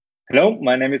Hello,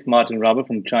 my name is Martin Rabe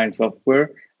from Giant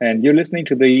Software, and you're listening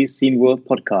to the Scene World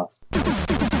podcast.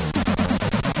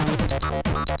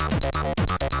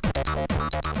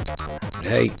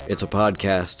 Hey, it's a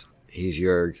podcast. He's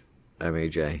Jörg. I'm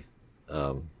AJ.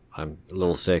 I'm a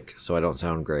little sick, so I don't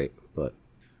sound great, but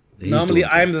normally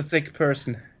I'm the sick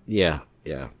person. Yeah.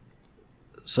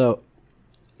 So,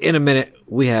 in a minute,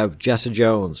 we have Jessa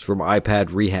Jones from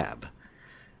iPad Rehab,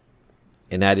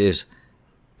 and that is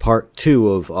part 2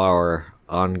 of our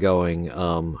ongoing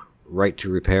Right to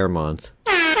Repair month.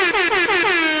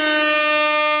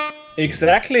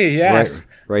 Exactly, yes.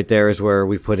 Right there is where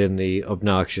we put in the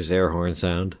obnoxious air horn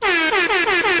sound.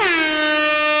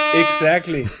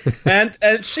 Exactly.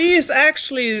 And she is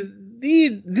actually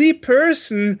the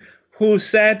person who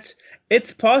said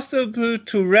it's possible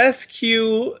to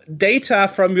rescue data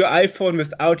from your iPhone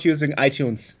without using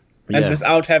iTunes. And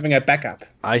without having a backup.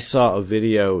 I saw a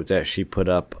video that she put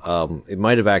up. It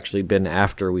might have actually been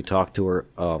after we talked to her,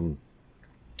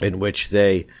 in which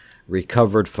they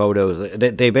recovered photos.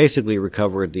 They basically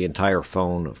recovered the entire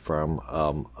phone from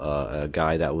a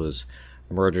guy that was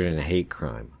murdered in a hate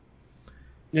crime.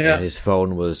 Yeah. And his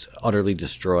phone was utterly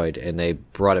destroyed, and they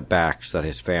brought it back so that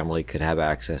his family could have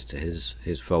access to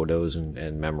his photos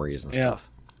and memories and stuff,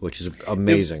 which is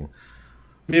amazing.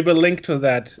 We will link to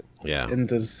that in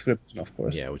the description, of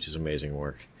course. Yeah, which is amazing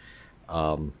work.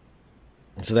 So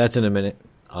that's in a minute.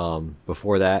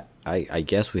 Before that, I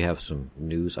guess we have some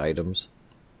news items.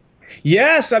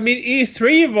 Yes, I mean,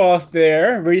 E3 was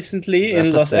there recently in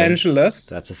Los Angeles.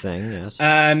 That's a thing, yes.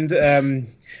 And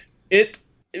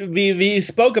we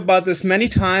spoke about this many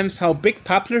times, how big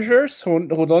publishers who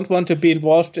don't want to be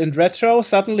involved in retro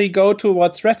suddenly go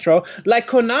towards retro. Like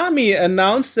Konami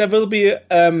announced there will be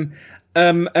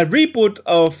a reboot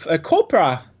of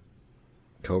Cobra.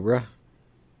 Cobra?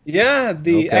 Yeah,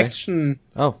 the action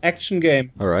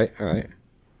game. All right.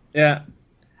 Yeah.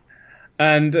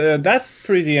 And that's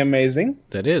pretty amazing.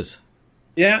 That is.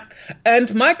 Yeah. And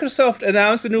Microsoft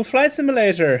announced a new flight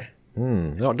simulator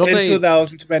No, in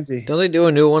 2020. Don't they do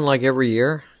a new one like every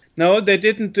year? No, they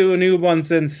didn't do a new one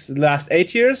since the last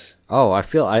 8 years. Oh, I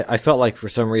felt like for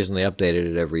some reason they updated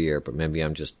it every year, but maybe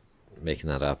I'm just making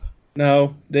that up.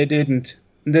 No, they didn't.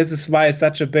 This is why it's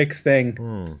such a big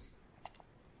thing.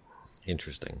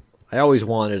 Interesting. I always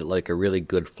wanted like a really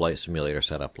good flight simulator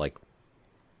setup, like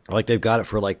they've got it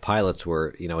for like pilots,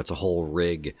 where it's a whole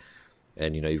rig,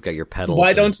 and you've got your pedals.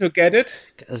 Why don't you get it?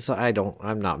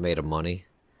 I'm not made of money.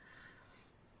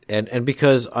 And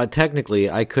because technically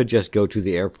I could just go to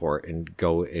the airport and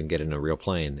go and get in a real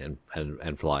plane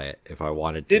and fly it if I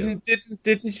wanted to.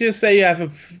 Didn't you say you have a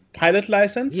pilot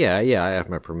license? Yeah, I have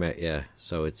my permit. Yeah,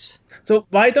 so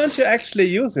why don't you actually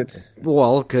use it?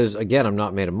 Well, because again, I'm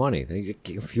not made of money.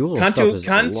 Fuel and stuff is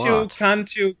a lot.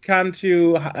 Can't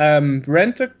you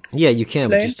rent a? Yeah, you can,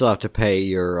 plane? but you still have to pay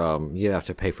you have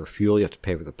to pay for fuel. You have to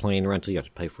pay for the plane rental. You have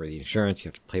to pay for the insurance. You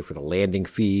have to pay for the landing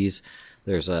fees.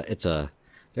 There's a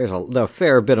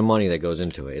fair bit of money that goes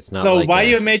into it. It's not. So like why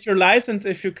you made your license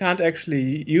if you can't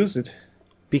actually use it?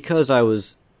 Because I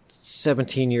was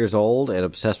 17 years old and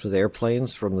obsessed with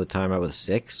airplanes from the time I was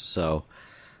 6. So,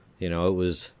 it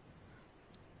was.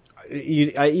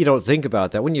 You don't think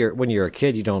about that when you're a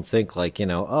kid. You don't think like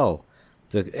and at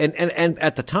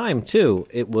the time too.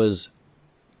 It was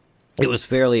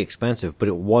fairly expensive, but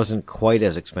it wasn't quite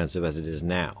as expensive as it is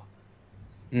now.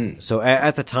 So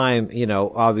at the time,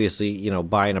 obviously,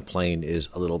 buying a plane is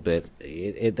a little bit.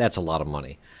 That's a lot of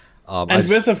money. And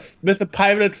with a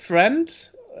pilot friend,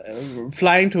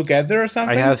 flying together or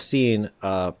something. I have seen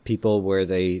people where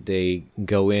they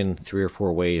go in 3 or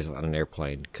 4 ways on an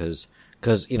airplane because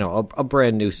a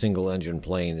brand new single engine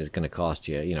plane is going to cost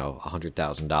you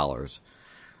 $100,000.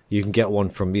 You can get one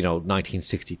from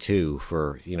 1962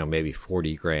 for maybe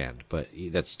 $40,000, but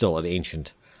that's still an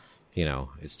ancient.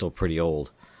 It's still pretty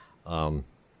old. But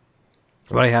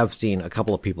I have seen a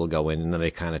couple of people go in and then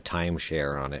they kind of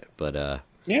timeshare on it. But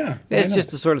it's just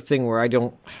the sort of thing where I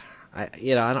don't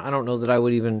know that I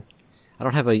would even. I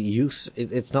don't have a use.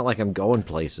 It's not like I'm going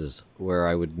places where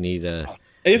I would need a.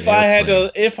 If I had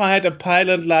a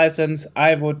pilot license,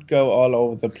 I would go all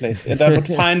over the place, and I would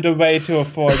find a way to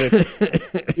afford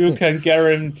it. You can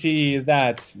guarantee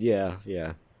that. Yeah.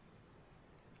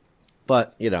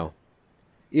 But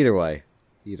either way,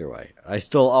 I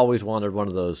still always wanted one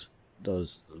of those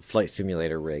flight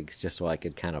simulator rigs just so I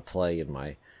could kind of play in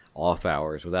my off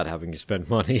hours without having to spend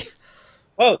money.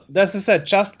 Well, as I said,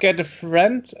 just get a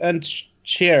friend and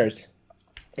share it.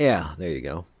 Yeah, there you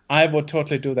go. I would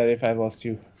totally do that if I was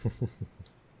you.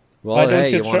 Well, why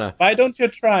hey, don't you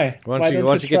try? Why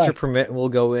don't you get your permit and we'll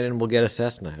go in and we'll get a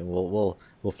Cessna and we'll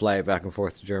We'll fly it back and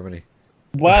forth to Germany.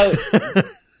 Well,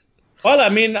 I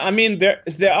mean,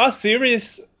 there are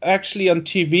series actually on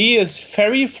TV as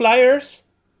ferry flyers.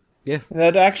 Yeah,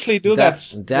 that actually do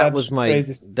that. That was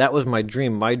my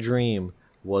dream. My dream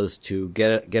was to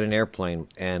get an airplane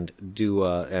and do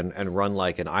and run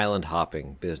like an island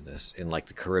hopping business in like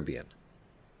the Caribbean.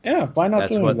 Yeah, why not?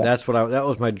 That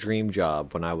was my dream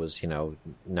job when I was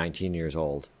 19 years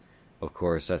old. Of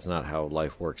course, that's not how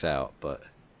life works out, but.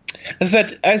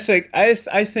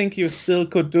 I think you still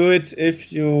could do it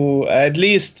if you at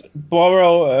least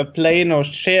borrow a plane or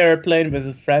share a plane with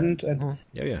a friend, and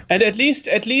and at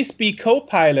least be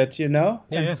co-pilot,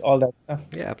 all that stuff.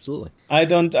 Yeah, absolutely. I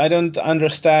don't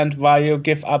understand why you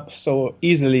give up so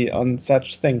easily on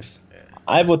such things. Yeah.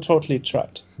 I would totally try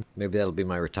it. Maybe that'll be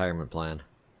my retirement plan.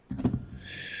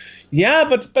 Yeah,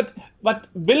 but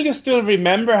will you still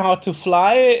remember how to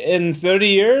fly in 30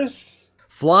 years?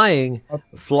 Flying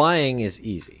is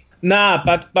easy. Nah,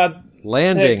 but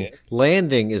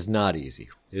landing is not easy.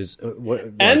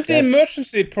 The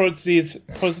emergency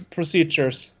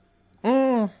procedures.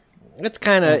 It's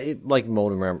kind of like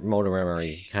motor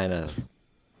memory, kind of.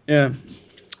 Yeah.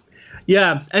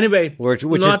 Yeah. Anyway, which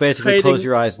is basically close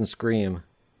your eyes and scream.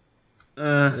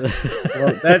 Well,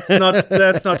 that's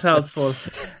not helpful.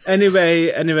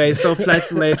 Anyway, so Flight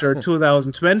Simulator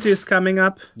 2020 is coming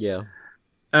up. Yeah.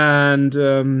 And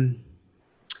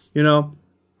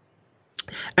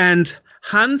and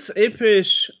Hans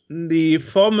Ippisch, the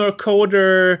former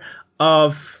coder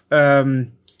of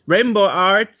Rainbow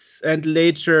Arts and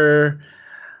later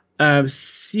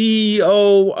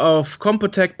CEO of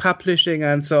Compotech Publishing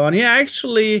and so on, he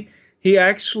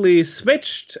actually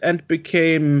switched and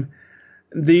became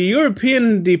the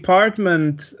European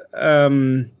department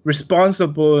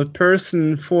responsible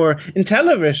person for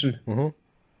Intellivision. Mm-hmm.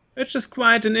 Which is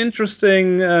quite an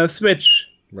interesting switch.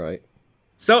 Right.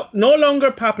 So, no longer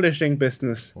publishing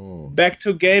business. Back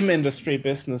to game industry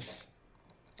business.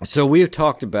 So, we have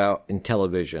talked about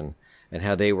Intellivision and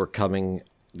how they were planning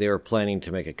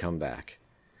to make a comeback.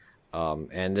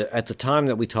 And at the time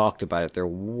that we talked about it, there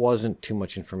wasn't too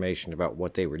much information about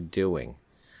what they were doing.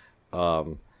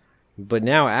 But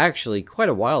now, actually, quite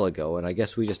a while ago, and I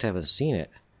guess we just haven't seen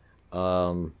it,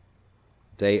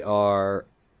 they are...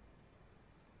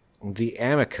 The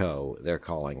Amico, they're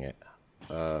calling it,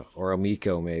 or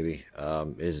Amico maybe,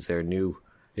 is the new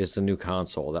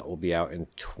console that will be out in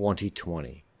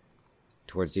 2020,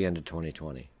 towards the end of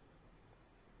 2020.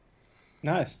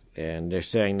 Nice. And they're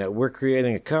saying that we're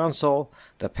creating a console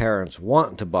that parents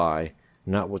want to buy,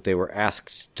 not what they were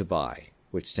asked to buy,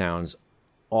 which sounds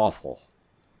awful.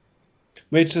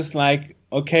 Which is like,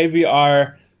 okay, we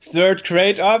are third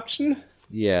grade option?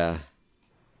 Yeah.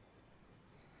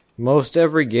 Most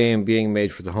every game being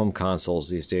made for the home consoles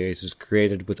these days is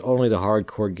created with only the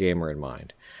hardcore gamer in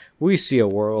mind. We see a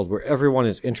world where everyone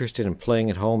is interested in playing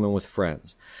at home and with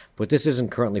friends, but this isn't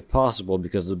currently possible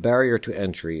because the barrier to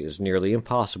entry is nearly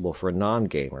impossible for a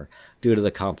non-gamer due to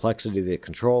the complexity of the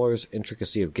controllers,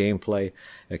 intricacy of gameplay,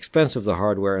 expense of the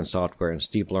hardware and software, and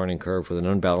steep learning curve with an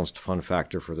unbalanced fun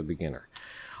factor for the beginner.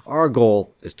 Our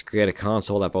goal is to create a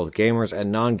console that both gamers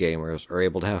and non-gamers are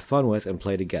able to have fun with and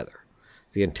play together.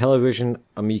 The Intellivision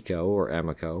Amico, or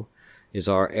Amico, is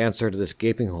our answer to this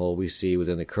gaping hole we see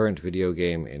within the current video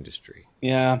game industry.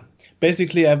 Yeah,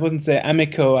 basically I wouldn't say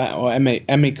Amico or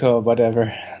Amico,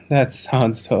 whatever. That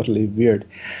sounds totally weird.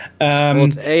 Well,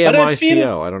 it's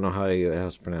Amico. I don't know how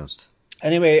it's pronounced.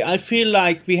 Anyway, I feel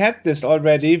like we had this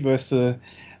already with the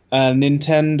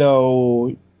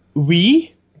Nintendo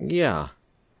Wii. Yeah.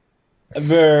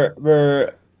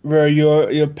 Where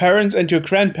your parents and your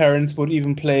grandparents would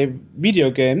even play video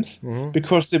games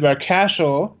because they were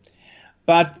casual,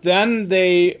 but then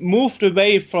they moved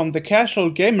away from the casual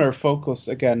gamer focus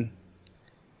again.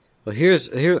 Well, there's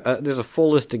a full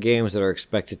list of games that are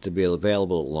expected to be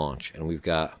available at launch, and we've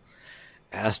got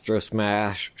Astro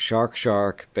Smash,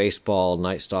 Shark, Baseball,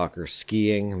 Night Stalker,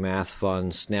 Skiing, Math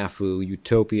Fun, Snafu,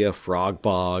 Utopia, Frog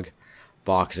Bog,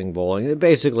 Boxing, Bowling.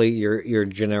 Basically, your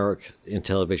generic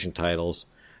Intellivision titles.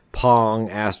 Pong,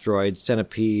 Asteroid,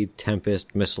 Centipede,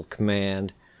 Tempest, Missile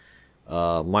Command,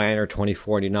 Miner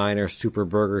 2049er, Super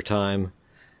Burger Time.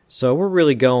 So we're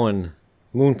really going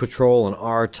Moon Patrol and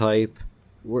R-Type.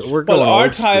 We're going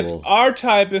old school.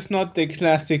 R-Type is not the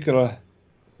classical.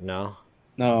 No?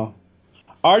 No.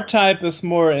 R-Type is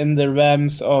more in the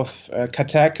realms of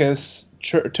Katakis,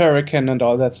 Turrican, and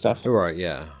all that stuff. Right,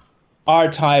 yeah.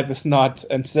 R-Type is not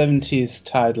a 70s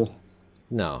title.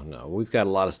 No. We've got a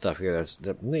lot of stuff here.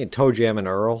 Toe Jam and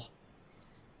Earl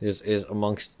is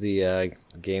amongst the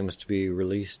games to be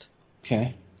released.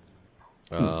 Okay.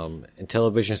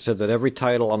 Intellivision said that every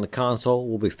title on the console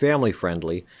will be family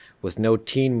friendly, with no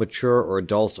teen, mature, or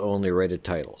adults only rated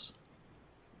titles.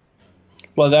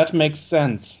 Well, that makes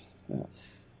sense. I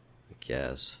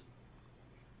guess.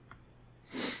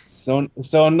 So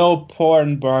no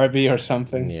porn Barbie or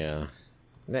something. Yeah.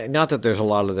 Not that there's a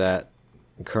lot of that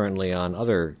currently on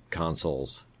other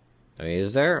consoles. I mean,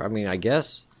 is there? I mean, I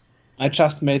guess. I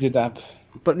just made it up.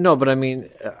 But I mean,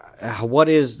 what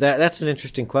is that? That's an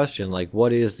interesting question. Like,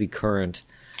 what is the current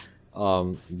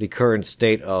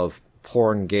state of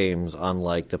porn games on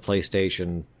like the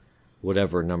PlayStation,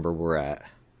 whatever number we're at?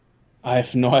 I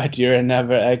have no idea. I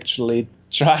never actually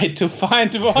tried to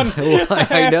find one. Well,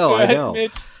 I know.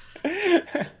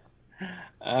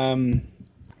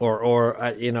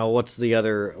 Or you know, what are the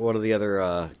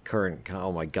other current?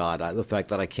 Oh my God, the fact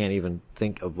that I can't even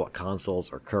think of what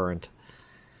consoles are current.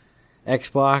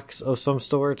 Xbox of some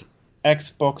sort.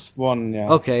 Xbox One, yeah.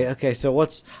 Okay. So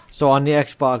on the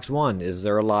Xbox One?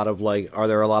 Are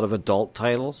there a lot of adult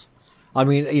titles? I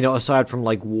mean, you know, aside from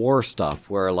like war stuff,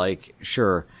 where like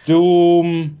sure,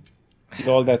 Doom,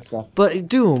 all that stuff. But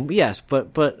Doom, yes,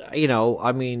 but you know,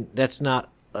 I mean, that's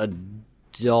not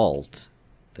adult.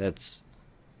 That's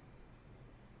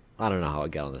I don't know how I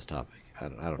got on this topic. I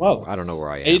don't know where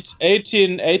I am.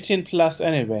 18 plus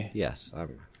anyway. Yes,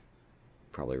 I'm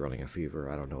probably running a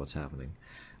fever. I don't know what's happening.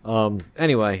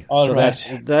 Anyway,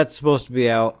 that's supposed to be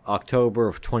out October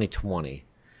of 2020.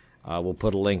 We'll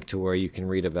put a link to where you can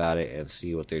read about it and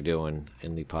see what they're doing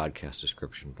in the podcast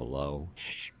description below.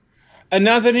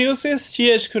 Another news is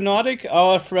THQ Nordic,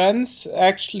 our friends,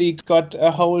 actually got a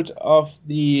hold of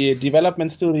the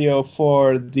development studio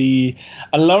for the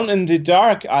Alone in the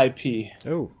Dark IP.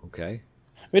 Oh, okay.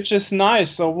 Which is nice,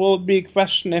 so will be a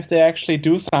question if they actually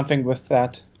do something with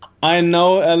that. I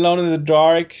know Alone in the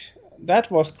Dark, that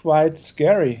was quite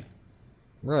scary.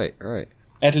 Right.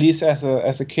 At least as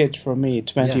a kid for me,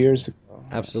 20 years ago.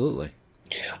 Absolutely.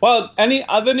 Well, any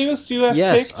other news you have picked?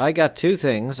 Yes, I got two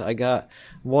things.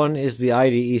 One is the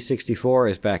IDE 64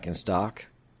 is back in stock.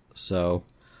 So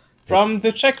from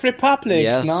the Czech Republic.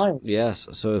 Yes, nice. Yes.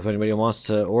 So if anybody wants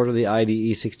to order the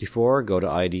IDE 64, go to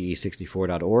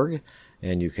IDE64.org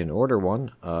and you can order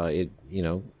one. It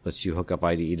lets you hook up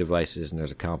IDE devices, and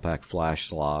there's a compact flash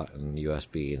slot and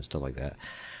USB and stuff like that.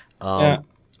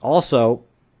 Also,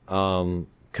 a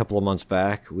couple of months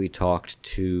back, we talked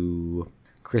to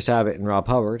Chris Abbott and Rob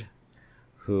Hubbard,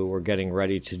 who were getting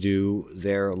ready to do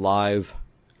their live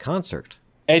concert.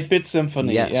 8-Bit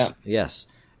Symphony, Yes.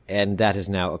 And that has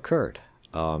now occurred.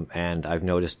 And I've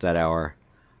noticed that our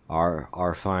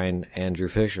fine Andrew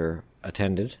Fisher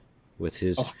attended with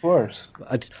his... Of course.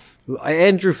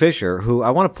 Andrew Fisher, who I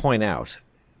want to point out,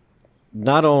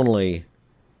 not only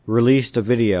released a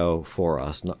video for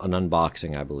us, an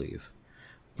unboxing, I believe,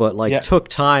 but took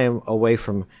time away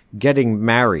from getting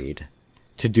married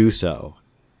to do so,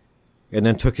 and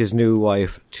then took his new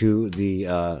wife to the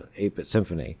 8-Bit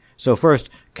Symphony. So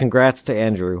first, congrats to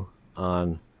Andrew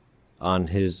on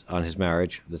his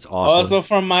marriage. That's awesome. Also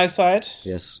from my side.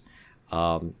 Yes.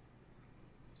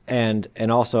 And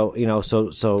also, you know, so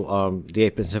the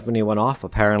 8-Bit Symphony went off.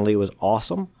 Apparently it was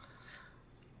awesome.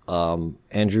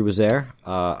 Andrew was there.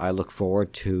 I look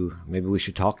forward to, maybe we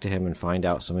should talk to him and find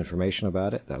out some information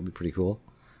about it. That would be pretty cool.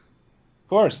 Of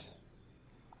course.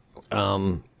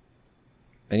 And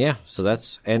yeah, so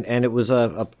that's, and it was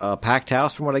a packed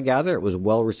house from what I gather. It was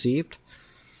well received.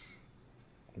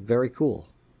 Very cool.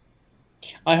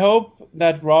 I hope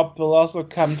that Rob will also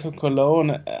come to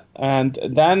Cologne, and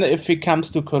then if he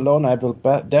comes to Cologne, I will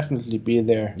definitely be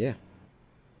there. Yeah.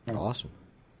 Awesome.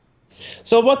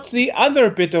 So what's the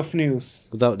other bit of news?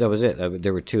 That was it.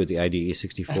 There were two, the IDE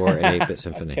 64 and 8-Bit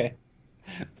Symphony. Okay.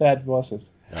 That was it.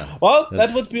 Well,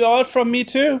 that would be all from me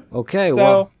too. Okay, so,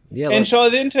 well, yeah. Enjoy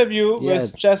the interview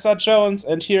with Jessa Jones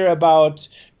and hear about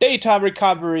data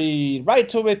recovery, right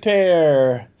to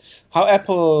repair, how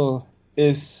Apple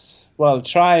is, well,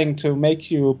 trying to make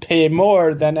you pay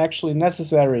more than actually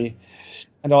necessary,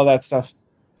 and all that stuff.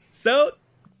 So,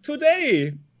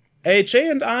 today,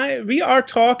 AJ and I, we are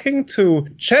talking to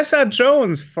Jessa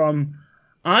Jones from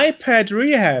iPad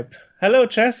Rehab. Hello,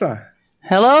 Jessa.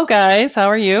 Hello, guys. How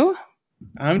are you?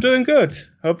 I'm doing good.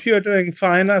 Hope you're doing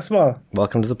fine as well.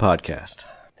 Welcome to the podcast.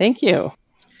 Thank you.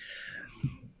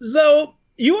 So,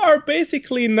 you are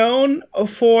basically known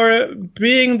for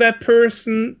being that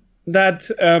person that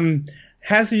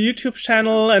has a YouTube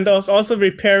channel and is also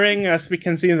repairing, as we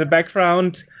can see in the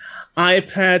background,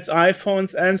 iPads,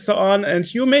 iPhones, and so on.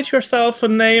 And you made yourself a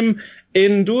name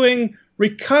in doing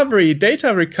recovery,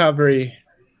 data recovery.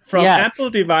 from Yes. Apple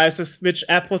devices, which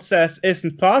Apple says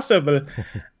isn't possible.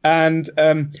 And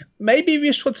maybe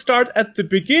we should start at the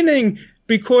beginning,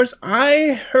 because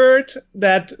I heard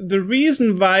that the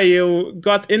reason why you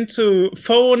got into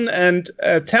phone and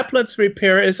tablets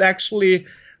repair is actually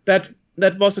that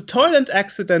was a toilet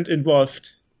accident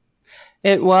involved.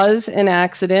 It was an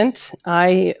accident.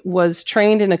 I was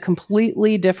trained in a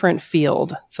completely different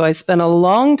field. So I spent a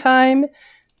long time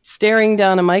staring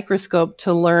down a microscope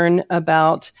to learn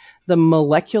about the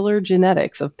molecular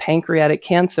genetics of pancreatic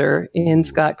cancer in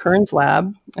Scott Kern's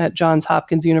lab at Johns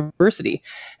Hopkins University.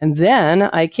 And then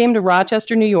I came to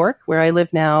Rochester, New York, where I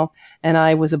live now, and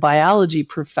I was a biology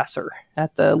professor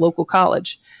at the local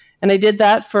college. And I did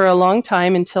that for a long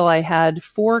time until I had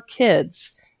 4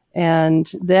 kids.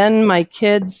 And then my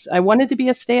kids, I wanted to be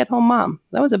a stay-at-home mom.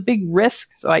 That was a big risk,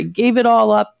 so I gave it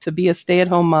all up to be a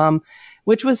stay-at-home mom,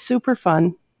 which was super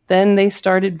fun. Then they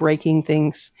started breaking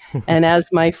things. And as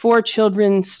my 4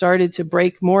 children started to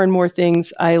break more and more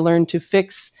things, I learned to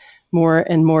fix more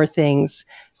and more things.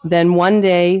 Then one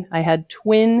day I had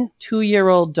twin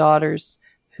 2-year-old daughters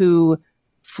who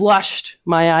flushed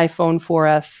my iPhone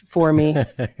 4S for me.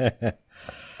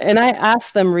 And I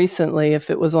asked them recently if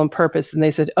it was on purpose, and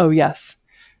they said, "Oh, yes."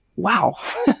 Wow.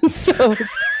 So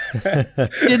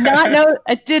I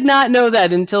did not know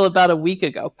that until about a week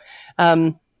ago.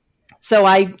 So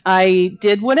I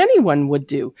did what anyone would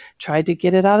do, tried to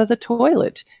get it out of the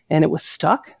toilet, and it was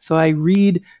stuck. So I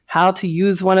read how to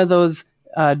use one of those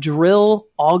drill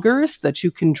augers that you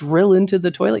can drill into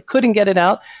the toilet. Couldn't get it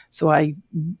out. So I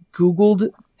Googled,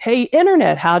 "Hey,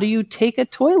 internet, how do you take a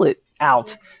toilet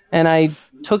out?" And I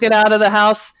took it out of the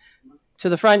house to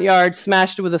the front yard,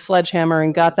 smashed it with a sledgehammer,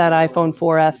 and got that iPhone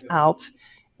 4S out.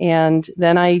 And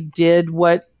then I did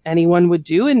what anyone would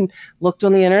do and looked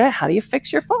on the internet, how do you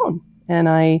fix your phone? And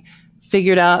I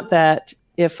figured out that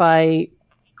if I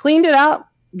cleaned it out,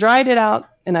 dried it out,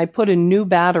 and I put a new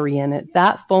battery in it,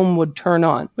 that phone would turn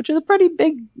on, which is a pretty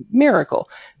big miracle.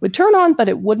 It would turn on, but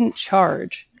it wouldn't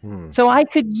charge. So I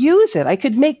could use it. I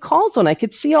could make calls on it. I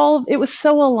could see all of it. Was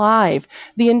so alive.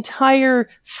 The entire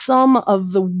sum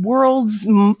of the world's,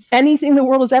 anything the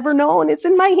world has ever known, it's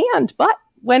in my hand. But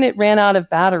when it ran out of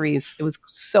batteries, it was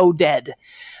so dead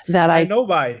that I know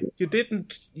why. You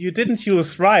didn't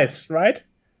use rice, right?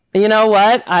 You know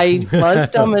what? I was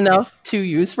dumb enough to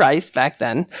use rice back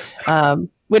then,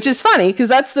 which is funny because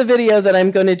that's the video that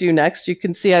I'm going to do next. You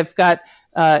can see I've got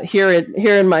here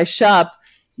in my shop.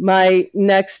 My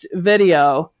next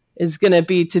video is going to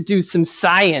be to do some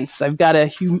science. I've got a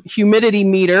humidity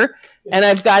meter, and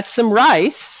I've got some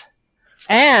rice,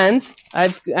 and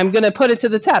I'm going to put it to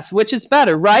the test. Which is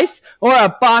better, rice or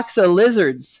a box of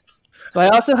lizards? So I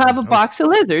also have a box of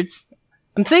lizards.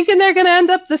 I'm thinking they're going to end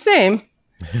up the same,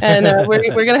 and we're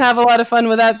going to have a lot of fun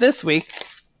with that this week.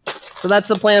 So that's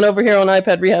the plan over here on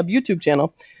iPad Rehab YouTube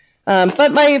channel.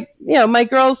 But my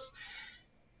girls,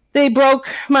 they broke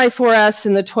my 4S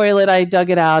in the toilet. I dug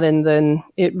it out, and then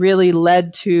it really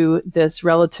led to this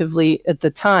relatively, at the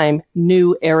time,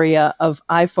 new area of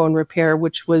iPhone repair,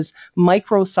 which was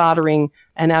micro soldering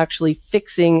and actually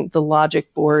fixing the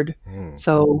logic board.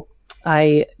 So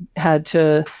I had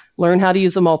to learn how to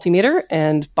use a multimeter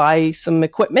and buy some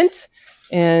equipment.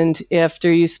 And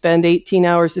after you spend 18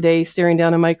 hours a day staring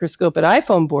down a microscope at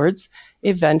iPhone boards,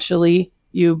 eventually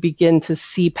you begin to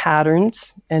see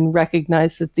patterns and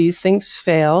recognize that these things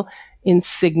fail in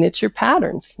signature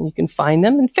patterns. You can find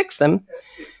them and fix them.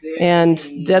 And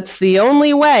that's the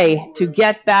only way to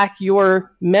get back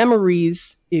your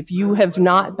memories if you have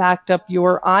not backed up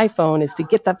your iPhone, is to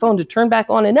get that phone to turn back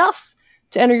on enough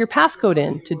to enter your passcode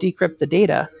in to decrypt the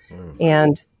data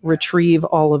and retrieve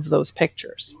all of those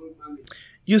pictures.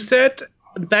 You said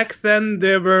back then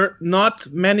there were not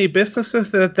many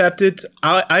businesses that did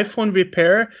iPhone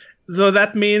repair. So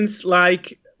that means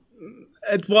like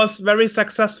it was very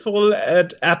successful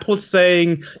at Apple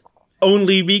saying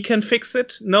only we can fix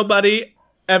it. Nobody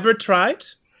ever tried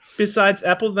besides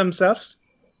Apple themselves.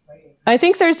 I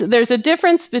think there's a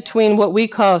difference between what we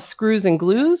call screws and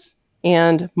glues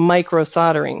and micro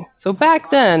soldering. So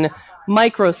back then,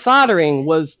 micro soldering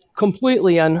was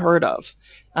completely unheard of.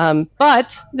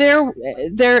 But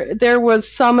there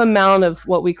was some amount of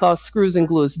what we call screws and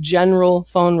glues, general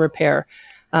phone repair.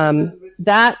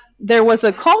 That there was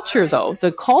a culture, though.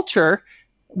 The culture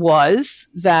was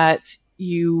that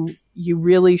you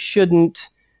really shouldn't.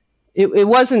 It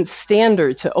wasn't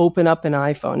standard to open up an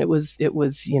iPhone. It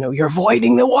was you're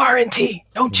voiding the warranty.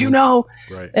 Don't you know?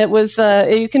 Right. It was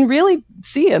you can really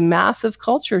see a massive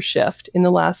culture shift in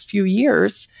the last few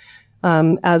years.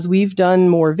 as we've done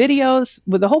more videos,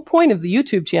 the whole point of the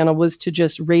YouTube channel was to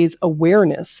just raise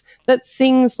awareness that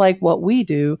things like what we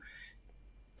do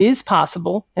is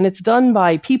possible, and it's done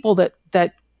by people that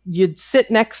you'd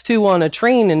sit next to on a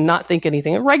train and not think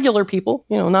anything. Regular people,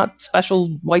 not special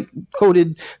white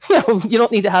coated, you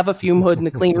don't need to have a fume hood and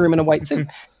a clean room and a white suit.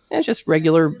 It's just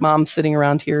regular moms sitting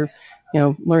around here,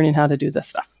 learning how to do this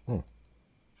stuff.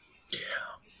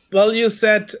 Well, you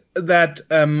said that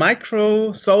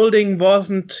micro soldering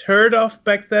wasn't heard of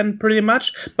back then pretty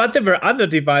much, but there were other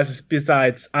devices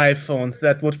besides iPhones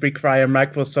that would require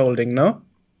micro soldering, no?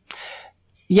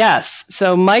 Yes.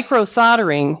 So micro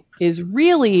soldering is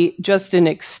really just an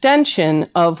extension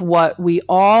of what we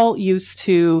all used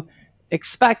to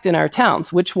expect in our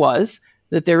towns, which was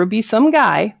that there would be some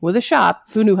guy with a shop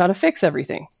who knew how to fix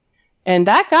everything. And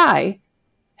that guy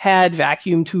had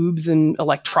vacuum tubes and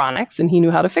electronics, and he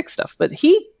knew how to fix stuff. But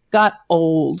he got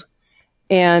old,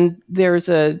 and there's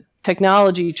a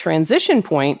technology transition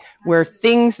point where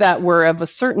things that were of a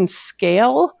certain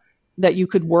scale that you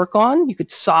could work on, you could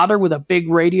solder with a big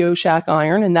Radio Shack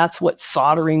iron, and that's what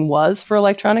soldering was for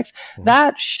electronics.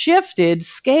 That shifted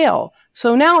scale.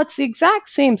 So now it's the exact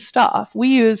same stuff. We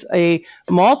use a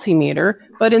multimeter,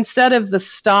 but instead of the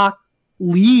stock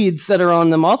leads that are on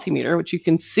the multimeter, which you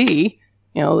can see,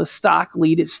 the stock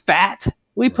lead is fat,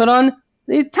 we put on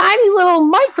the tiny little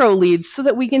micro leads so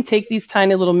that we can take these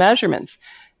tiny little measurements.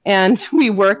 And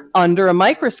we work under a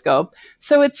microscope.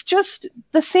 So it's just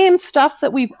the same stuff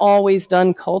that we've always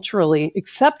done culturally,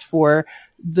 except for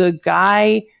the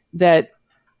guy that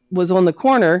was on the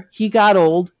corner, he got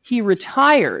old, he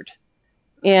retired.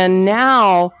 And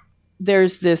now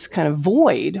there's this kind of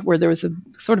void where there was a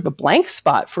sort of a blank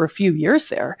spot for a few years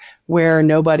there where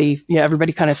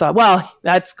everybody kind of thought, well,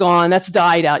 that's gone, that's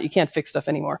died out, you can't fix stuff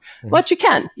anymore. But you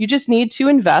can. You just need to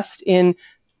invest in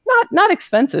not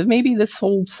expensive. Maybe this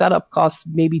whole setup costs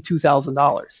maybe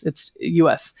 $2,000. It's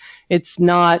US. It's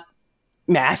not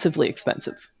massively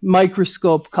expensive.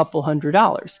 Microscope, couple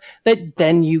 $100 that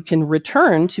then you can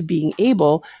return to being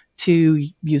able to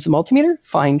use a multimeter,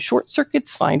 find short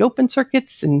circuits, find open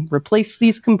circuits, and replace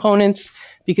these components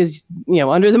because,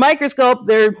 under the microscope,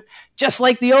 they're just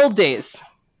like the old days.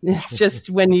 It's just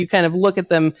when you kind of look at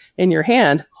them in your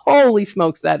hand, holy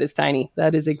smokes, that is tiny.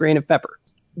 That is a grain of pepper.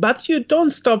 But you don't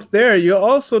stop there. You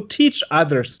also teach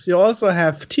others. You also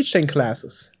have teaching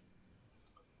classes.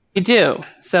 You do.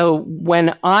 So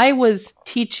when I was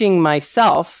teaching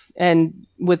myself, and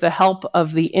with the help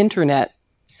of the internet,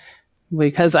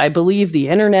 because I believe the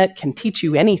internet can teach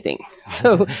you anything.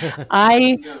 So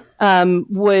I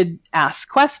would ask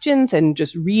questions and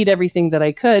just read everything that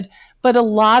I could. But a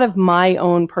lot of my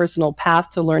own personal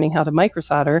path to learning how to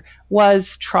microsolder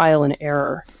was trial and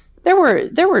error. There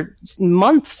were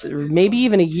months, or maybe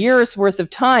even a year's worth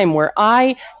of time where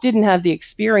I didn't have the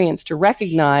experience to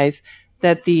recognize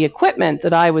that the equipment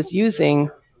that I was using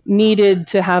needed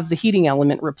to have the heating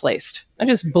element replaced. I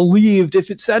just believed if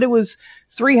it said it was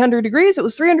 300 degrees, it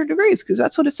was 300 degrees because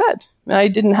that's what it said. I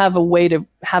didn't have a way to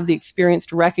have the experience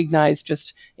to recognize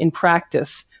just in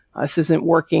practice, this isn't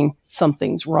working,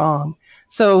 something's wrong.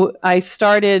 So I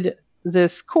started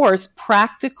this course,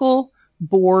 Practical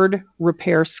Board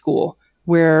Repair School,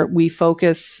 where we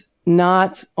focus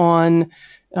not on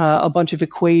a bunch of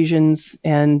equations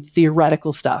and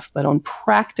theoretical stuff, but on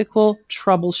practical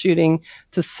troubleshooting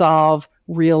to solve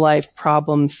real life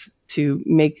problems to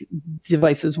make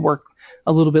devices work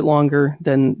a little bit longer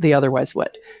than they otherwise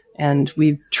would. And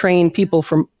we've trained people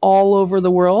from all over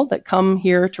the world that come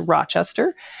here to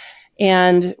Rochester.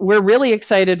 And we're really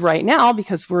excited right now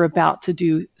because we're about to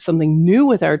do something new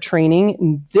with our training.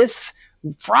 And this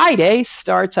Friday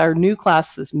starts our new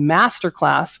class, this master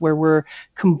class, where we're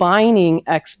combining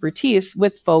expertise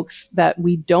with folks that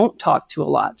we don't talk to a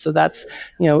lot. So that's,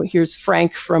 here's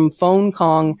Frank from Phone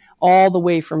Kong, all the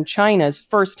way from China's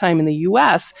first time in the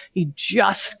US. He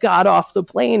just got off the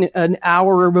plane an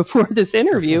hour before this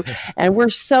interview. And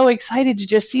we're so excited to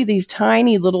just see these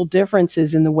tiny little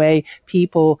differences in the way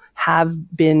people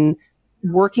have been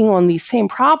working on these same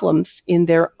problems in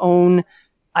their own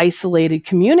isolated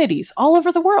communities all over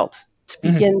the world. To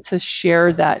begin to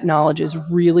share that knowledge is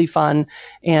really fun,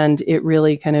 and it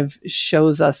really kind of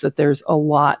shows us that there's a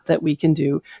lot that we can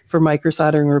do for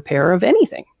microsoldering repair of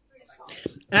anything.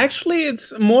 Actually,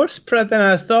 it's more spread than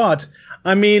I thought.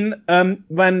 I mean,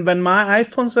 when my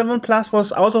iPhone 7 Plus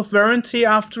was out of warranty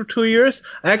after 2 years,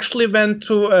 I actually went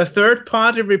to a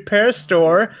third-party repair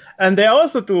store, and they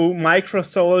also do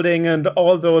micro-soldering and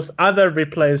all those other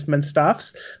replacement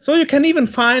stuffs. So you can even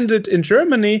find it in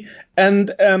Germany.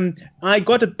 And I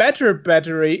got a better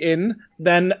battery in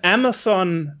than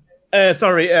Amazon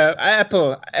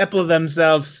Apple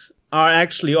themselves are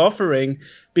actually offering,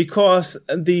 because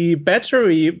the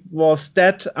battery was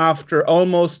dead after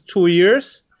almost 2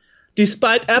 years.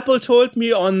 Despite Apple told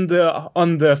me on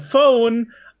the phone,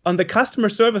 on the customer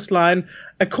service line,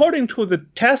 according to the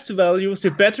test values,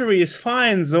 the battery is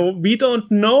fine. So we don't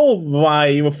know why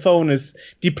your phone is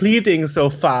depleting so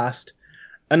fast.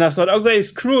 And I thought, okay,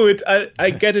 screw it. I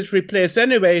get it replaced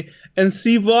anyway, and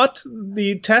see what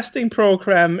the testing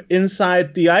program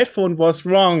inside the iPhone was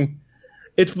wrong.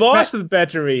 It was the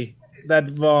battery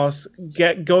that was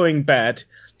going bad,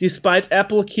 despite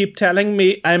Apple keep telling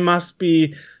me I must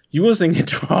be using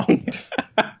it wrong.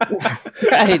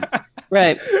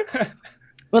 Right.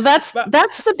 Well, that's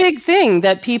the big thing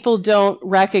that people don't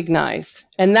recognize.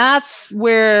 And that's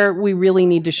where we really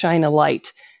need to shine a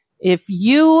light. If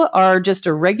you are just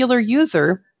a regular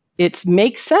user, it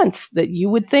makes sense that you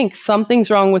would think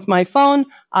something's wrong with my phone.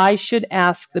 I should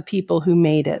ask the people who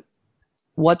made it,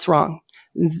 what's wrong?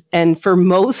 And for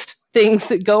most things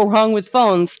that go wrong with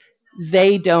phones,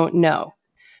 they don't know,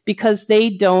 because they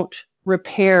don't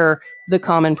repair the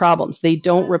common problems. They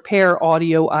don't repair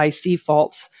audio IC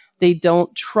faults. They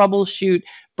don't troubleshoot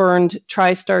burned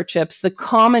TriStar chips. The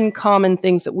common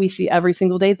things that we see every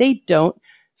single day, they don't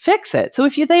fix it. So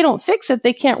if they don't fix it,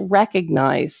 they can't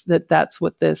recognize that that's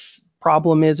what this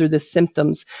problem is, or the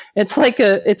symptoms. It's like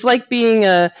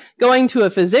going to a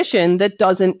physician that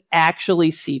doesn't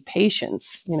actually see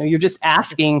patients. You're just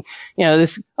asking,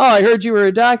 this, oh, I heard you were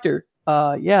a doctor.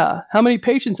 Yeah. How many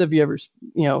patients have you ever,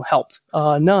 helped?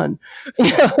 None.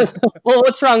 Well,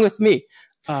 what's wrong with me?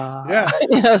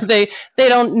 They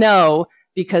don't know,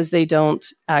 because they don't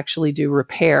actually do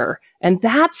repair. And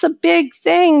that's a big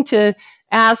thing to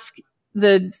ask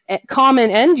the common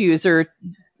end user.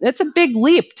 It's a big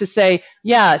leap to say,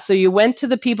 yeah, so you went to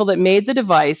the people that made the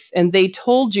device and they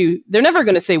told you. They're never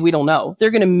going to say, we don't know.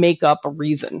 They're going to make up a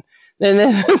reason. And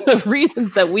the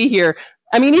reasons that we hear,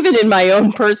 I mean, even in my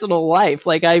own personal life,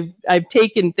 like I've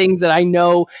taken things that I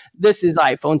know, this is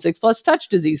iPhone 6 Plus touch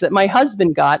disease that my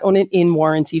husband got on an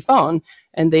in-warranty phone.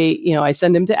 And I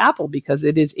send him to Apple because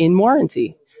it is in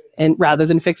warranty, and rather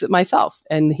than fix it myself.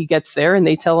 And he gets there and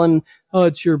they tell him, oh,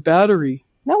 it's your battery.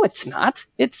 No, it's not.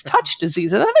 It's touch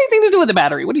disease. It doesn't have anything to do with the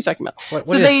battery. What are you talking about?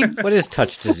 What is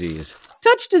touch disease?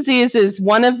 Touch disease is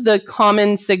one of the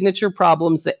common signature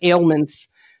problems, the ailments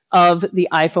of the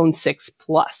iPhone 6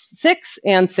 Plus, 6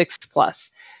 and 6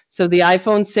 Plus. So the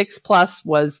iPhone 6 Plus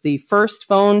was the first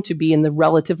phone to be in the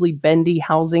relatively bendy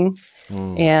housing,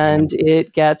 and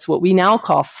it gets what we now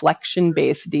call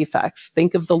flexion-based defects.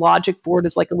 Think of the logic board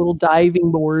as like a little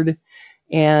diving board,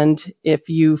 and if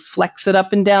you flex it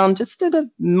up and down just at a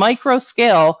micro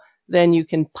scale, then you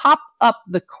can pop up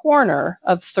the corner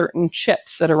of certain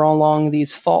chips that are along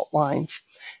these fault lines.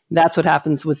 That's what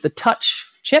happens with the touch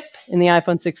chip in the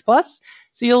iPhone 6 Plus.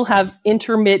 So you'll have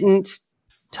intermittent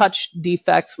touch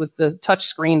defects with the touch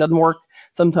screen. Doesn't work.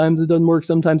 Sometimes it doesn't work.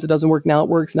 Sometimes it doesn't work. Now it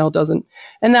works. Now it doesn't.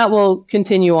 And that will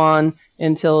continue on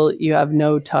until you have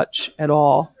no touch at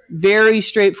all. Very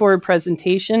straightforward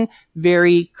presentation.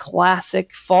 Very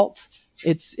classic fault.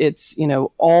 It's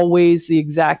always the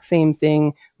exact same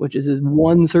thing, which is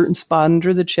one certain spot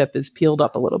under the chip is peeled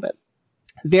up a little bit.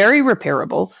 Very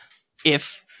repairable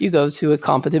if you go to a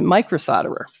competent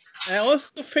microsolderer. I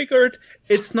also figured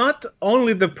it's not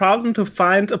only the problem to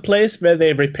find a place where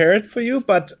they repair it for you,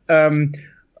 but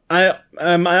I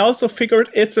also figured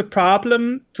it's a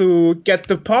problem to get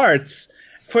the parts.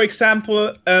 For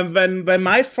example, when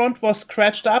my front was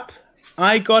scratched up,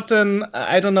 I got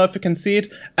I don't know if you can see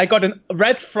it, I got a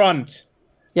red front,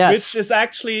 yes, which is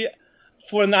actually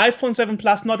for an iPhone 7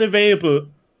 Plus not available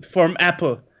from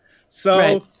Apple. So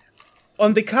right.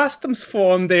 On the customs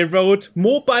form, they wrote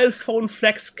mobile phone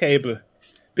flex cable,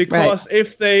 because right.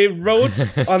 if they wrote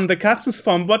on the customs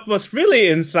form what was really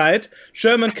inside,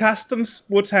 German customs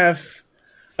would have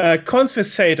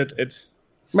confiscated it,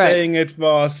 saying it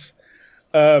was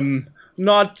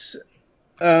not.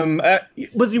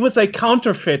 It was a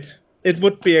counterfeit. It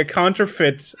would be a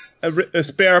counterfeit, a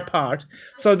spare part.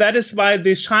 So that is why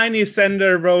the shiny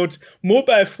sender wrote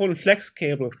mobile phone flex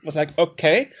cable. I was like,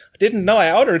 okay, I didn't know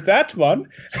I ordered that one.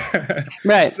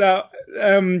 Right. So,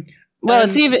 well,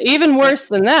 it's even worse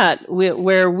than that,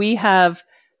 where we have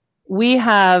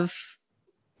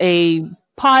a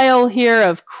pile here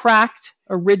of cracked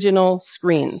original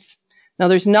screens. Now,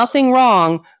 there's nothing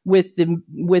wrong with the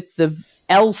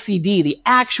LCD, the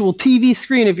actual TV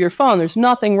screen of your phone. There's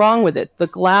nothing wrong with it. The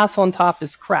glass on top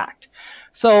is cracked.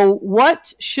 So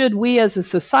what should we as a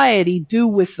society do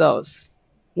with those?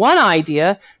 One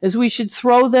idea is we should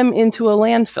throw them into a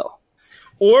landfill.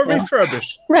 or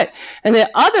refurbish. Right. And the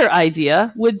other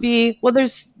idea would be, well,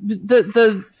 there's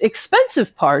the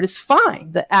expensive part is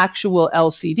fine, the actual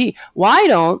LCD. Why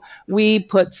don't we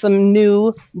put some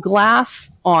new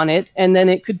glass on it and then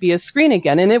it could be a screen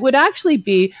again? And it would actually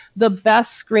be the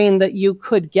best screen that you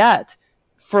could get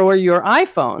for your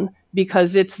iPhone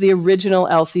because it's the original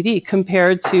LCD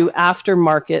compared to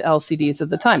aftermarket LCDs at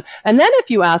the time. And then if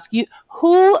you ask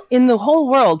who in the whole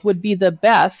world would be the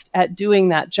best at doing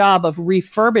that job of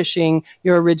refurbishing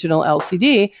your original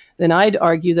LCD, then I'd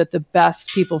argue that the best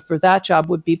people for that job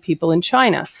would be people in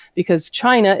China, because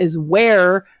China is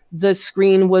where the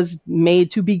screen was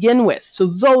made to begin with. So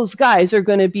those guys are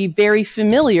going to be very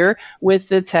familiar with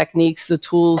the techniques, the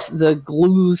tools, the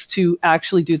glues to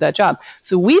actually do that job.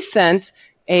 So we sent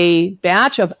a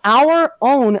batch of our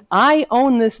own, I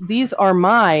own this, these are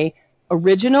my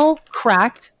original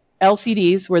cracked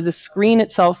LCDs where the screen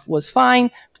itself was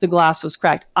fine, but the glass was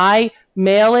cracked. I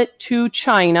mail it to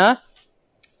China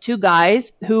to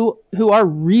guys who are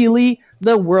really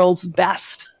the world's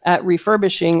best at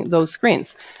refurbishing those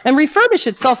screens. And refurbish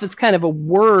itself is kind of a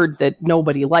word that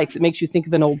nobody likes. It makes you think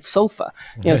of an old sofa.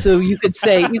 So you could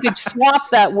say, you could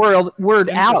swap that word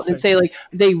out and say like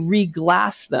they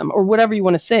re-glass them or whatever you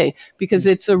want to say, because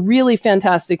it's a really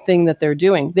fantastic thing that they're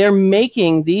doing. They're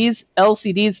making these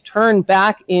LCDs turn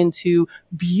back into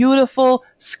beautiful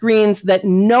screens that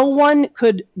no one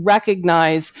could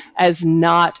recognize as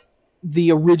not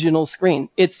the original screen.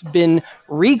 It's been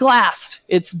re-glassed.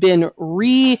 It's been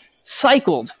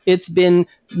recycled. It's been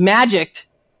magicked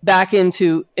back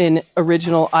into an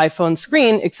original iPhone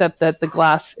screen, except that the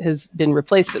glass has been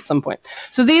replaced at some point.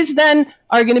 So these then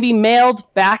are going to be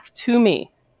mailed back to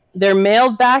me. They're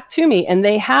mailed back to me, and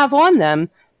they have on them,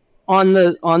 on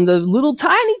the little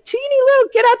teeny little,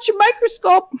 get out your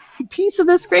microscope piece of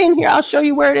the screen here. I'll show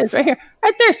you where it is right here.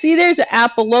 Right there. See, there's an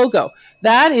Apple logo.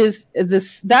 That is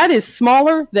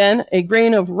smaller than a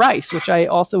grain of rice, which I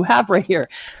also have right here.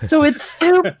 So it's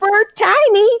super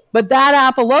tiny, but that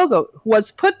Apple logo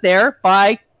was put there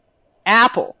by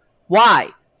Apple. Why?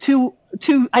 To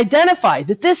identify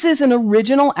that this is an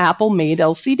original Apple-made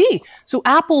LCD. So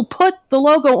Apple put the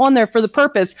logo on there for the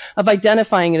purpose of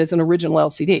identifying it as an original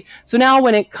LCD. So now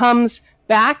when it comes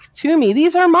back to me,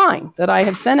 these are mine that I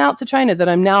have sent out to China that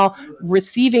I'm now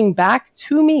receiving back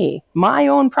to me. My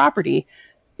own property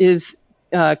is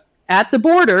at the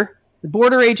border. The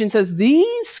border agent says,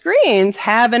 these screens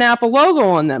have an Apple logo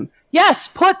on them. Yes,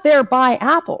 put there by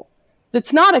Apple.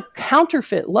 It's not a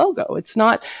counterfeit logo. It's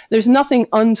not, there's nothing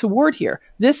untoward here.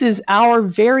 This is our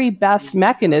very best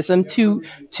mechanism to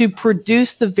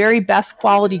produce the very best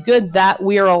quality good that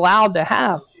we are allowed to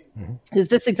have. Is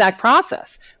this exact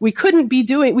process. We couldn't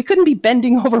be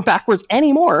bending over backwards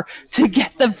anymore to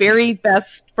get the very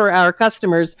best for our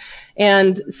customers.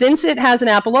 And since it has an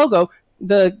Apple logo,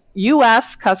 the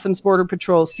U.S. Customs Border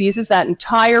Patrol seizes that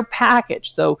entire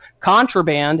package. So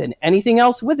contraband and anything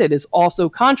else with it is also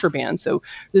contraband. So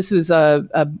this was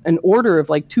an order of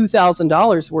like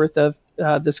 $2,000 worth of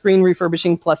the screen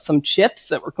refurbishing plus some chips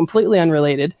that were completely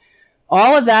unrelated.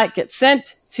 All of that gets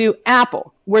sent to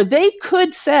Apple, where they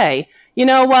could say, you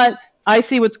know what, I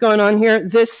see what's going on here.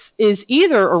 This is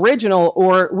either original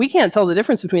or we can't tell the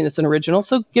difference between this and original,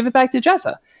 so give it back to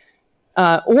Jessa.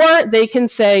 Or they can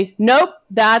say, nope,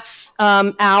 that's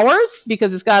ours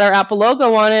because it's got our Apple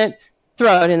logo on it,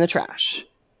 throw it in the trash.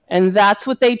 And that's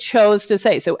what they chose to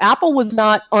say. So Apple was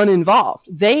not uninvolved.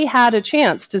 They had a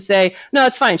chance to say, no,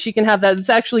 it's fine. She can have that. It's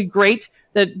actually great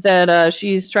that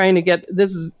she's trying to get,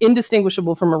 this is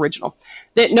indistinguishable from original.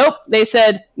 Nope, they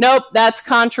said, nope, that's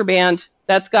contraband.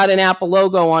 That's got an Apple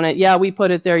logo on it. Yeah, we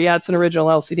put it there. Yeah, it's an original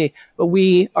LCD. But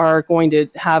we are going to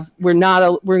have, we're not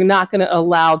going to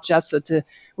allow Jessa to,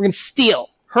 we're going to steal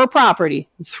her property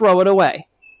and throw it away.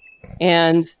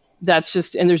 And that's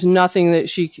just, and there's nothing that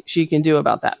she can do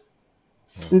about that.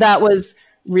 And that was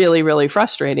really, really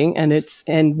frustrating.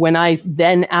 And when I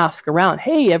then ask around,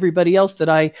 hey, everybody else that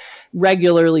I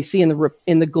regularly see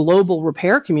in the global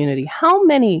repair community, how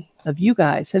many of you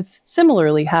guys have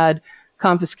similarly had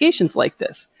confiscations like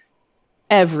this?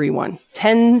 Everyone,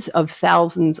 tens of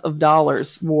thousands of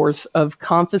dollars worth of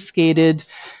confiscated,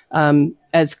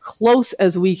 as close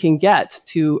as we can get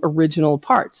to original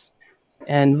parts.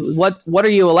 And what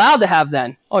are you allowed to have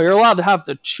then? Oh, you're allowed to have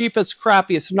the cheapest,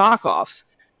 crappiest knockoffs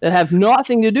that have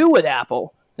nothing to do with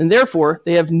Apple, and therefore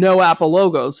they have no Apple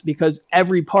logos because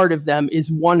every part of them is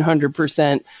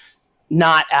 100%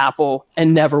 not Apple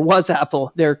and never was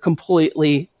Apple. They're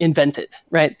completely invented,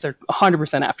 right? They're 100%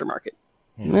 aftermarket.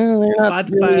 Well,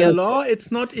 but by law,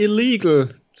 it's not illegal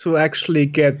to actually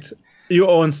get your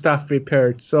own stuff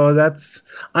repaired. So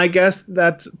I guess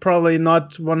that's probably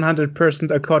not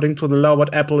 100% according to the law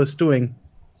what Apple is doing.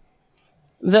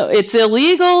 It's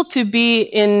illegal to be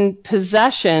in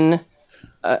possession,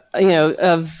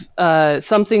 of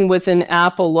something with an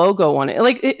Apple logo on it.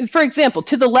 Like, for example,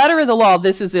 to the letter of the law,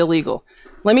 this is illegal.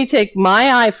 Let me take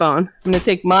my iPhone. I'm going to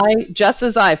take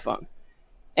Jess's iPhone,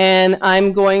 and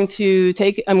I'm going to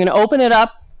open it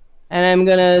up, and I'm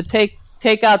going to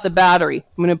take out the battery.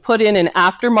 I'm going to put in an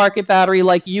aftermarket battery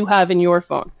like you have in your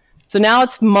phone. So now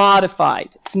it's modified.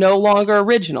 It's no longer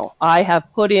original. I have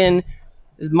put in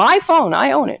my phone.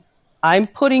 I own it. I'm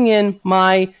putting in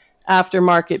my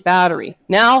aftermarket battery.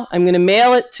 Now I'm going to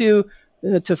mail it to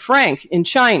Frank in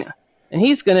China, and I'm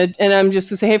just going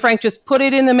to say, hey, Frank, just put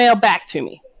it in the mail back to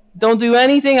me. Don't do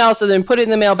anything else other than put it in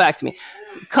the mail back to me.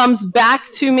 Comes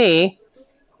back to me.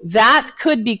 That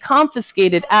could be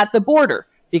confiscated at the border,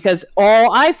 because all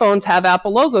iPhones have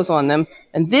Apple logos on them,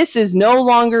 and this is no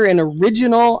longer an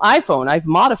original iPhone. I've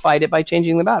modified it by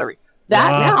changing the battery.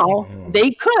 Now,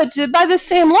 they could, by the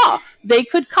same law, they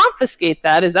could confiscate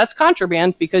that as that's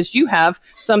contraband because you have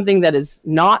something that is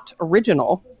not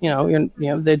original.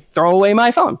 They throw away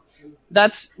my phone.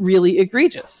 That's really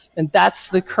egregious, and that's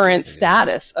the current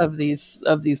status of these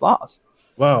laws.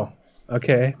 Wow.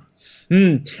 Okay.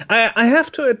 I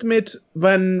have to admit,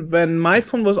 when my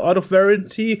phone was out of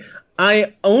warranty,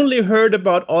 I only heard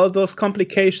about all those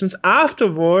complications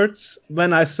afterwards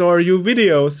when I saw your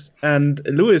videos and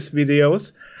Louis'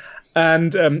 videos,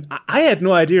 and I had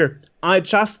no idea. I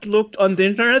just looked on the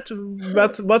internet.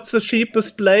 What's the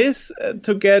cheapest place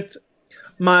to get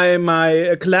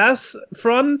my glass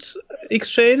front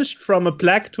exchanged from a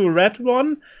black to a red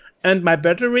one, and my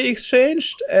battery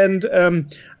exchanged, and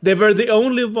they were the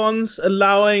only ones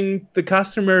allowing the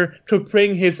customer to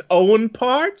bring his own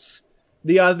parts.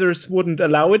 The others wouldn't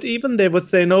allow it even. They would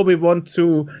say, no, we want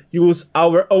to use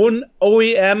our own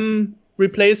OEM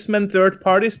replacement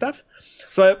third-party stuff.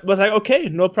 So I was like, okay,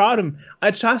 no problem. I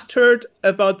just heard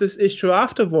about this issue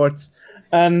afterwards.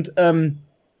 And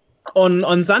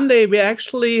on Sunday, we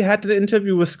actually had an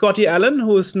interview with Scotty Allen,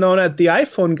 who is known as the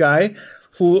iPhone guy,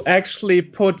 who actually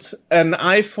put an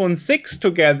iPhone 6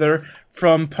 together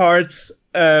from parts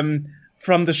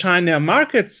from the China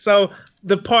market. So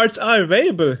the parts are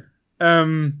available.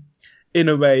 In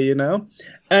a way,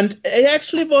 and I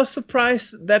actually was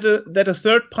surprised that a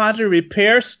third-party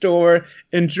repair store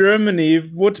in Germany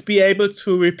would be able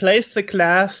to replace the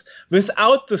glass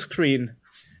without the screen,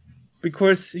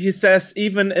 because he says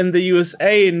even in the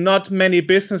USA, not many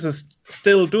businesses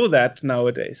still do that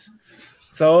nowadays.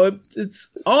 So it's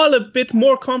all a bit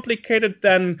more complicated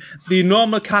than the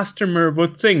normal customer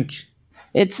would think.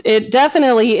 It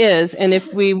definitely is, and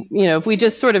if we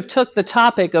just sort of took the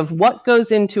topic of what goes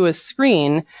into a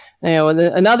screen,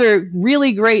 another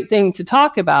really great thing to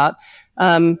talk about,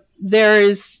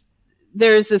 there's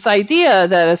this idea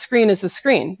that a screen is a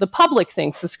screen. The public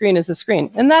thinks a screen is a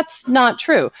screen, and that's not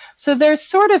true. So there's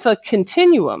sort of a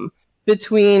continuum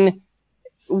between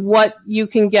what you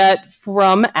can get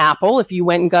from Apple. If you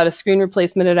went and got a screen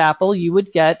replacement at Apple, you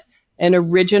would get an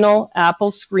original Apple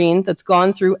screen that's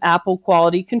gone through Apple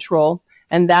quality control,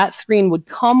 and that screen would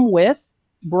come with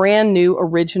brand new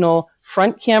original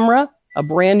front camera, a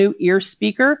brand new ear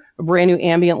speaker, a brand new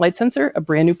ambient light sensor, a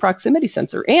brand new proximity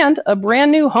sensor, and a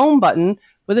brand new home button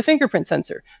with a fingerprint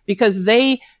sensor, because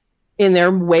they, in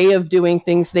their way of doing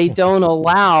things, they don't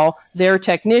allow their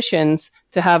technicians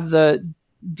to have the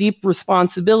deep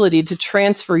responsibility to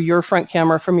transfer your front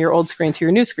camera from your old screen to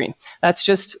your new screen. That's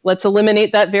just, let's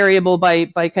eliminate that variable by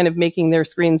kind of making their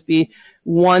screens be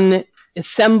one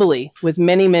assembly with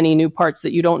many, many new parts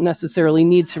that you don't necessarily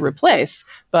need to replace,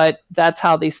 but that's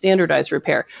how they standardize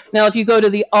repair. Now, if you go to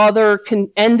the other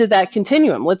end of that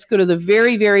continuum, let's go to the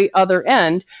very, very other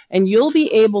end, and you'll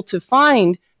be able to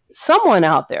find someone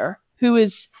out there who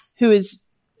is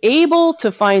able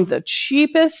to find the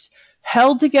cheapest,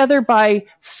 held together by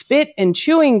spit and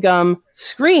chewing gum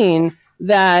screen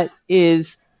that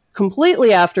is completely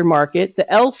aftermarket. The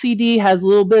LCD has a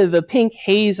little bit of a pink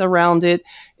haze around it.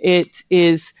 It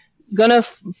is going to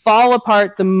fall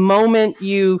apart the moment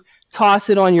you toss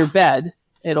it on your bed.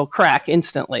 It'll crack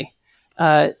instantly.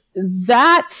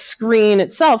 That screen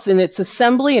itself, in its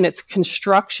assembly and its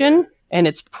construction and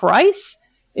its price,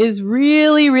 is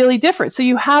really, really different. So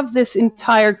you have this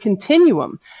entire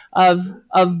continuum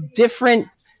of different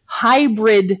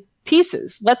hybrid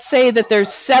pieces. Let's say that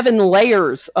there's 7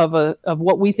 layers of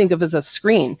what we think of as a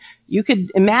screen. You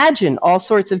could imagine all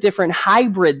sorts of different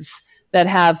hybrids that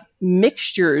have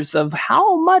mixtures of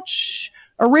how much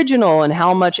original and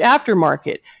how much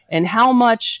aftermarket and how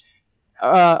much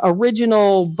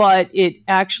original, but it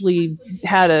actually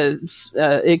had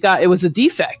it was a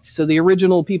defect. So the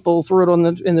original people threw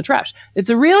it in the trash. It's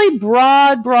a really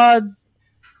broad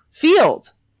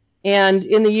field. And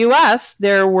in the US,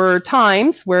 there were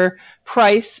times where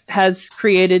price has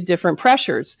created different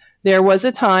pressures. There was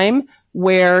a time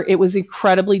where it was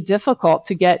incredibly difficult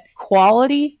to get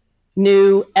quality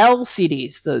new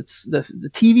LCDs, the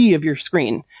TV of your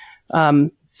screen.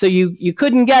 So you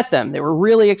couldn't get them. They were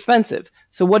really expensive.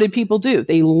 So what did people do?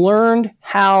 They learned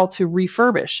how to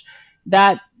refurbish.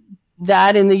 That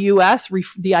in the US,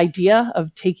 the idea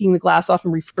of taking the glass off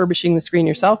and refurbishing the screen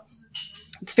yourself,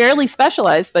 it's fairly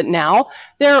specialized, but now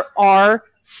there are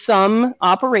some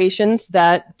operations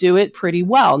that do it pretty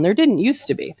well, and there didn't used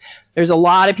to be. There's a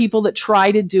lot of people that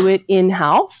try to do it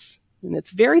in-house, and it's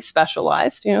very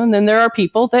specialized, and then there are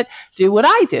people that do what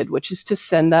I did, which is to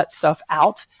send that stuff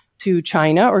out to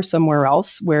China or somewhere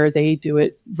else where they do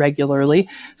it regularly.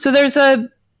 So there's a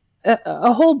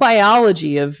whole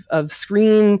biology of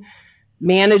screen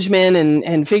management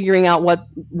and figuring out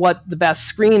what the best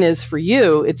screen is for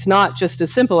you. It's not just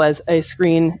as simple as a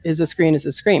screen is a screen is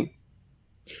a screen.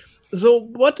 So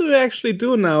what do you actually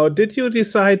do now? Did you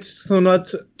decide to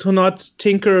not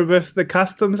tinker with the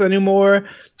customs anymore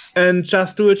and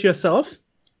just do it yourself?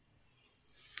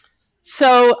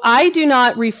 So I do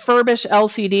not refurbish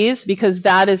LCDs because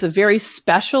that is a very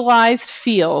specialized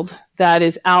field that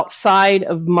is outside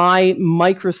of my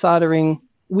microsoldering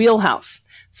wheelhouse.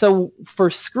 So for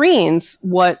screens,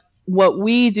 what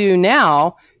we do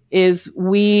now is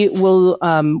we will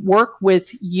work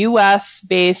with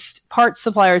US-based parts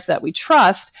suppliers that we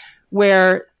trust,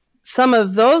 where some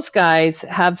of those guys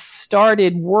have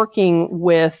started working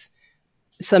with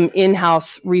some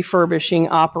in-house refurbishing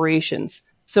operations.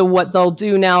 So what they'll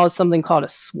do now is something called a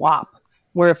swap,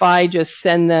 where if I just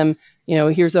send them,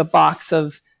 here's a box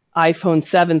of iPhone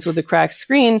 7s with a cracked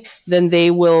screen, then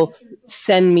they will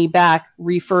send me back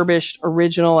refurbished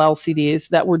original LCDs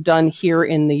that were done here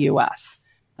in the US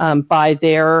by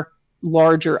their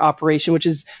larger operation, which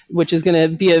is going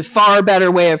to be a far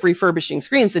better way of refurbishing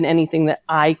screens than anything that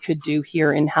I could do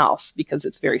here in-house because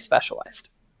it's very specialized.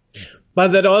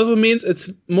 But that also means it's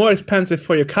more expensive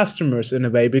for your customers in a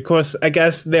way, because I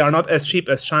guess they are not as cheap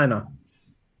as China.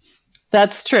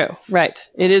 That's true, right.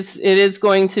 It is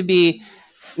going to be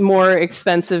more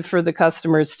expensive for the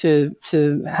customers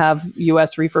to have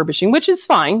US refurbishing, which is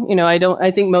fine.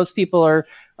 I think most people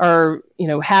are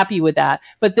happy with that.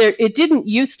 But it didn't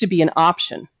used to be an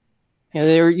option.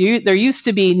 There used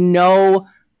to be no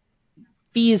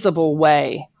feasible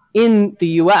way in the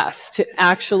US to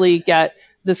actually get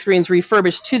the screens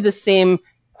refurbished to the same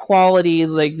quality.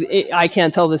 I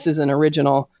can't tell this is an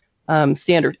original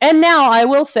standard. And now I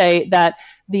will say that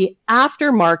the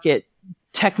aftermarket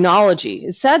technology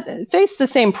faced the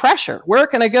same pressure. Where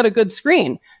can I get a good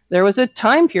screen? There was a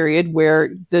time period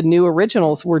where the new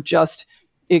originals were just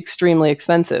extremely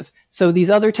expensive. So these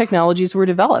other technologies were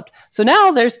developed. So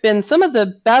now there's been some of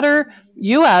the better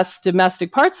US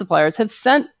domestic parts suppliers have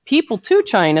sent people to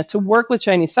China to work with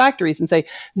Chinese factories and say,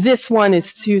 this one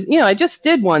is too, I just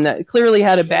did one that clearly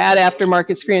had a bad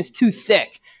aftermarket screen. It's too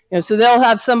thick. So they'll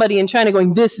have somebody in China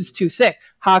going, this is too thick.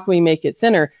 How can we make it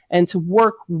thinner? And to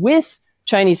work with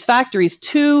Chinese factories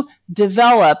to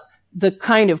develop the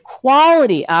kind of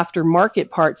quality aftermarket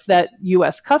parts that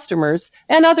U.S. customers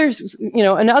and others,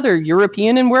 and other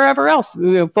European and wherever else,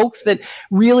 folks that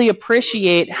really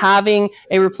appreciate having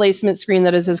a replacement screen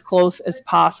that is as close as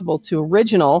possible to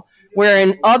original, where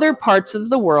in other parts of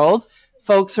the world,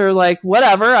 folks are like,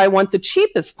 whatever, I want the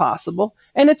cheapest possible.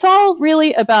 And it's all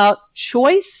really about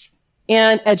choice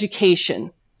and education,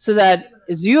 so that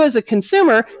as you as a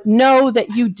consumer know that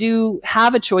you do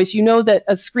have a choice, you know that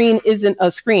a screen isn't a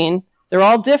screen, they're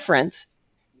all different,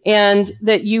 and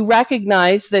that you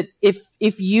recognize that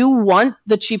if you want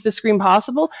the cheapest screen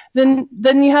possible, then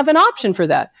you have an option for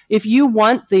that. If you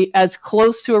want the as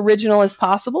close to original as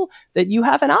possible, that you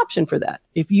have an option for that.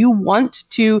 If you want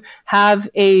to have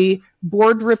a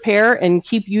board repair and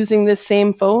keep using this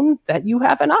same phone, that you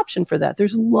have an option for that.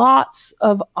 There's lots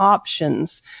of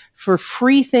options for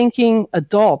free-thinking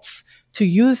adults to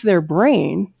use their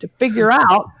brain to figure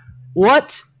out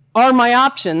what are my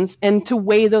options and to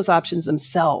weigh those options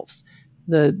themselves.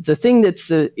 The thing that's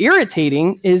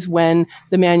irritating is when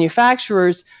the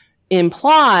manufacturers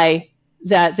imply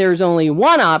that there's only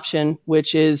one option,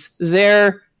 which is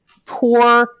their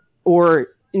poor or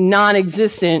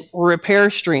non-existent repair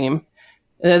stream.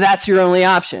 That's your only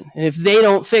option. And if they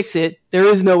don't fix it, there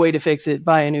is no way to fix it.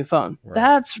 Buy a new phone. Right.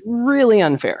 That's really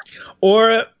unfair.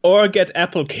 Or get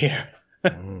Apple Care.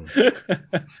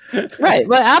 Right.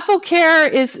 But Apple Care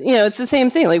is, it's the same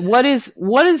thing. Like, what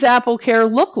does Apple Care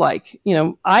look like?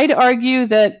 I'd argue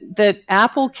that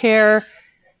Apple Care,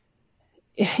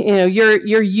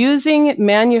 you're using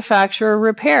manufacturer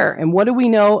repair. And what do we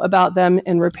know about them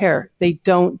in repair? They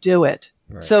don't do it.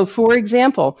 Right. So, for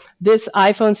example, this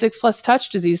iPhone 6 Plus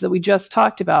touch disease that we just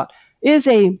talked about is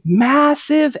a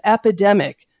massive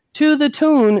epidemic, to the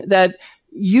tune that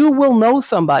you will know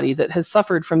somebody that has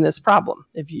suffered from this problem.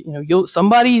 If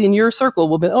somebody in your circle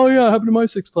will be, oh yeah, it happened to my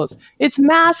 6 Plus. It's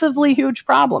massively huge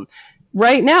problem.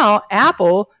 Right now,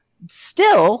 Apple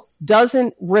still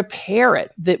doesn't repair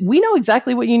it. That we know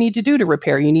exactly what you need to do to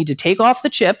repair. You need to take off the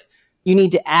chip. You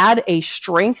need to add a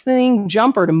strengthening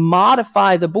jumper to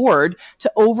modify the board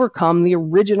to overcome the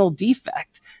original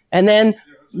defect. And then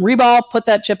reball, put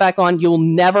that chip back on. You'll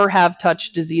never have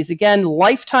touch disease again.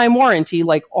 Lifetime warranty,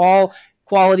 like all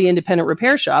quality independent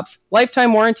repair shops,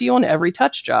 lifetime warranty on every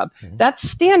touch job. Mm-hmm. That's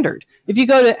standard. If you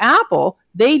go to Apple,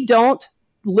 they don't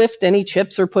lift any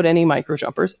chips or put any micro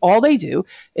jumpers. All they do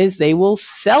is they will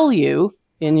sell you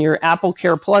in your Apple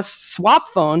Care Plus swap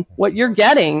phone. What you're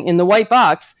getting in the white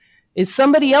box is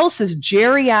somebody else's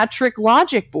geriatric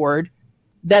logic board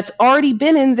that's already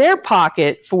been in their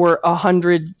pocket for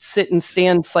 100 sit and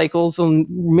stand cycles and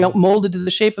molded to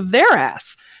the shape of their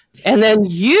ass. And then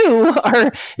you're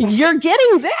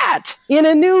getting that in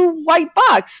a new white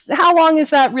box. How long is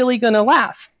that really going to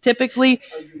last? Typically,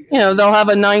 they'll have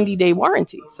a 90-day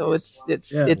warranty. So it's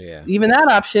even that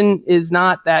option is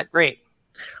not that great.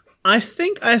 I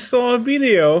think I saw a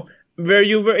video where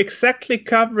you were exactly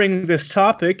covering this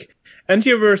topic, and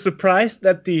you were surprised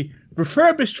that the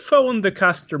refurbished phone the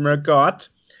customer got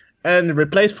and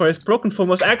replaced for his broken phone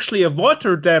was actually a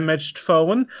water-damaged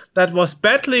phone that was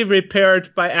badly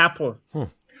repaired by Apple.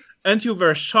 And you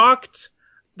were shocked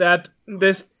that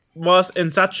this was in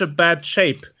such a bad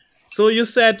shape. So you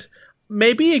said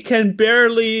maybe it can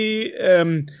barely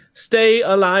stay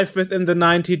alive within the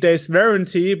 90 days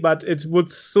warranty, but it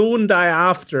would soon die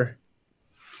after.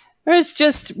 It's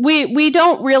just we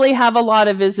don't really have a lot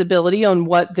of visibility on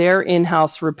what their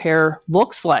in-house repair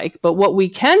looks like, but what we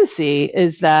can see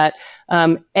is that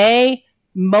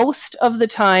most of the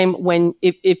time when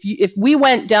if we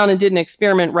went down and did an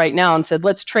experiment right now and said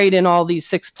let's trade in all these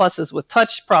 6 Pluses with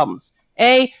touch problems,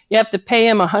 you have to pay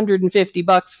them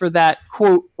 $150 for that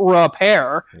quote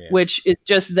repair, which is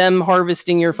just them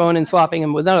harvesting your phone and swapping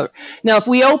them with another. Now, if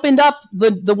we opened up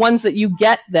the ones that you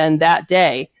get then that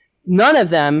day, none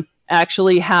of them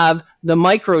actually have the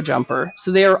micro jumper.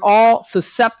 So they are all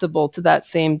susceptible to that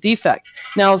same defect.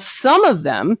 Now, some of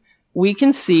them, we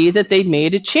can see that they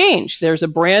made a change. There's a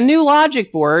brand new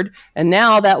logic board, and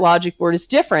now that logic board is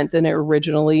different than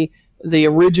the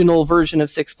original version of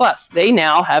 6 Plus. They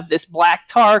now have this black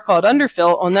tar called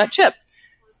underfill on that chip.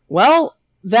 Well,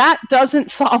 that doesn't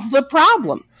solve the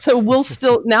problem. So we'll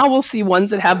see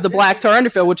ones that have the black tar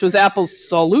underfill, which was Apple's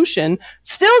solution,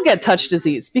 still get touch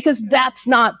disease because that's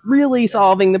not really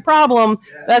solving the problem.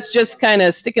 That's just kind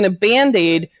of sticking a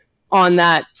Band-Aid on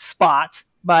that spot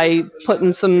by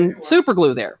putting some super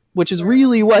glue there, which is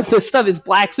really what this stuff is,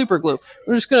 black super glue.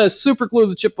 We're just going to super glue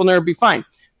the chip on there and be fine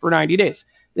for 90 days.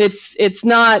 It's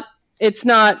not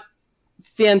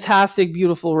fantastic,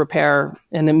 beautiful repair.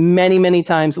 And many, many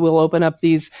times we'll open up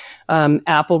these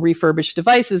Apple refurbished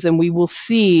devices and we will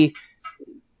see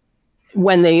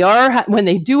when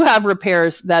they do have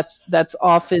repairs, that's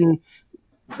often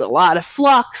a lot of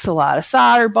flux, a lot of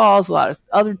solder balls, a lot of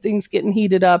other things getting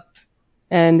heated up.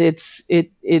 And it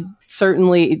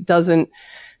certainly doesn't,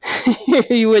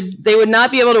 they would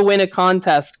not be able to win a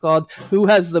contest called who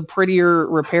has the prettier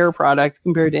repair product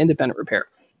compared to independent repair.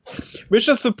 Which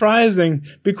is surprising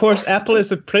because Apple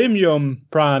is a premium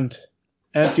brand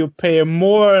and you pay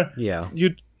more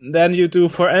than you do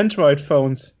for Android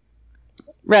phones.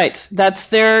 Right. That's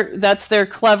their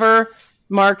clever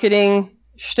marketing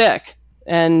shtick.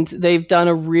 And they've done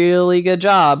a really good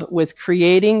job with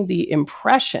creating the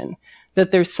impression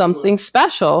that there's something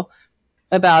special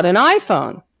about an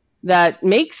iPhone that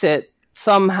makes it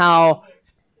somehow,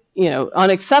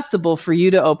 unacceptable for you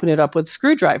to open it up with a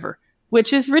screwdriver,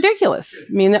 which is ridiculous.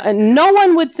 I mean, no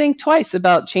one would think twice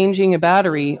about changing a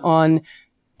battery on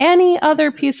any other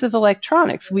piece of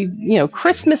electronics.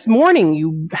 Christmas morning,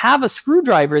 you have a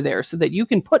screwdriver there so that you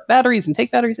can put batteries and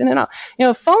take batteries in and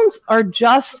out. Phones are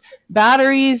just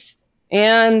batteries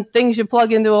and things you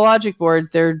plug into a logic board.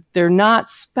 They're not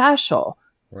special.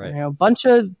 Right. A bunch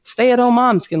of stay-at-home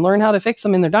moms can learn how to fix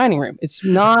them in their dining room. It's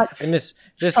not and this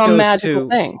some goes magical to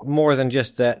thing. More than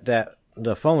just that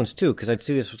the phones too, because I'd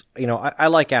see this. I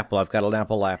like Apple. I've got an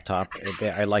Apple laptop.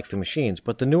 I like the machines,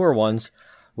 but the newer ones,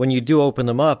 when you do open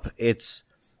them up, it's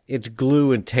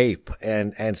glue and tape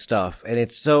and stuff, and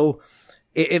it's so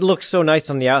it looks so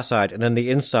nice on the outside, and then the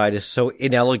inside is so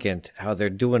inelegant how they're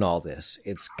doing all this.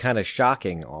 It's kind of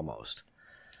shocking almost.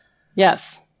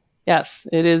 Yes,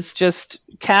 it is just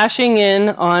cashing in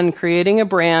on creating a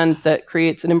brand that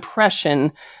creates an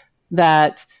impression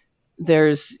that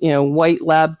there's, white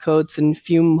lab coats and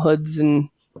fume hoods and,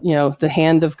 the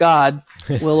hand of God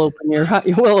will open your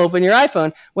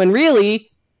iPhone, when really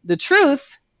the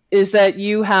truth is that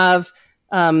you have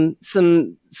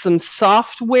some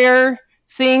software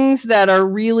things that are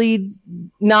really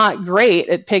not great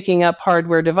at picking up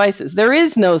hardware devices. There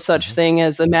is no such thing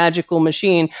as a magical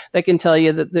machine that can tell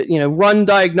you that run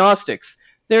diagnostics.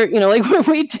 There, like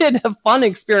we did a fun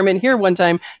experiment here one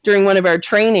time during one of our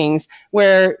trainings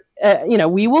where,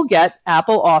 we will get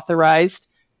Apple authorized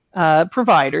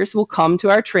providers will come to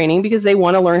our training because they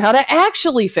want to learn how to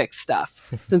actually fix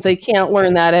stuff, since they can't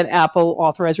learn that at Apple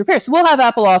authorized repair. So we'll have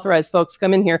Apple authorized folks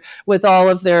come in here with all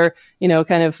of their,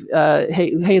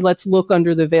 hey, let's look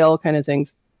under the veil kind of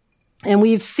things. And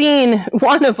we've seen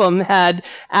one of them had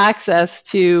access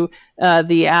to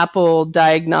the Apple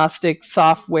diagnostic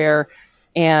software,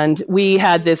 and we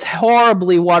had this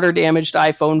horribly water damaged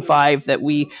iPhone 5 that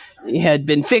we had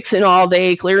been fixing all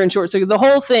day, clear and short. So the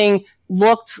whole thing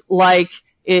looked like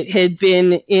it had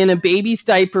been in a baby's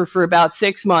diaper for about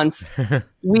 6 months.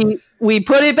 We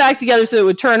put it back together so it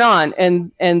would turn on,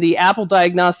 and the Apple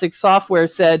diagnostic software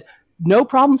said, no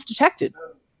problems detected.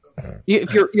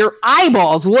 If your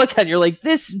eyeballs look at it, you're like,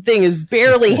 this thing is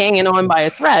barely hanging on by a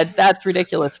thread. That's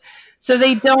ridiculous. So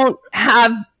they don't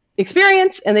have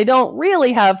experience, and they don't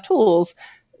really have tools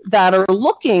that are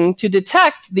looking to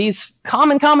detect these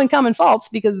common faults,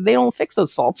 because they don't fix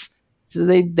those faults. So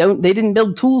they didn't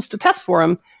build tools to test for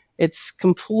them. It's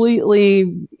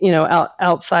completely,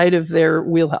 outside of their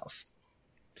wheelhouse.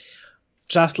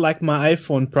 Just like my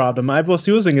iPhone problem, I was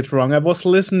using it wrong. I was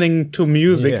listening to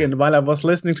music, and while I was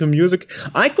listening to music,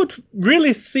 I could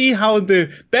really see how the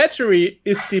battery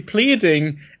is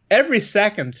depleting every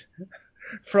second,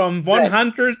 from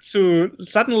 100 to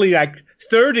suddenly like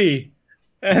 30.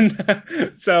 And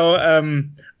so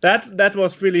that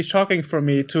was really shocking for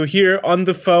me to hear on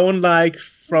the phone, like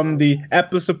from the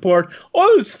Apple support,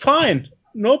 oh, it's fine,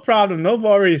 no problem, no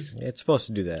worries. It's supposed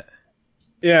to do that.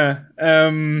 Yeah.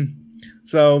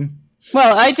 So.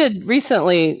 Well, I did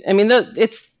recently. I mean,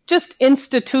 it's just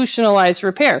institutionalized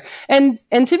repair, and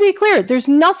to be clear, there's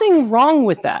nothing wrong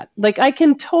with that. Like, I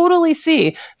can totally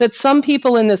see that some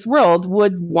people in this world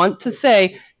would want to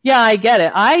say, yeah, I get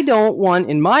it. I don't want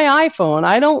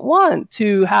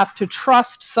to have to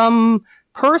trust some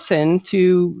person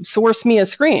to source me a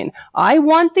screen. I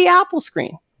want the Apple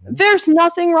screen. There's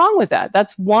nothing wrong with that.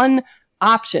 That's one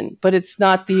option, but it's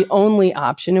not the only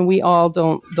option, and we all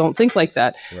don't think like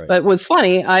that. Right. But what's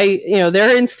funny,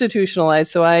 they're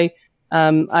institutionalized. So I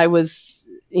was,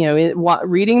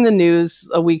 reading the news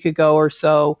a week ago or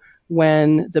so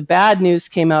when the bad news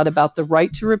came out about the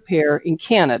right to repair in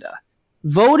Canada.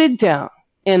 Voted down.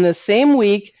 In the same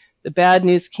week, the bad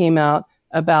news came out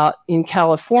about in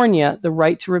California, the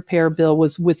right to repair bill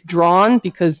was withdrawn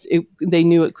because they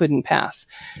knew it couldn't pass.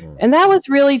 And that was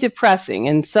really depressing.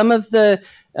 And some of the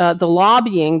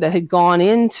lobbying that had gone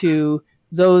into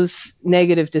those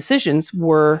negative decisions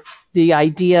were the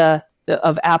idea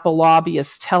of Apple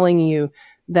lobbyists telling you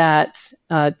that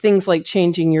things like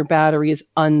changing your battery is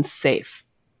unsafe.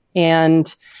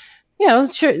 And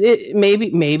sure,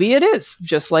 maybe it is,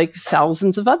 just like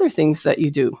thousands of other things that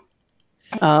you do,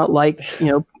 like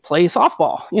play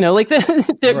softball,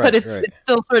 but it's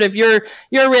still sort of your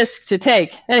risk to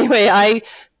take. Anyway,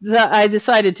 I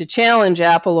decided to challenge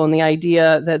Apple on the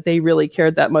idea that they really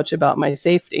cared that much about my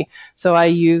safety. So I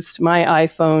used my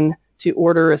iPhone to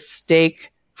order a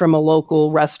steak from a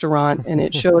local restaurant, and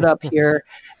it showed up here.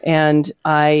 And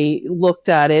I looked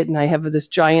at it, and I have this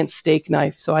giant steak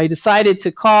knife. So I decided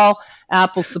to call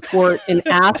Apple support and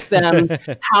ask them,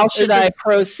 how should I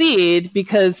proceed?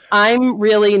 Because I'm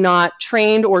really not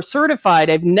trained or certified.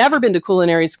 I've never been to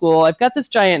culinary school. I've got this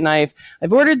giant knife.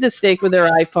 I've ordered this steak with their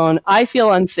iPhone. I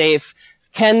feel unsafe.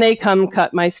 Can they come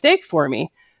cut my steak for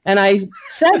me? And I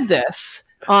said this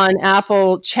on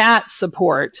Apple chat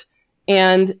support,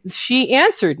 and she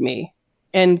answered me.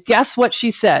 And guess what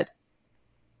she said?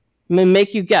 I'm going to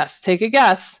make you guess. Take a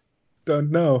guess.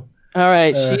 Don't know. All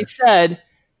right. She said,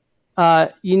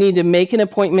 you need to make an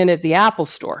appointment at the Apple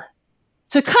store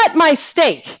to cut my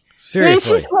steak.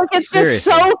 Seriously. It's just like, it's just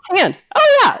so canned.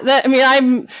 Oh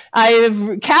yeah.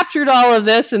 I've captured all of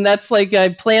this, and that's like, I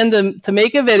plan to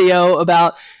make a video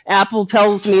about Apple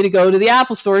tells me to go to the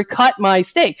Apple store, cut my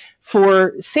steak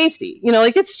for safety.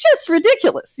 Like, it's just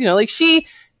ridiculous. Like, she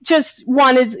just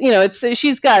wanted,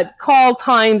 she's got call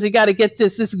times. You got to get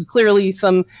this. This is clearly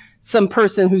some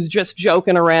person who's just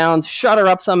joking around. Shut her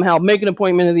up somehow. Make an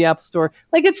appointment at the Apple store.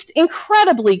 Like, it's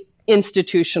incredibly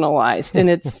institutionalized, and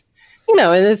it's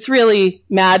and it's really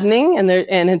maddening, and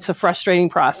it's a frustrating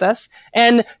process.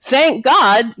 And thank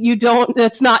God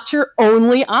that's not your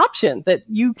only option, that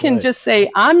you can just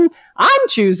say, I'm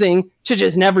choosing to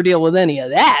just never deal with any of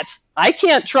that. I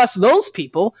can't trust those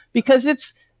people, because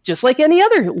it's just like any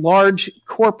other large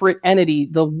corporate entity.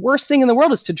 The worst thing in the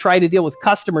world is to try to deal with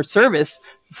customer service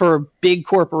for a big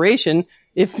corporation.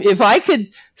 If I could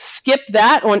skip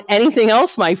that on anything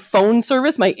else, my phone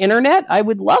service, my internet, I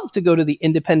would love to go to the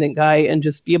independent guy and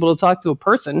just be able to talk to a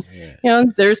person. Yeah.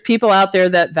 There's people out there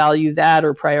that value that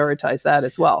or prioritize that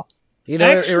as well.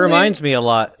 Actually, it reminds me a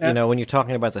lot, when you're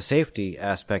talking about the safety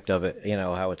aspect of it,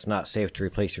 how it's not safe to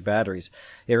replace your batteries.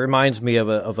 It reminds me of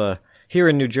a here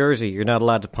in New Jersey, you're not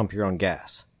allowed to pump your own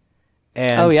gas.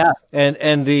 And,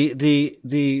 and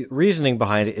the reasoning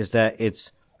behind it is that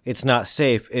it's not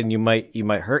safe, and you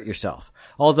might hurt yourself.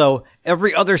 Although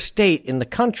every other state in the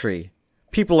country,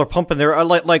 people are pumping their,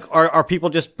 are people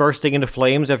just bursting into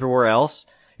flames everywhere else?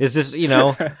 Is this,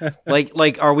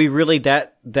 are we really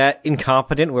that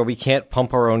incompetent where we can't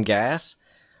pump our own gas?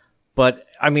 But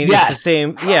I mean, It's the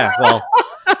same. Yeah. Well,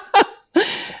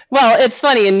 well, it's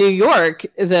funny, in New York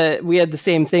we had the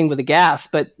same thing with the gas,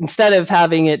 but instead of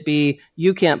having it be,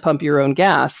 you can't pump your own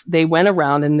gas, they went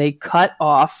around and they cut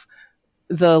off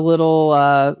the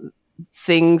little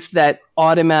things that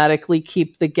automatically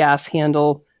keep the gas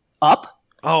handle up.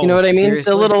 Oh, you know what I mean?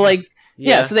 Seriously? The little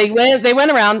So they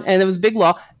went around, and it was a big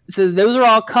law. So those are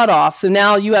all cut off. So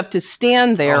now you have to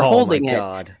stand there holding it.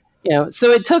 God.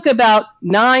 So it took about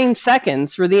 9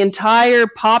 seconds for the entire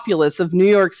populace of New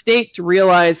York State to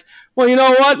realize, well, you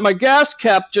know what? My gas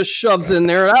cap just shoves in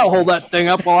there, and I'll hold that thing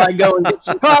up while I go and get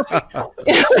some coffee.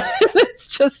 It's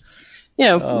just,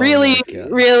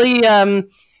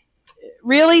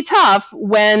 really tough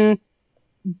when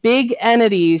big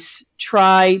entities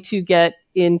try to get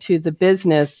into the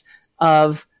business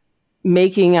of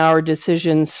making our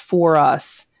decisions for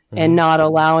us and not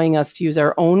allowing us to use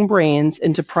our own brains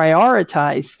and to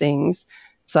prioritize things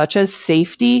such as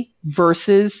safety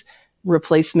versus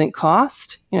replacement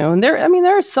cost. And there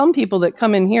are some people that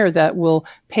come in here that will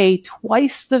pay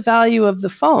twice the value of the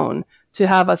phone to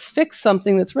have us fix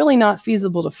something that's really not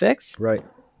feasible to fix. Right.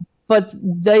 But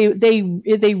they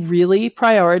really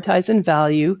prioritize and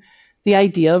value the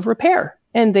idea of repair,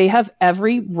 and they have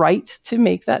every right to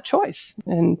make that choice.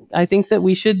 And I think that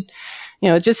we should,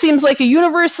 it just seems like a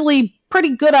universally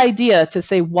pretty good idea to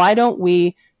say, why don't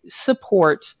we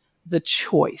support the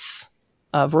choice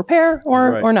of repair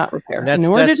or not repair? In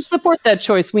order to support that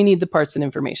choice, we need the parts and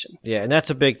information. Yeah, and that's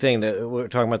a big thing that we're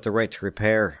talking about, the right to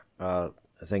repair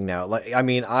thing now.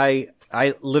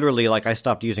 I literally, I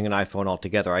stopped using an iPhone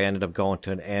altogether. I ended up going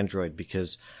to an Android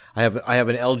because I have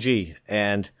an LG,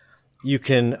 and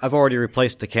I've already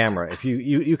replaced the camera. If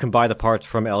you can buy the parts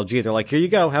from LG, they're like, here you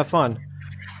go, have fun.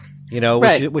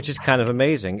 Which is kind of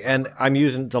amazing. And I'm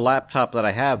using the laptop that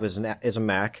I have is a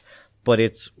Mac, but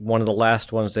it's one of the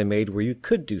last ones they made where you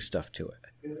could do stuff to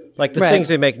it. Like the things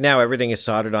they make now, everything is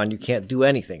soldered on. You can't do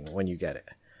anything when you get it.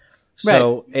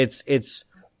 So it's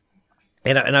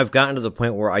and I've gotten to the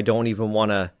point where I don't even want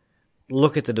to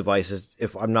look at the devices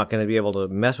if I'm not going to be able to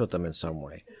mess with them in some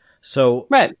way. So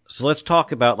let's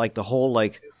talk about the whole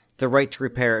the right to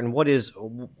repair, and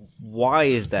why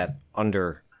is that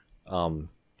under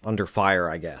fire,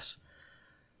 I guess,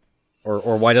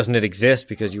 or why doesn't it exist?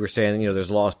 Because you were saying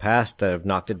there's laws passed that have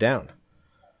knocked it down.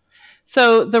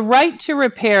 So the right to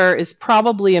repair is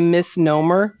probably a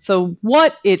misnomer. So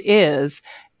what it is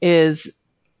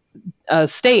a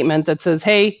statement that says,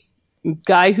 hey,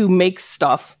 guy who makes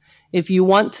stuff, if you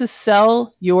want to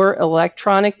sell your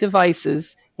electronic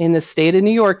devices in the state of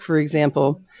New York, for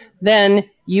example, then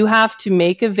you have to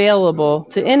make available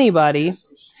to anybody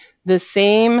the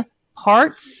same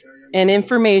parts and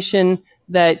information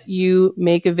that you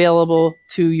make available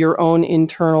to your own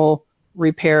internal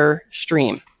repair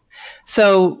stream.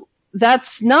 So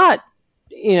that's not,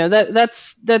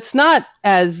 that's not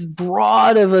as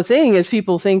broad of a thing as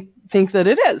people think that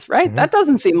it is, right? Mm-hmm. That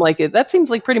doesn't seem like it. That seems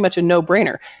like pretty much a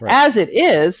no-brainer. Right. As it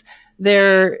is,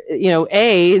 there's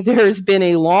been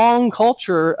a long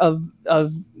culture of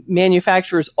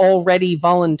manufacturers already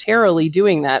voluntarily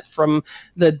doing that from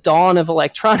the dawn of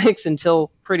electronics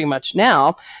until pretty much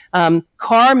now.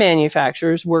 Car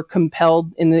manufacturers were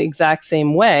compelled in the exact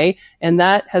same way, and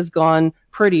that has gone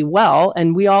pretty well.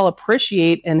 And we all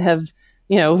appreciate and have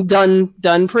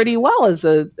done pretty well as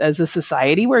a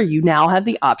society, where you now have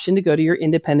the option to go to your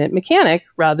independent mechanic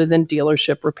rather than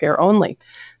dealership repair only.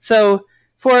 So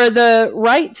for the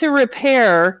right to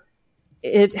repair,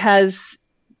 it has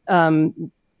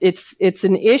it's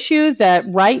an issue that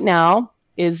right now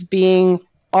is being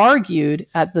argued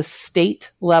at the state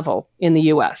level in the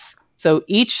U.S. So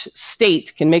each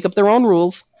state can make up their own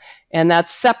rules, and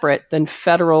that's separate than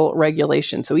federal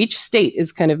regulation. So each state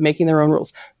is kind of making their own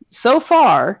rules. So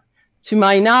far, to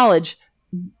my knowledge,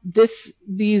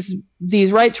 these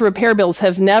right to repair bills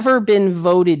have never been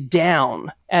voted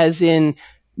down, as in,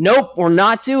 nope, we're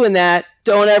not doing that,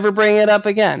 don't ever bring it up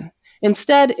again.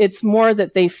 Instead, it's more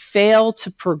that they fail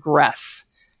to progress.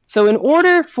 So in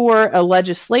order for a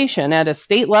legislation at a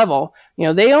state level,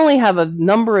 they only have a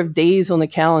number of days on the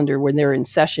calendar when they're in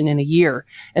session in a year,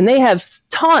 and they have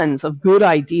tons of good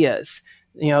ideas.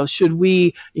 Should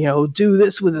we, do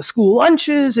this with the school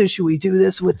lunches, or should we do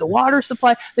this with the water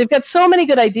supply? They've got so many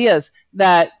good ideas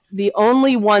that the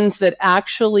only ones that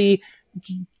actually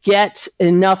get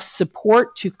enough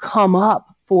support to come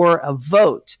up for a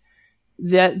vote,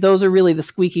 those are really the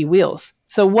squeaky wheels.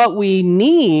 So what we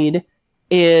need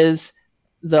is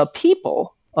the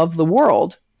people of the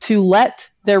world to let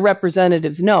their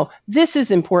representatives know, this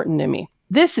is important to me.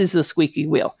 This is the squeaky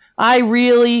wheel. I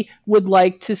really would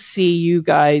like to see you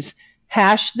guys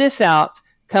hash this out,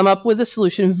 come up with a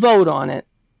solution, vote on it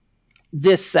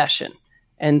this session.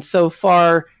 And so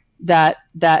far that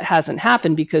hasn't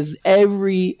happened, because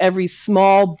every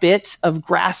small bit of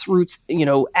grassroots,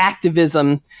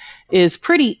 activism is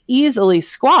pretty easily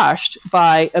squashed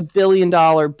by $1 billion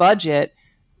budget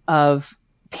of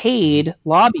paid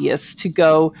lobbyists to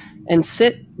go and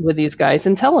sit with these guys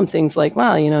and tell them things like,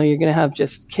 wow, you're going to have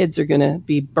just kids are going to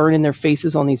be burning their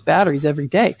faces on these batteries every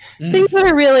day. Things that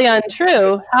are really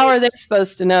untrue. How are they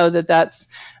supposed to know that that's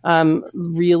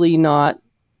really not,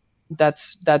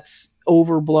 that's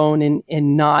overblown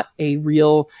and not a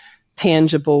real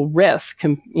tangible risk?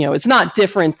 It's not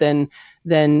different than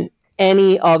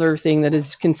any other thing that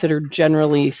is considered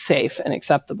generally safe and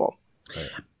acceptable. Right.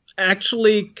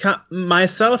 Actually,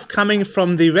 myself coming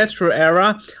from the retro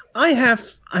era, I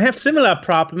have similar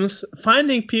problems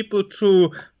finding people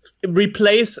to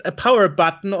replace a power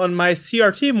button on my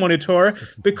CRT monitor,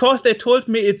 because they told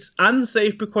me it's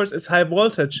unsafe because it's high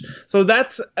voltage. So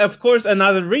that's, of course,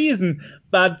 another reason.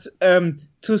 But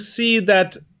to see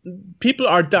that people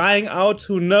are dying out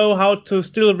who know how to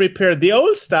still repair the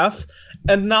old stuff,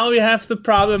 and now we have the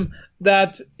problem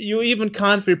that you even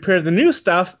can't repair the new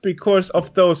stuff because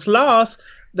of those laws.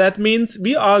 That means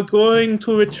we are going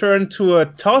to return to a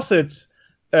toss-it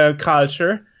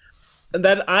culture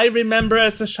that I remember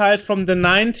as a child from the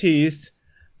 90s.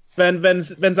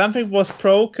 When something was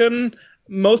broken,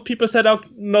 most people said, oh,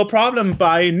 no problem,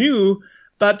 buy new.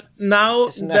 But now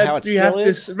that we have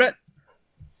this...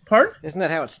 Pardon? Isn't that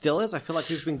how it still is? I feel like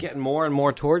we've been getting more and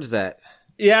more towards that.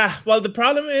 Yeah, well, the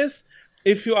problem is,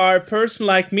 if you are a person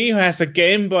like me who has a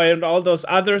Game Boy and all those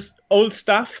other old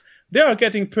stuff, they are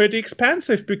getting pretty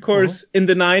expensive, because in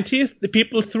the 90s, the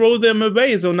people throw them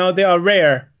away, so now they are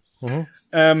rare.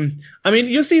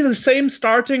 You see the same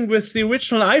starting with the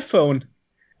original iPhone.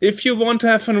 If you want to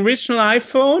have an original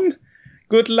iPhone,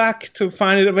 good luck to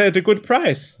find it at a good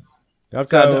price. I've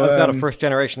got a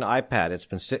first-generation iPad. It's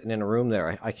been sitting in a room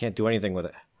there. I can't do anything with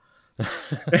it.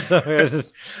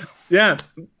 Yeah,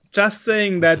 just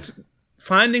saying that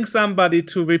finding somebody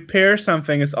to repair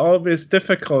something is always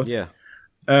difficult. Yeah.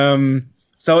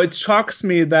 So it shocks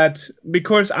me that,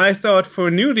 because I thought for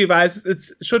new devices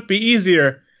it should be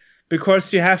easier,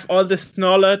 because you have all this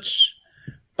knowledge.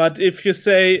 But if you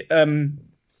say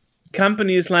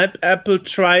companies like Apple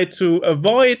try to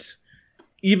avoid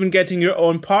even getting your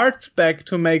own parts back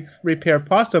to make repair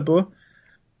possible,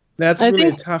 that's really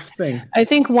a tough thing. I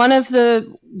think one of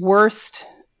the worst,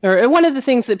 or one of the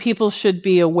things that people should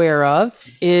be aware of,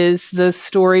 is the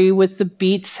story with the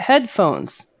Beats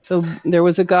headphones. So there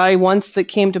was a guy once that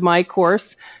came to my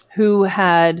course who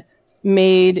had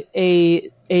made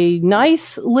a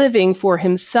nice living for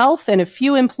himself and a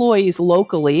few employees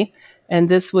locally. And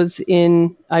this was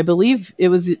in, I believe it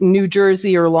was New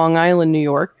Jersey or Long Island, New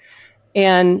York.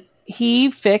 And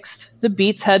he fixed the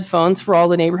Beats headphones for all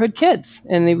the neighborhood kids.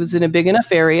 And it was in a big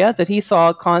enough area that he saw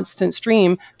a constant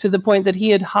stream, to the point that he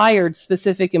had hired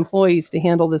specific employees to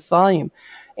handle this volume.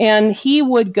 And he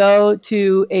would go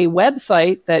to a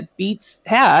website that Beats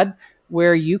had,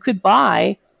 where you could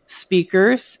buy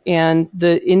speakers and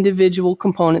the individual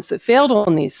components that failed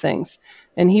on these things.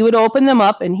 And he would open them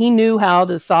up, and he knew how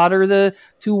to solder the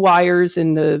two wires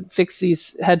and to fix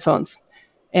these headphones.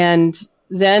 And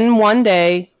then one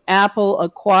day, Apple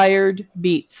acquired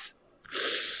Beats.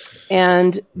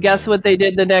 And guess what they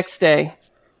did the next day?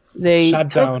 They Shut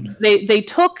down. They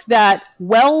took that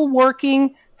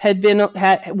well-working, it didn't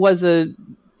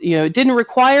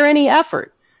require any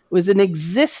effort. It was an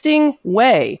existing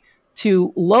way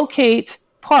to locate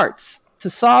parts to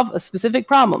solve a specific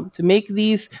problem, to make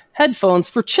these headphones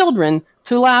for children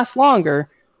to last longer.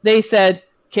 They said,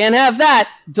 can't have that,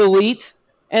 delete.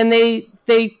 And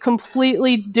they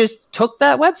completely just took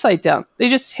that website down. They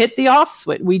just hit the off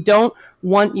switch. We don't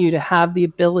want you to have the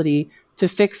ability to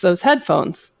fix those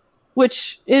headphones,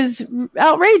 which is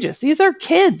outrageous. These are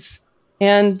kids.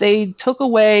 And they took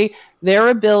away their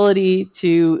ability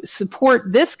to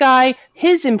support this guy,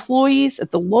 his employees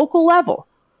at the local level.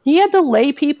 He had to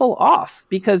lay people off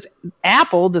because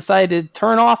Apple decided to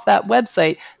turn off that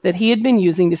website that he had been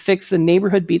using to fix the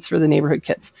neighborhood Beats for the neighborhood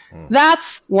kids.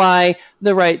 That's why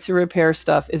the right to repair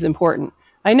stuff is important.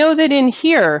 I know that in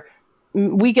here,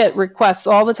 we get requests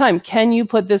all the time. Can you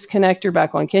put this connector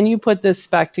back on? Can you put this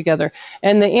back together?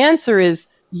 And the answer is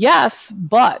yes,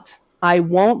 but I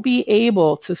won't be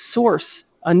able to source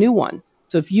a new one.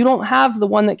 So if you don't have the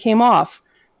one that came off,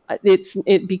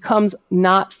 it becomes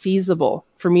not feasible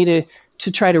for me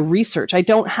to try to research. I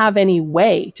don't have any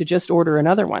way to just order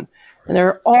another one. And there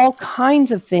are all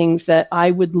kinds of things that I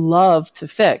would love to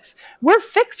fix. We're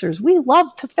fixers. We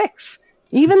love to fix.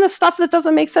 Even the stuff that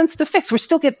doesn't make sense to fix, we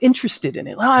still get interested in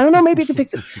it. Well, I don't know, maybe I can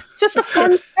fix it. It's just a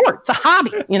fun sport. It's a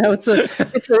hobby. It's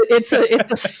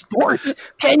a sport.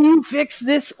 Can you fix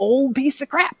this old piece of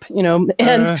crap?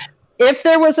 And if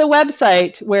there was a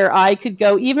website where I could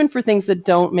go, even for things that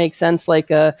don't make sense,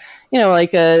 like a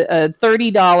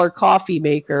 $30 coffee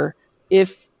maker,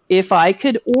 if I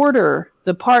could order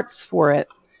the parts for it,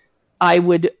 I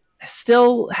would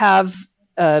still have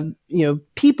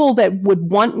people that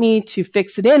would want me to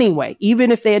fix it anyway,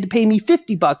 even if they had to pay me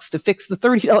 $50 to fix the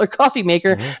 $30 coffee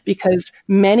maker, because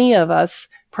many of us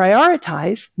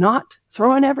prioritize not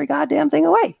throwing every goddamn thing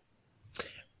away.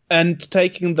 And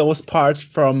taking those parts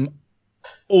from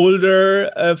older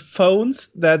phones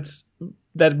that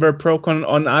were broken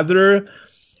on other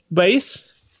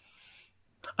ways.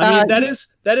 I mean,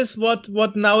 that is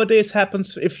what nowadays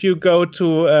happens if you go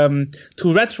to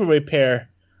retro repair.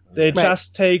 They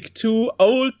just take two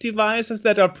old devices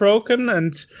that are broken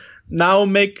and now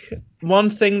make one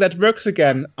thing that works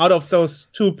again out of those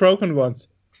two broken ones.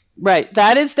 Right.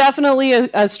 That is definitely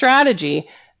a strategy.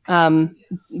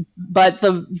 But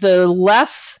the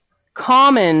less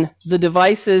common the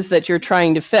devices that you're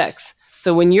trying to fix.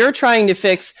 So when you're trying to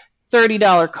fix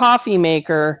 $30 coffee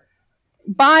maker,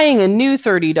 buying a new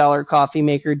 $30 coffee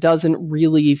maker doesn't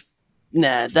really,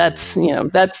 that's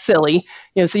silly.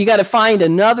 So you got to find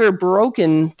another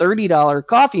broken $30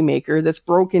 coffee maker that's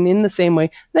broken in the same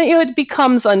way. That it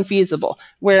becomes unfeasible.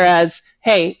 Whereas,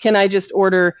 hey, can I just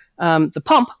order the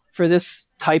pump for this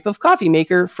type of coffee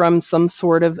maker from some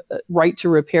sort of right to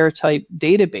repair type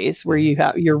database where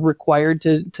you're required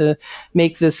to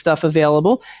make this stuff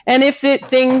available. And if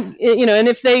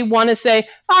if they want to say,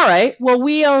 all right, well,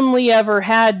 we only ever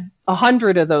had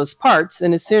 100 of those parts,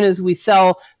 and as soon as we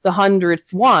sell the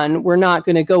 100th one, we're not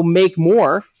going to go make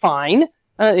more. Fine.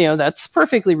 That's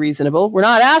perfectly reasonable. We're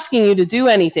not asking you to do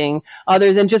anything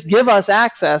other than just give us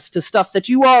access to stuff that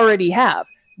you already have.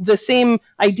 The same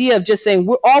idea of just saying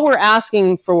all we're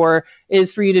asking for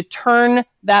is for you to turn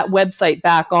that website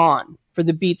back on for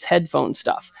the Beats headphone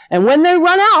stuff. And when they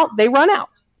run out, they run out.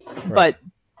 Right.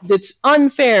 But it's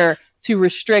unfair to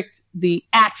restrict the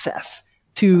access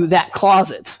to that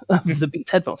closet of the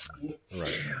Beats headphone stuff.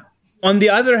 Right. On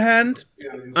the other hand,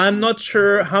 I'm not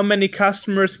sure how many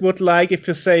customers would like if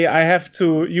you say I have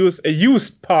to use a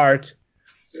used part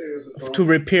to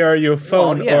repair your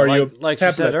phone or your tablet. Like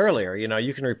you said earlier,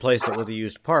 you can replace it with a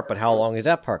used part, but how long is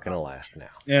that part going to last now?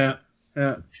 Yeah.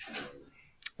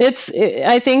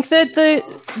 I think that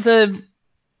the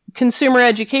consumer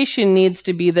education needs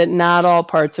to be that not all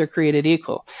parts are created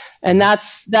equal, and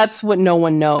that's what no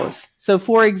one knows. So,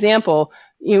 for example,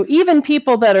 even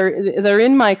people that are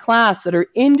in my class that are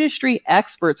industry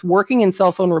experts working in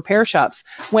cell phone repair shops,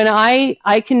 when I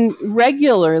can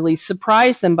regularly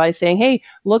surprise them by saying, hey,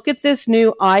 look at this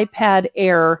new iPad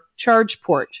Air charge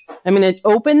port. I'm going to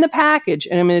open the package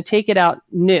and I'm going to take it out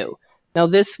new. Now,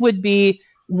 this would be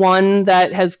one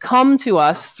that has come to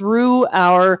us through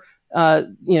our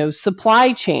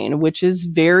supply chain, which is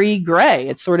very gray.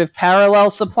 It's sort of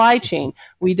parallel supply chain.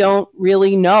 We don't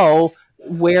really know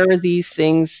where these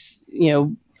things,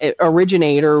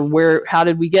 originate, or how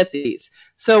did we get these.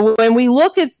 So when we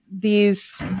look at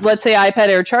these, let's say iPad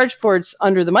Air charge ports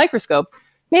under the microscope,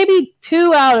 maybe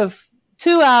two out of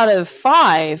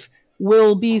 5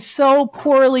 will be so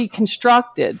poorly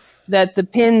constructed that the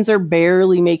pins are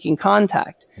barely making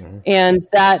contact. Mm-hmm. And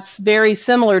that's very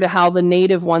similar to how the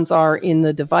native ones are in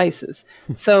the devices.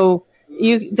 So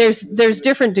there's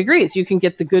different degrees. You can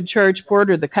get the good charge port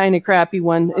or the kind of crappy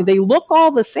one. They look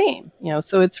all the same,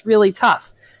 so it's really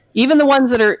tough. Even the ones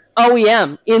that are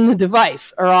OEM in the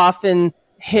device are often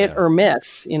hit or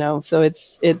miss, so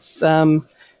it's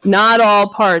not all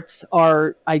parts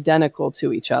are identical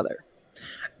to each other.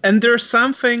 And there's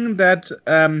something that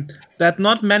that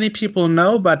not many people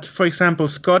know, but for example,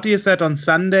 Scotty said on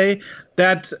Sunday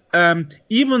that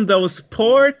even those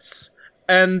ports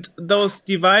and those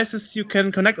devices you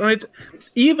can connect on it,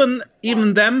 even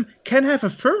them can have a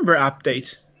firmware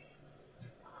update.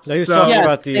 No, he was talking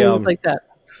about the things like that.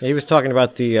 He was talking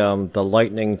about the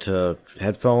lightning to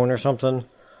headphone or something,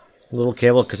 little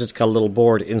cable, because it's got a little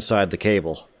board inside the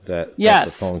cable that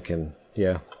the phone can.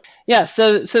 Yeah,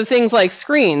 so things like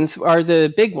screens are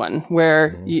the big one,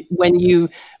 where when you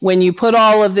put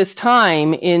all of this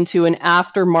time into an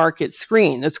aftermarket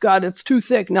screen, it's too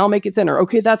thick, now make it thinner.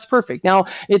 Okay, that's perfect. Now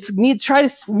try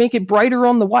to make it brighter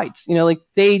on the whites.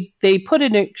 They put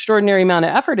an extraordinary amount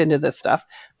of effort into this stuff,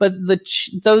 but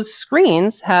those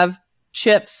screens have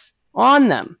chips on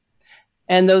them,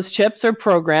 and those chips are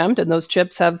programmed, and those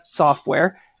chips have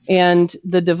software. And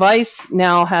the device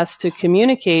now has to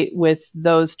communicate with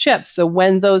those chips. So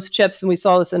when those chips, and we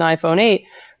saw this in iPhone 8,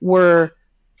 were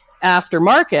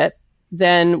aftermarket,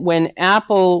 then when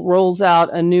Apple rolls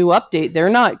out a new update, they're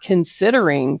not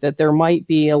considering that there might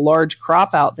be a large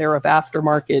crop out there of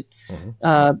aftermarket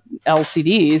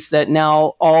LCDs that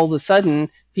now all of a sudden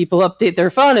people update their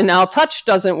phone and now touch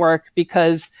doesn't work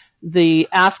because the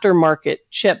aftermarket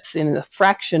chips in a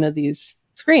fraction of these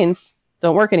screens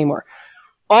don't work anymore.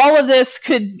 All of this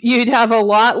you'd have a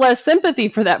lot less sympathy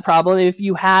for that problem if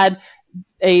you had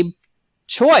a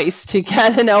choice to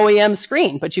get an OEM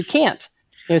screen, but you can't.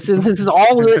 So this is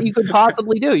all that you could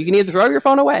possibly do. You can either throw your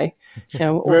phone away.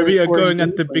 Where we are going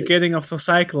at the beginning of the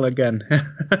cycle again.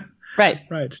 Right.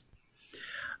 Right.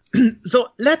 So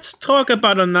let's talk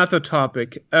about another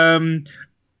topic.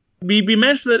 We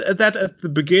mentioned that at the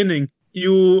beginning.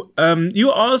 You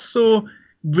also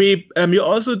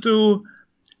do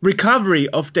recovery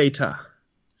of data.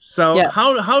 So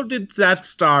how did that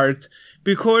start?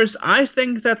 Because I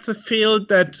think that's a field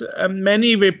that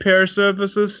many repair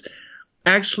services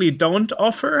actually don't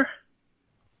offer.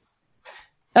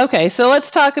 Okay, so let's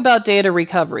talk about data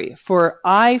recovery. For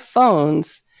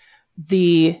iPhones,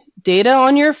 the data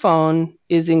on your phone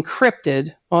is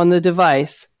encrypted on the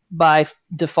device by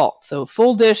default. So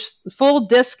full disk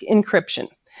encryption.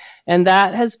 And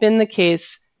that has been the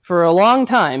case for a long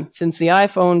time, since the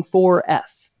iPhone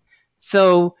 4S.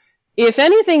 So if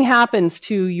anything happens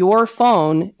to your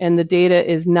phone and the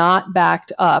data is not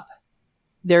backed up,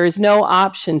 there is no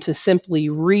option to simply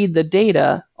read the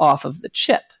data off of the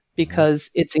chip because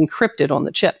it's encrypted on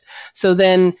the chip. So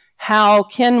then how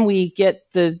can we get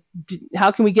it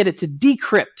to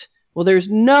decrypt? Well, there's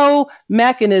no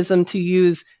mechanism to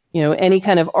use, any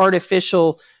kind of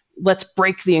artificial, let's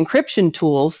break the encryption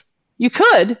tools. You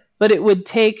could, but it would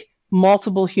take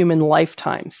multiple human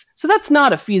lifetimes. So that's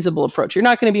not a feasible approach. You're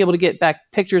not going to be able to get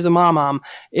back pictures of mom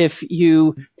if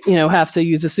you have to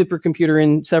use a supercomputer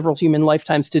in several human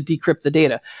lifetimes to decrypt the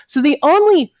data. So the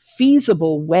only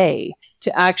feasible way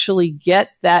to actually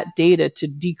get that data to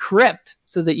decrypt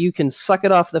so that you can suck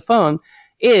it off the phone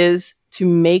is to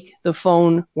make the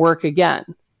phone work again.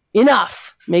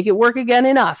 Enough. Make it work again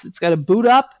enough. It's got to boot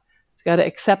up. It's got to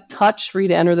accept touch for you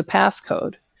to enter the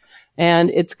passcode. And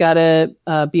it's got to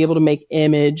be able to make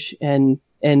image and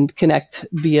connect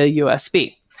via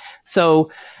USB.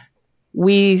 So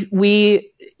we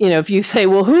if you say,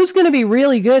 well, who's going to be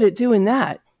really good at doing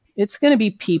that? It's going to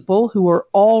be people who are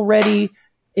already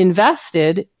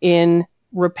invested in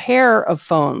repair of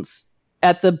phones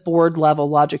at the board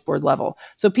level, logic board level.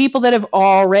 So people that have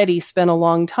already spent a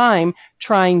long time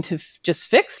trying to just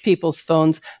fix people's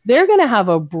phones, they're going to have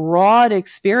a broad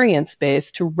experience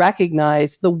base to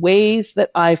recognize the ways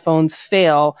that iPhones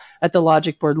fail at the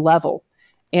logic board level.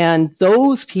 And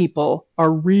those people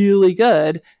are really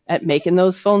good at making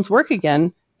those phones work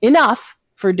again enough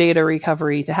for data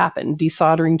recovery to happen.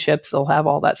 Desoldering chips, they'll have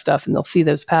all that stuff and they'll see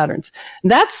those patterns.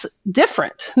 That's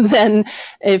different than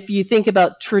if you think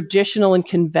about traditional and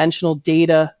conventional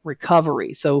data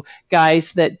recovery. So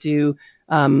guys that do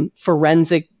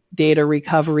forensic data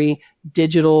recovery,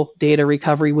 digital data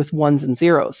recovery with ones and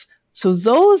zeros. So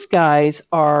those guys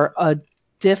are a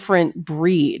different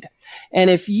breed. And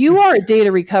if you are a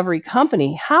data recovery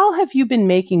company, how have you been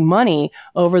making money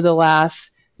over the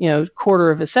last,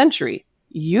 quarter of a century?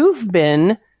 You've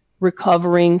been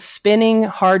recovering spinning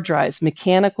hard drives,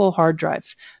 mechanical hard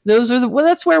drives.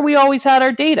 That's where we always had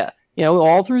our data.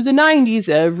 All through the 90s,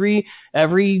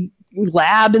 every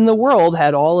lab in the world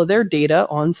had all of their data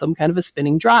on some kind of a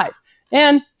spinning drive.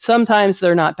 And sometimes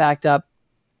they're not backed up.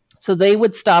 So they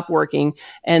would stop working,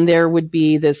 and there would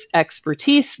be this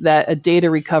expertise that a data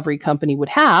recovery company would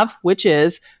have, which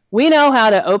is, we know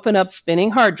how to open up spinning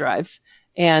hard drives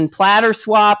and platter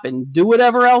swap and do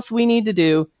whatever else we need to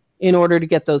do in order to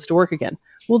get those to work again.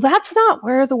 Well, that's not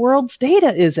where the world's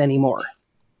data is anymore.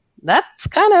 That's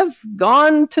kind of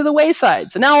gone to the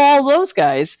wayside. So now all those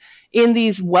guys in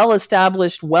these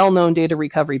well-established, well-known data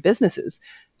recovery businesses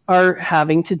are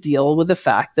having to deal with the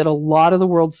fact that a lot of the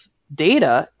world's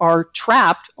data are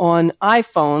trapped on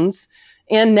iPhones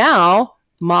and now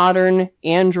modern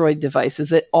Android devices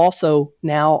that also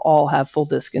now all have full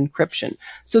disk encryption.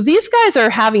 So these guys are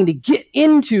having to get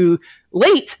into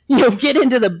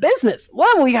the business.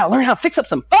 Well, we got to learn how to fix up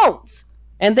some phones.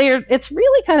 And it's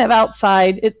really kind of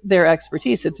outside their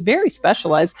expertise. It's very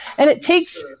specialized, and it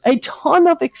takes a ton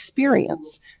of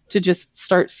experience to just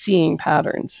start seeing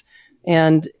patterns.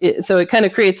 And so it kind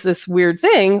of creates this weird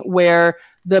thing where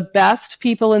the best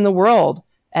people in the world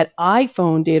at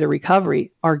iPhone data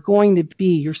recovery are going to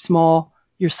be your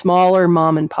smaller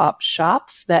mom and pop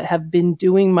shops that have been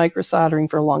doing microsoldering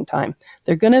for a long time.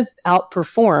 They're going to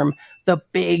outperform the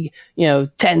big,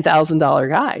 $10,000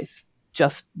 guys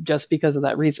just because of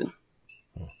that reason.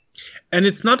 And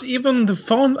it's not even the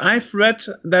phone. I've read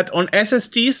that on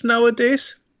SSDs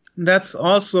nowadays, that's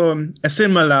also a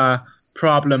similar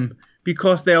problem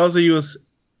because they also use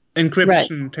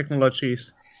encryption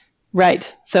technologies.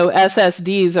 Right. So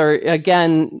SSDs are,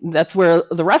 again, that's where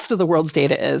the rest of the world's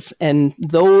data is. And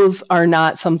those are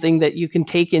not something that you can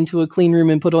take into a clean room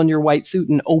and put on your white suit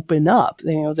and open up.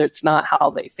 That's not how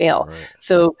they fail. Right.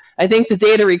 So I think the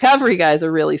data recovery guys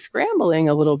are really scrambling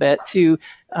a little bit to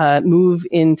move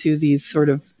into these sort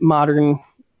of modern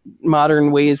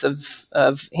ways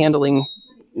of handling,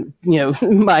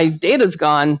 my data's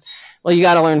gone. Well, you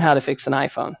got to learn how to fix an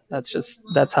iPhone. That's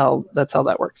how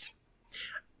that works.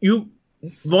 You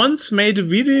once made a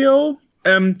video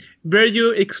where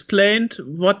you explained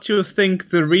what you think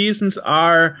the reasons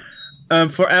are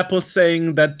for Apple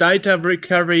saying that data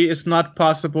recovery is not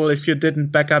possible if you didn't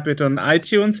back up it on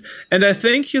iTunes. And I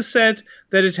think you said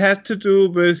that it has to do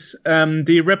with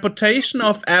the reputation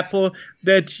of Apple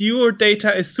that your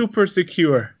data is super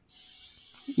secure.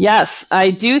 Yes,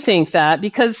 I do think that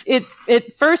because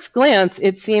at first glance,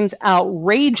 it seems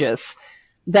outrageous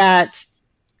that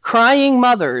crying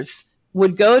mothers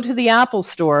would go to the Apple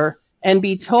store and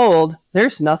be told,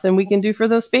 there's nothing we can do for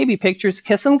those baby pictures.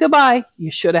 Kiss them goodbye. You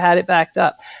should have had it backed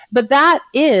up. But that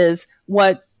is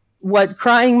what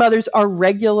crying mothers are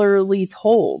regularly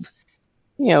told.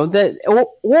 Or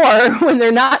when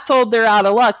they're not told they're out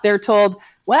of luck, they're told,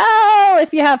 well,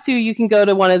 if you have to, you can go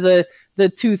to one of the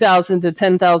 $2,000 to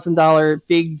 $10,000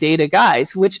 big data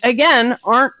guys, which again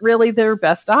aren't really their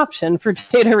best option for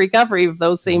data recovery of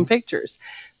those same pictures.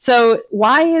 So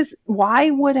why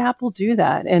would Apple do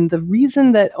that? And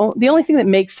the only thing that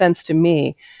makes sense to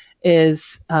me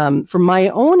is from my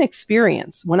own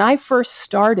experience, when I first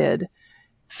started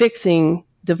fixing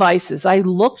devices, I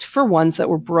looked for ones that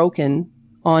were broken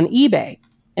on eBay,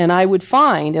 and I would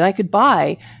find, and I could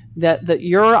buy that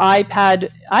your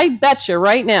iPad, I bet you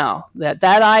right now that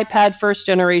iPad first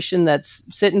generation that's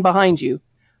sitting behind you,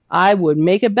 I would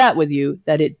make a bet with you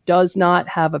that it does not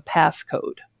have a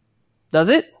passcode. Does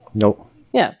it? Nope.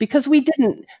 Yeah, because we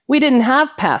didn't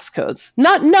have passcodes.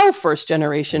 No first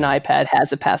generation iPad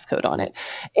has a passcode on it.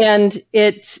 And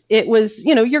it was,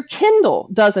 your Kindle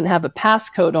doesn't have a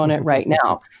passcode on it right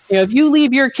now. If you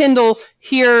leave your Kindle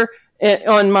here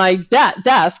on my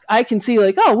desk, I can see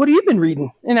what have you been reading?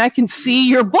 And I can see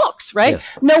your books, right?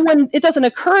 Yes. It doesn't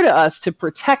occur to us to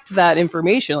protect that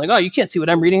information. You can't see what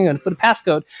I'm reading. I'm going to put a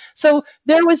passcode. So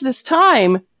there was this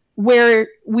time where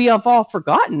we have all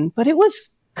forgotten, but it was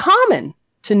common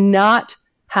to not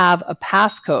have a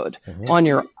passcode on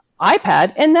your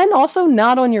iPad and then also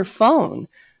not on your phone.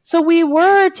 So we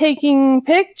were taking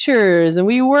pictures and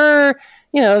we were,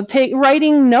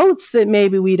 writing notes that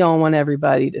maybe we don't want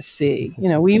everybody to see.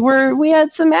 We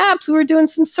had some apps, we were doing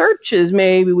some searches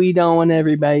maybe we don't want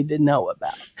everybody to know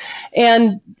about.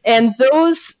 And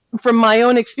those from my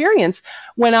own experience,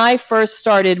 when I first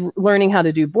started learning how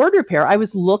to do board repair, I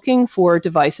was looking for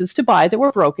devices to buy that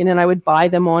were broken, and I would buy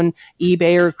them on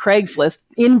eBay or Craigslist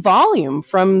in volume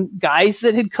from guys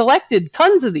that had collected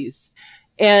tons of these.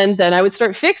 And then I would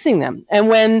start fixing them.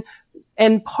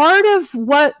 And part of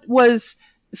what was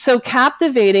so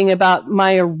captivating about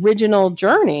my original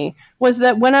journey was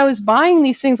that when I was buying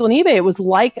these things on eBay, it was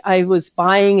like I was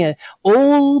buying an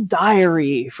old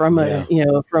diary from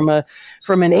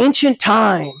from an ancient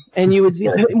time. And you would be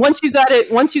once you got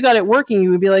it working,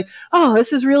 you would be like, oh,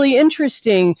 this is really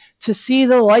interesting to see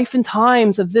the life and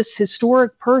times of this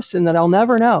historic person that I'll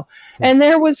never know. And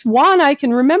there was one I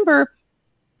can remember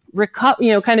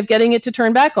kind of getting it to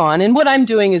turn back on. And what I'm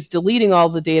doing is deleting all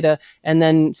the data and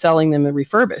then selling them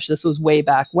refurbished. This was way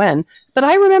back when. But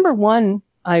I remember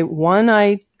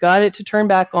I got it to turn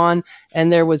back on,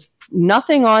 and there was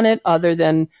nothing on it other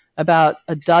than about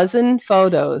a dozen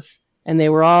photos. And they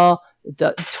were all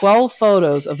 12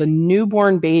 photos of a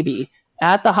newborn baby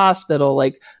at the hospital,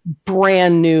 like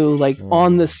brand new, like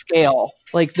on the scale,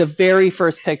 like the very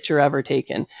first picture ever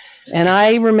taken. And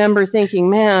I remember thinking,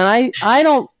 man, I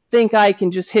don't think I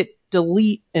can just hit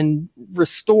delete and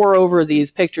restore over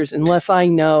these pictures unless I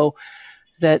know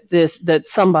that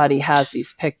somebody has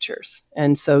these pictures.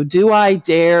 And so do I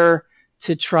dare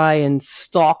to try and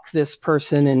stalk this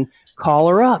person and call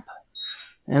her up?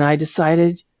 And I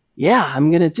decided, yeah, I'm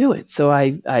going to do it. So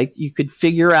you could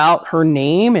figure out her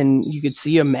name, and you could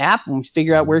see a map and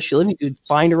figure out where she lived. You could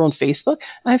find her on Facebook.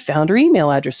 I found her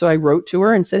email address. So I wrote to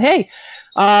her and said, hey,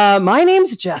 my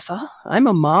name's Jessa. I'm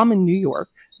a mom in New York,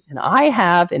 and I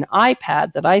have an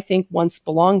iPad that I think once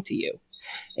belonged to you.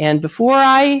 And before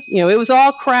it was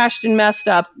all crashed and messed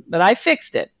up, but I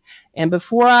fixed it. And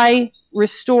before I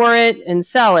restore it and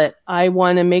sell it, I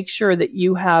want to make sure that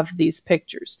you have these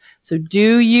pictures. So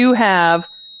do you have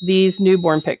these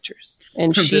newborn pictures?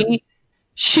 And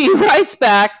she writes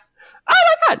back,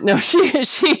 oh my God, no,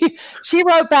 she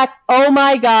wrote back, oh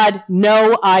my God,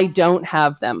 no, I don't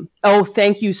have them. Oh,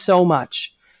 thank you so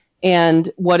much.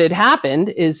 And what had happened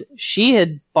is she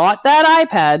had bought that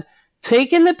iPad,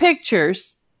 taken the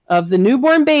pictures of the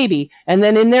newborn baby, and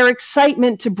then in their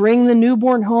excitement to bring the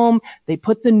newborn home, they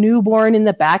put the newborn in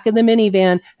the back of the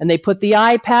minivan, and they put the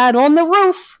iPad on the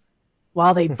roof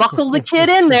while they buckled the kid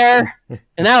in there.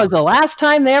 And that was the last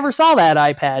time they ever saw that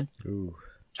iPad. Ooh.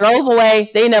 Drove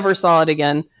away. They never saw it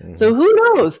again. Mm-hmm. So who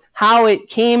knows how it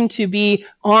came to be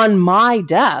on my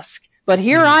desk. But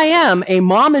here I am, a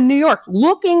mom in New York,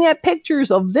 looking at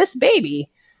pictures of this baby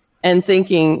and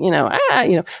thinking,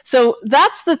 So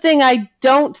that's the thing I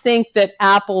don't think that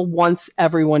Apple wants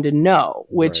everyone to know,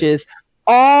 which is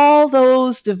all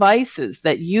those devices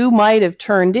that you might have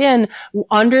turned in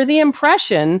under the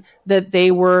impression that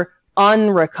they were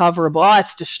unrecoverable. Oh,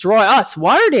 it's destroyed. Oh, it's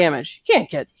water damage. You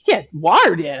can't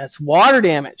water damage. It's water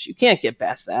damage. You can't get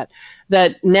past that.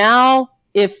 That now,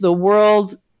 if the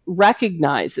world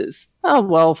recognizes, oh,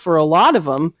 well, for a lot of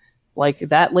them, like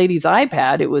that lady's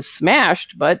iPad, it was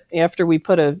smashed, but after we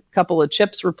put a couple of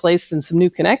chips replaced and some new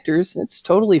connectors, it's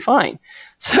totally fine.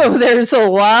 So there's a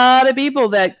lot of people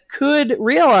that could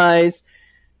realize,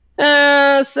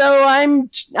 so I'm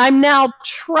now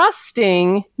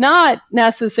trusting not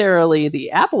necessarily the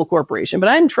Apple Corporation, but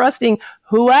I'm trusting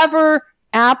whoever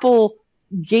Apple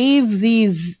gave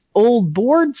these old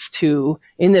boards to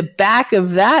in the back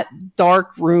of that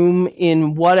dark room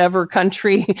in whatever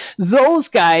country. Those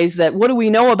guys, what do we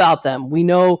know about them? We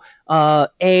know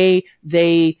they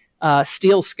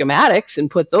steal schematics and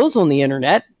put those on the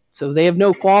internet, so they have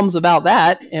no qualms about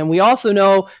that. And we also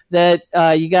know that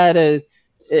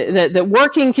that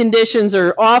working conditions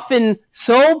are often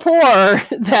so poor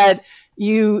that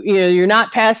you're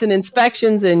not passing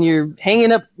inspections and you're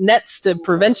hanging up nets to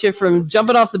prevent you from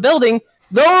jumping off the building.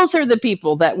 Those are the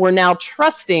people that we're now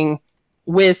trusting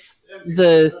with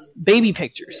the baby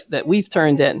pictures that we've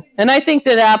turned in. And I think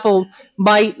that Apple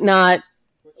might not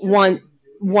want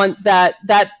that.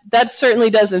 That certainly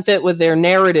doesn't fit with their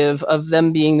narrative of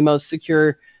them being the most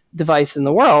secure device in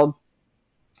the world.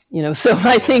 So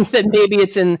I think that maybe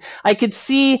I could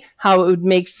see how it would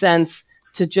make sense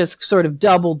to just sort of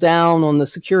double down on the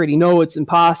security. No, it's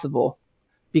impossible,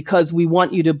 because we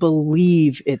want you to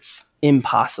believe it's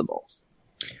impossible.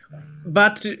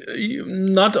 But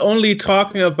not only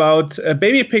talking about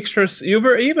baby pictures, you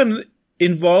were even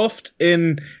involved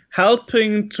in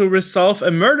helping to resolve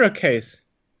a murder case.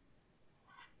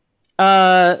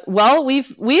 Well,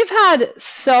 we've had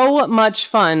so much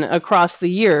fun across the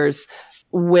years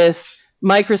with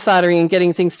microsoldering and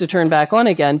getting things to turn back on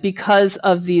again because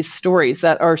of these stories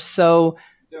that are so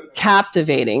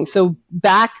captivating. So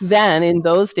back then, in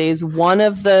those days, one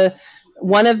of the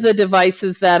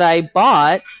devices that I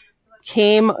bought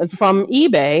came from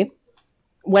eBay.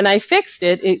 When I fixed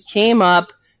it, it came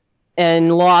up in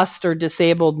lost or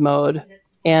disabled mode,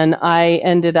 and I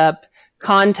ended up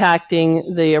contacting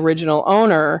the original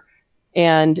owner,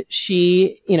 and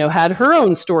she, had her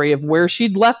own story of where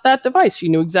she'd left that device. She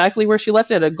knew exactly where she left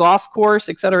it, at a golf course,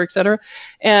 et cetera, et cetera.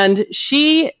 And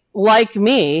she, like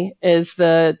me, is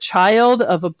the child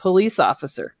of a police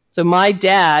officer. So my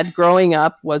dad growing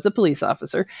up was a police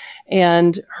officer,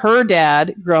 and her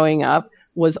dad growing up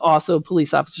was also a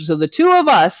police officer. So the two of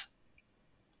us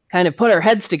kind of put our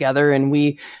heads together, and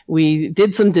we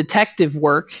did some detective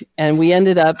work, and we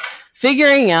ended up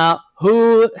figuring out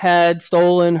who had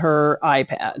stolen her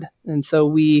iPad. And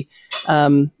so she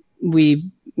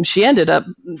ended up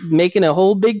making a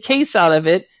whole big case out of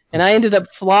it, and I ended up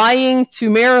flying to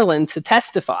Maryland to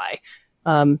testify.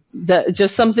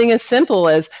 Just something as simple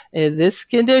as this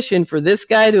condition, for this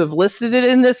guy to have listed it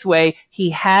in this way, he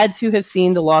had to have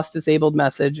seen the lost disabled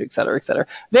message, et cetera, et cetera.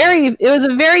 It was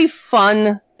a very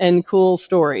fun and cool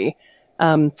story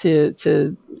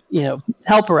to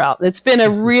help her out. It's been a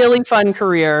really fun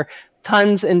career,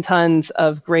 tons and tons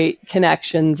of great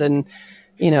connections, and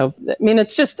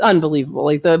it's just unbelievable.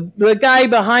 Like the guy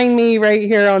behind me right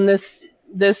here on this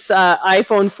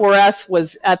iPhone 4S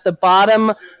was at the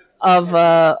bottom of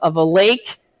a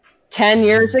lake 10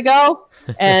 years ago,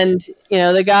 and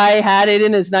the guy had it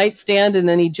in his nightstand, and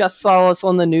then he just saw us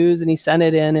on the news and he sent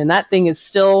it in, and that thing is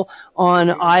still on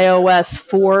iOS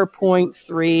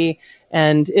 4.3,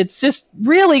 and it's just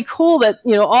really cool that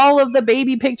all of the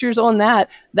baby pictures on that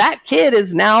kid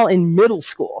is now in middle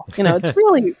school. It's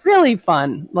really really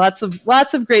fun. Lots of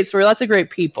great stories, lots of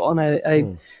great people, and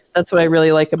I that's what I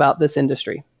really like about this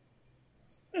industry.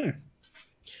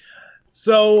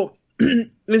 So,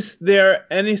 is there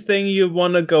anything you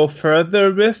want to go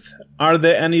further with? Are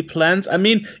there any plans? I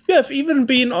mean, you have even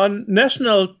been on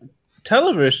national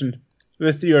television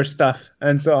with your stuff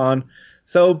and so on.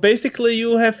 So basically,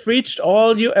 you have reached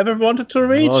all you ever wanted to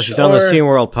reach. Well, she's on the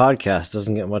SeaWorld podcast.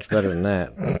 Doesn't get much better than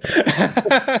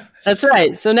that. That's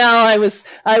right. So now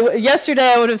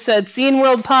yesterday I would have said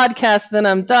SeaWorld podcast, then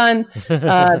I'm done.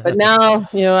 But now,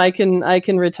 I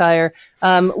can retire.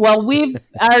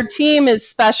 Our team is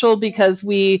special because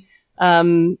we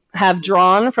have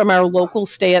drawn from our local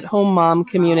stay-at-home mom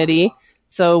community.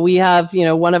 So we have,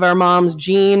 one of our moms,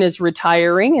 Jean, is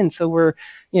retiring, and so we're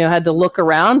had to look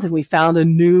around, and we found a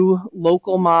new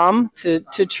local mom to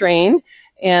train.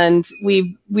 And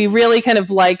we really kind of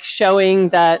like showing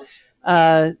that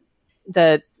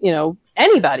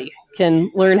anybody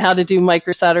can learn how to do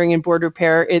microsoldering and board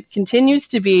repair. It continues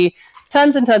to be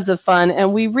tons and tons of fun,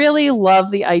 and we really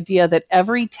love the idea that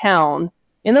every town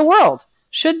in the world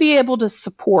should be able to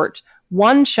support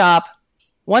one shop,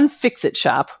 one fix-it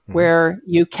shop, where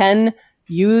you can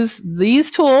use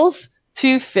these tools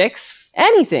to fix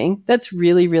anything that's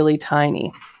really, really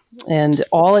tiny. And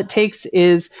all it takes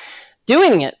is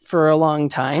doing it for a long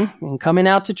time and coming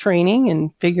out to training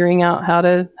and figuring out how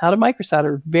to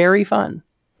microsolder. Very fun.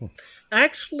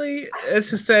 Actually,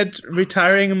 as you said,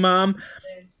 retiring mom,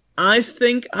 I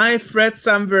think I've read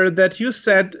somewhere that you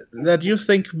said that you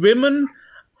think women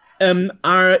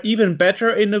are even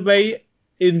better in a way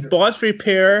in board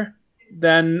repair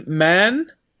than men.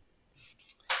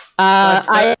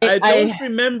 I don't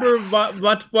remember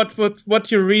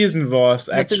what your reason was,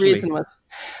 actually. What the reason was.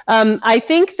 I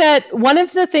think that one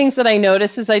of the things that I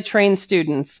notice as I train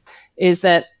students is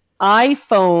that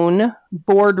iPhone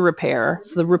board repair,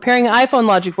 so the repairing an iPhone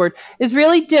logic board, is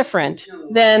really different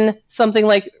than something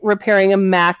like repairing a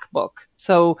MacBook.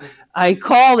 So I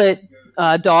call it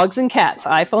dogs and cats.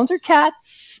 iPhones are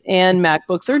cats and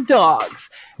MacBooks are dogs.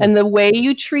 And the way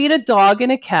you treat a dog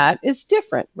and a cat is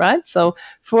different, right? So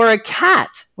for a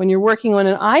cat, when you're working on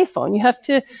an iPhone, you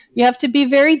have to be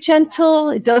very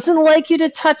gentle. It doesn't like you to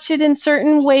touch it in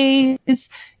certain ways.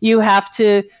 You have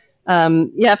to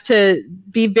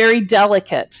be very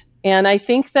delicate. And I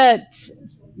think that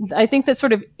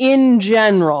sort of in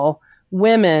general,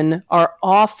 women are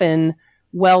often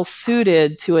well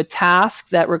suited to a task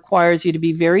that requires you to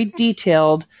be very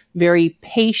detailed, very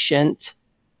patient,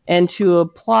 and to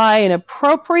apply an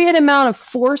appropriate amount of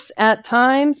force at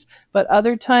times, but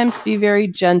other times be very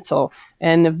gentle.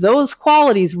 And if those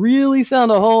qualities really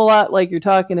sound a whole lot like you're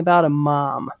talking about a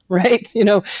mom, right?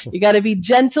 You got to be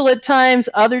gentle at times,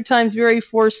 other times very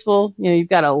forceful. You've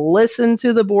got to listen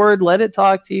to the board, let it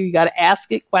talk to you. You got to ask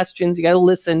it questions. You got to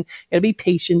listen. You got to be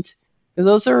patient.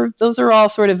 Those are all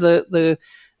sort of the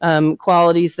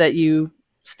qualities that you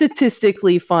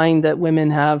statistically find that women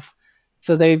have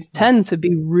So they tend to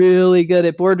be really good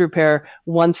at board repair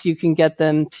once you can get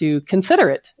them to consider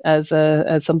it as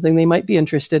something they might be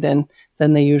interested in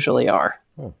than they usually are.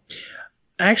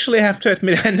 I actually have to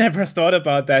admit, I never thought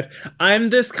about that. I'm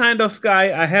this kind of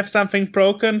guy. I have something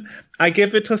broken. I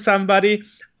give it to somebody.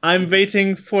 I'm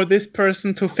waiting for this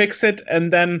person to fix it,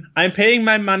 and then I'm paying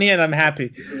my money and I'm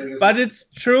happy. But it's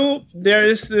true. There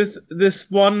is this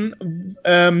one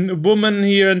woman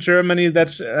here in Germany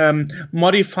that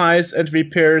modifies and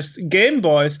repairs Game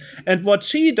Boys. And what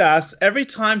she does, every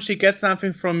time she gets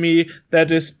something from me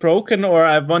that is broken or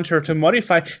I want her to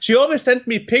modify, she always sends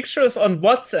me pictures on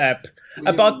WhatsApp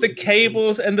about the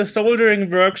cables and the soldering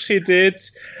work she did.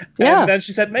 Yeah. And then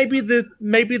she said, maybe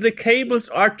the cables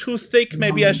are too thick.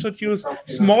 Maybe I should use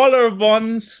smaller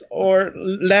ones or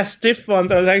less stiff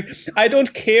ones. I was like, I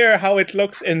don't care how it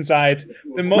looks inside.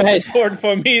 The most important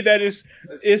for me that is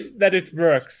that it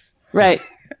works. Right.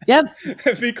 Yep.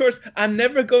 Because I'm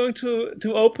never going to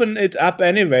open it up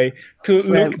anyway to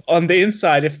look on the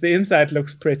inside if the inside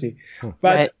looks pretty.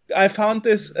 But I found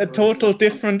this a total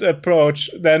different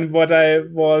approach than what I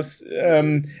was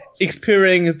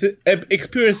experiencing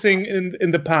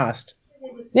in the past.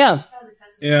 Yeah.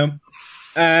 Yeah.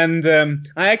 And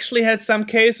I actually had some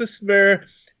cases where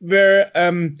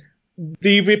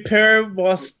the repair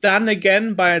was done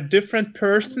again by a different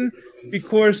person,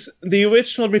 because the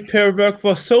original repair work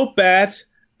was so bad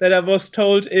that I was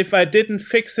told if I didn't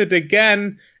fix it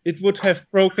again, it would have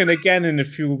broken again in a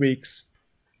few weeks.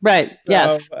 Right,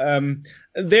 yes. So,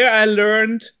 there I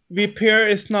learned repair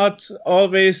is not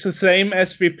always the same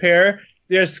as repair.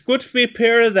 There's good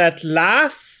repair that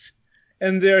lasts,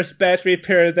 and there's bad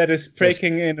repair that is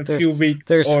breaking in a few weeks.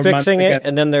 There's or fixing months it, again.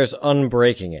 and then there's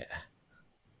unbreaking it.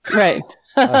 Right.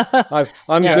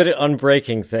 I'm good at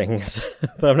unbreaking things,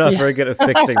 but I'm not very good at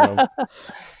fixing them.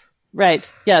 Right.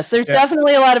 Yes, there's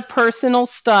definitely a lot of personal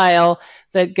style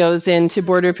that goes into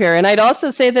board repair. And I'd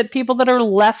also say that people that are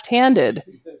left-handed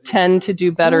tend to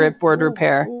do better at board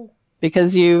repair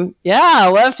because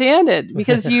left-handed,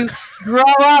 because you grow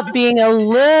up being a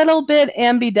little bit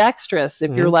ambidextrous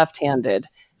if you're left-handed.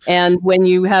 And when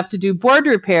you have to do board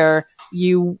repair,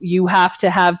 you have to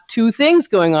have two things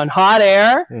going on, hot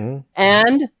air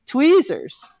and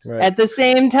tweezers at the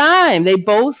same time. They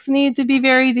both need to be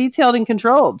very detailed and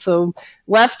controlled. So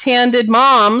left-handed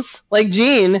moms like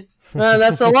Jean,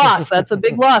 that's a loss. That's a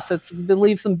big loss. That's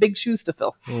leave some big shoes to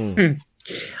fill.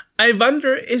 I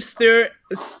wonder, is there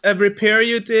a repair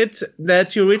you did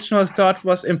that you originally thought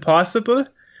was impossible,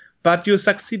 but you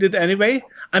succeeded anyway?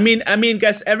 I mean,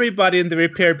 guess everybody in the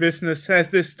repair business has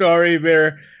this story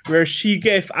where she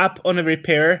gave up on a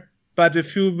repair, but a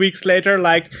few weeks later,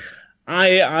 like,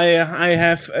 I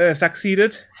have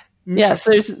succeeded. Yes,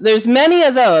 there's many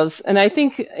of those, and I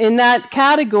think in that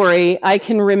category, I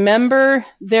can remember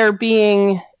there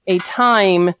being a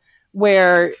time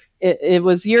where it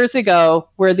was years ago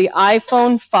where the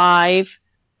iPhone 5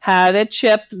 had a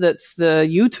chip that's the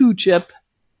U2 chip,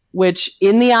 which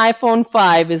in the iPhone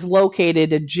 5 is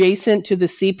located adjacent to the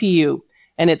CPU,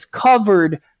 and it's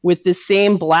covered with the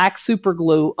same black super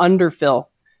glue underfill.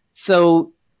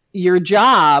 So your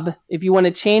job, if you want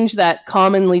to change that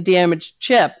commonly damaged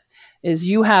chip, is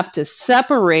you have to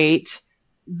separate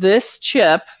this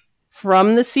chip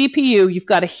from the CPU. You've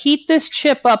got to heat this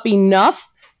chip up enough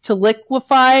to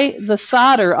liquefy the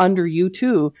solder under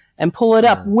U2 and pull it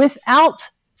up without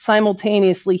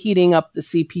simultaneously heating up the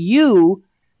CPU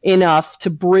enough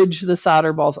to bridge the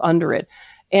solder balls under it.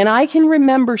 And I can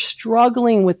remember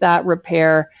struggling with that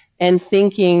repair and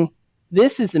thinking,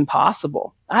 this is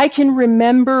impossible. I can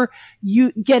remember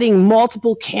you getting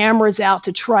multiple cameras out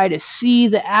to try to see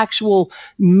the actual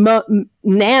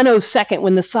nanosecond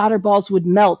when the solder balls would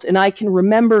melt. And I can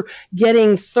remember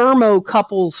getting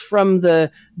thermocouples from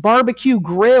the barbecue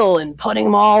grill and putting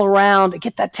them all around to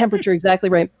get that temperature exactly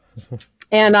right.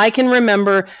 And I can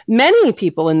remember many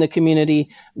people in the community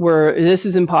were, this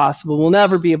is impossible. We'll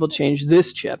never be able to change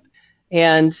this chip.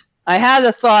 And I had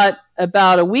a thought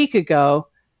about a week ago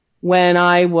when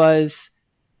I was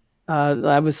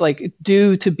like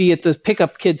due to be at the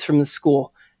pickup kids from the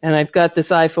school. And I've got this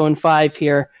iPhone 5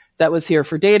 here that was here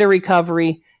for data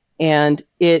recovery, and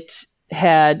it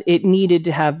needed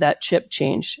to have that chip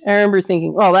changed. I remember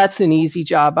thinking, oh, that's an easy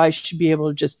job. I should be able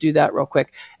to just do that real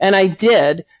quick. And I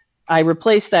did. I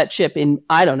replaced that chip in,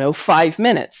 5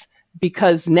 minutes,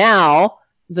 because now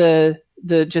the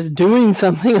just doing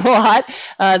something a lot,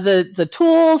 the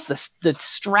tools, the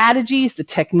strategies, the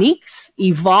techniques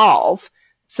evolve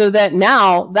so that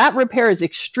now that repair is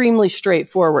extremely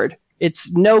straightforward.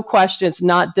 It's no question. It's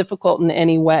not difficult in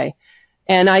any way.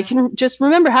 And I can just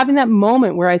remember having that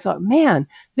moment where I thought, man,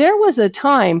 there was a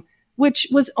time, which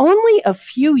was only a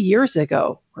few years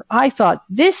ago, where I thought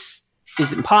this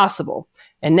is impossible.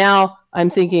 And now I'm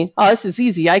thinking, oh, this is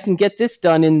easy. I can get this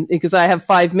done because I have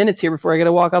 5 minutes here before I got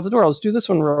to walk out the door. Let's do this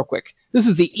one real quick. This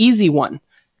is the easy one.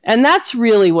 And that's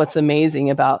really what's amazing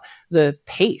about the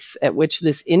pace at which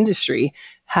this industry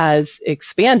has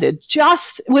expanded,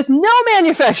 just with no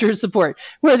manufacturer support,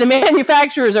 where the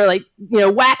manufacturers are like,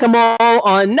 whack-a-mole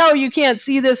on, no, you can't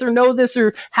see this or know this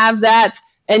or have that.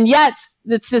 And yet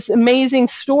it's this amazing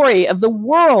story of the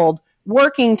world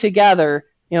working together.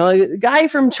 A guy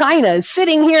from China is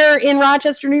sitting here in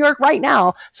Rochester, New York right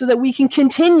now so that we can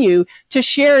continue to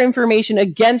share information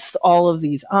against all of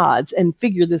these odds and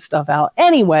figure this stuff out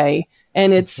anyway.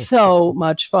 And it's so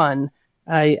much fun.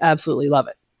 I absolutely love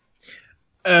it.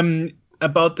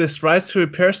 About this Rise to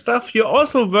Repair stuff, you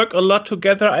also work a lot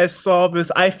together, I saw,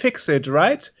 with iFixit,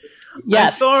 right?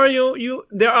 Yes. I saw you.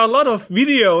 There are a lot of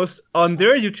videos on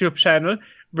their YouTube channel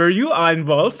where you are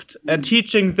involved and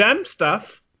teaching them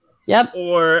stuff. Yep.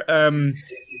 Or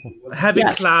having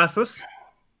classes.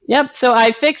 Yep. So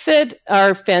iFixit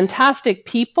are fantastic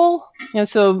people.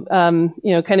 So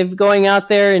kind of going out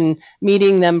there and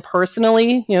meeting them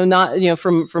personally. Not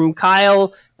from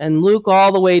Kyle and Luke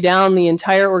all the way down the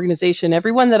entire organization.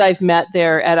 Everyone that I've met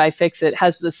there at iFixit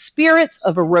has the spirit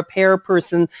of a repair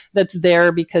person that's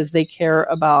there because they care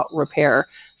about repair.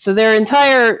 So their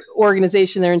entire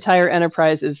organization, their entire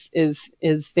enterprise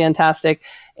is fantastic.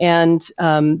 And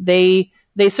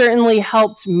they certainly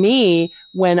helped me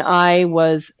when I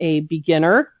was a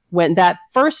beginner. When that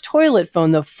first toilet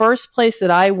phone, the first place that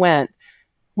I went,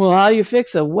 well, how do you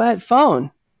fix a wet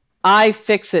phone?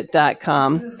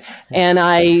 iFixit.com. And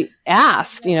I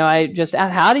asked, I just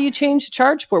asked, how do you change the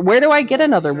charge port? Where do I get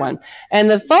another one?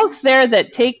 And the folks there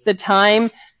that take the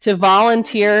time to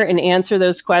volunteer and answer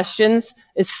those questions,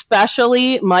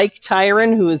 especially Mike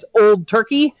Tyron, who is Old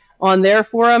Turkey on their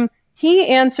forum, he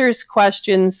answers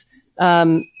questions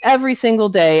every single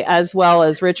day, as well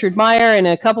as Richard Meyer and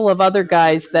a couple of other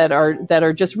guys that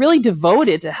are just really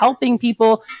devoted to helping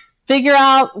people figure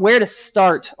out where to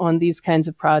start on these kinds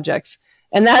of projects.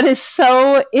 And that is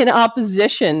so in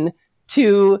opposition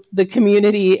to the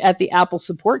community at the Apple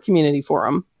Support Community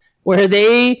Forum, where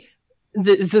the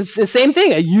same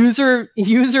thing, a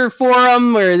user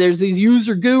forum where there's these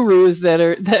user gurus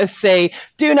that say,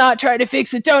 do not try to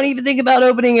fix it. Don't even think about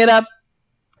opening it up.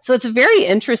 So it's very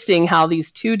interesting how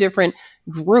these two different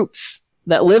groups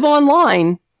that live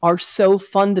online are so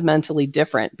fundamentally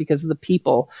different because of the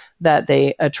people that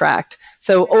they attract.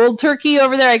 So Old Turkey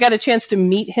over there, I got a chance to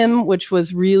meet him, which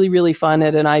was really, really fun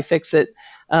at an iFixit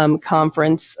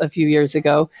conference a few years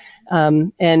ago.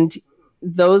 And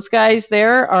those guys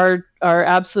there are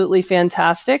absolutely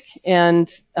fantastic.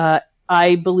 And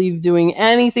I believe doing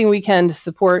anything we can to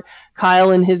support Kyle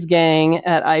and his gang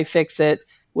at iFixit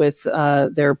with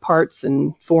their parts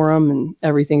and forum and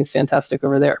everything is fantastic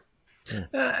over there.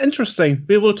 Interesting.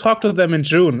 We will talk to them in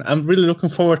June. I'm really looking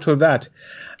forward to that.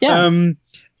 Yeah.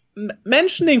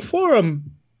 Mentioning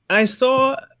forum, I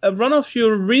saw one of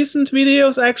your recent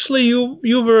videos. Actually,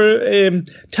 you were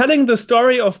telling the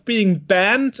story of being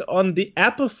banned on the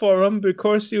Apple forum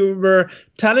because you were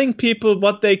telling people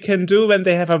what they can do when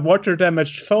they have a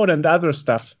water-damaged phone and other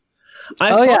stuff.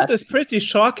 I found this pretty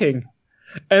shocking.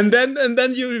 And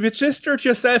then you registered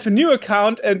yourself a new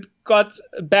account and got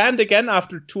banned again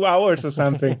after 2 hours or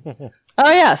something.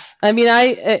 Oh yes, I mean,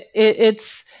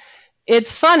 it's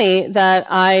funny that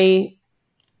I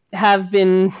have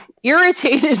been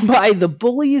irritated by the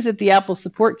bullies at the Apple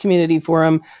Support Community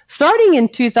Forum starting in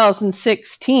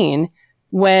 2016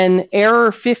 when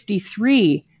Error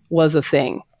 53 was a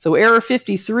thing. So Error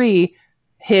 53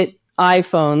 hit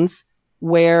iPhones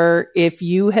where if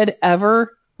you had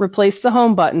ever replaced the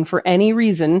home button for any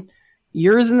reason,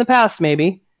 years in the past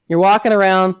maybe, you're walking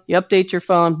around, you update your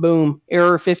phone, boom,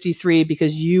 Error 53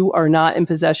 because you are not in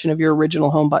possession of your original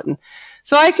home button.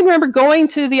 So I can remember going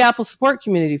to the Apple Support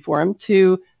Community Forum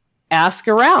to ask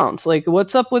around, like,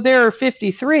 what's up with Error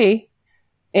 53?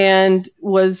 And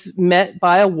was met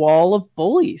by a wall of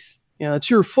bullies. It's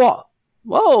your fault.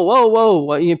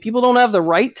 Whoa. People don't have the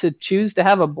right to choose to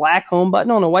have a black home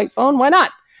button on a white phone. Why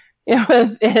not?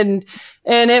 And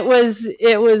it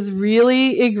was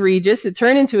really egregious. It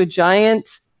turned into a giant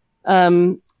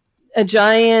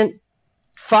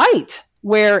fight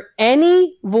where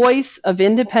any voice of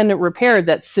independent repair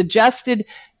that suggested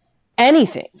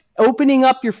anything, opening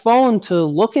up your phone to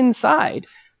look inside,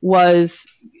 was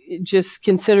just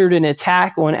considered an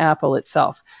attack on Apple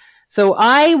itself. So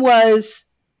I was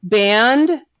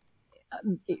banned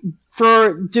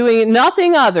for doing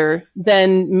nothing other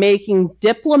than making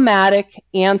diplomatic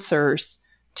answers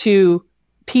to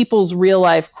people's real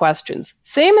life questions.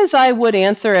 Same as I would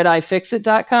answer at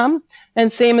iFixit.com,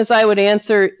 and same as I would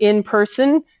answer in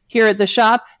person here at the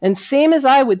shop, and same as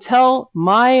I would tell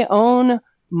my own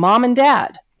mom and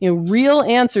dad, real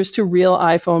answers to real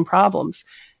iPhone problems.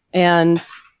 And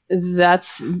that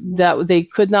they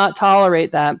could not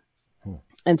tolerate that.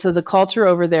 And so the culture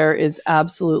over there is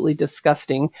absolutely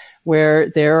disgusting, where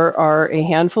there are a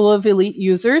handful of elite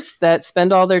users that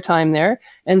spend all their time there,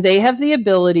 and they have the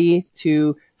ability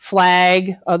to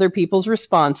flag other people's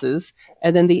responses,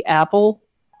 and then the Apple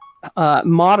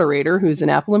moderator, who's an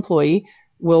Apple employee,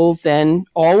 will then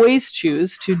always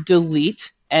choose to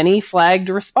delete any flagged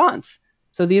response.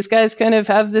 So these guys kind of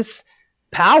have this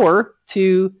power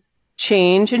to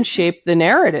change and shape the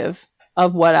narrative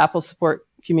of what Apple Support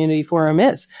Community Forum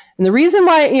is. And the reason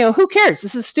why, who cares?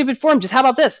 This is a stupid forum. Just how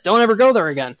about this? Don't ever go there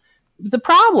again. The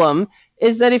problem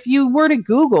is that if you were to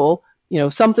Google,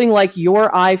 something like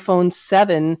your iPhone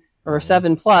 7 or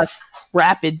 7 Plus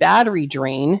rapid battery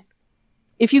drain,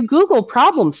 if you Google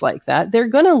problems like that, they're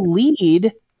going to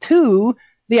lead to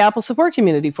the Apple Support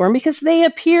Community Forum, because they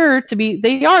appear to be,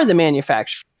 they are the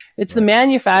manufacturer. It's the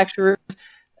manufacturer's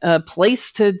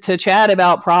place to chat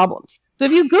about problems. So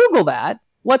if you Google that,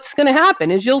 what's going to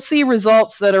happen is you'll see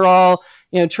results that are all,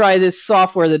 try this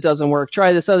software that doesn't work,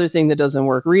 try this other thing that doesn't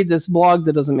work, read this blog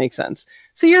that doesn't make sense.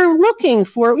 So you're looking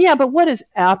for, but what does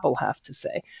Apple have to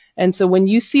say? And so when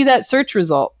you see that search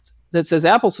result that says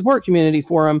Apple Support Community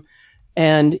Forum,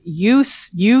 and you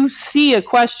see a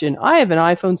question, I have an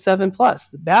iPhone 7 Plus,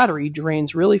 the battery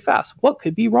drains really fast. What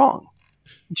could be wrong?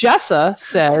 Jessa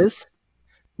says,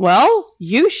 well,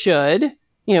 you should,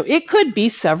 it could be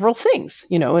several things,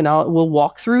 and we'll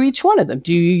walk through each one of them.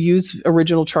 Do you use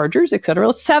original chargers, et cetera?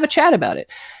 Let's have a chat about it.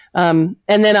 And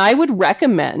then I would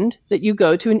recommend that you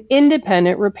go to an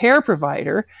independent repair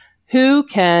provider who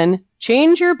can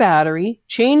change your battery,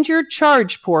 change your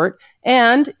charge port,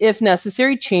 and if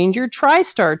necessary, change your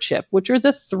TriStar chip, which are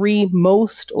the three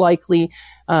most likely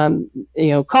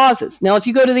causes. Now, if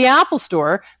you go to the Apple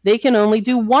Store, they can only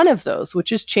do one of those,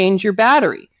 which is change your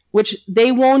battery, which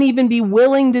they won't even be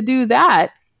willing to do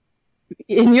that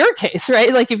in your case,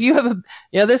 right? Like if you have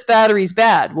this battery's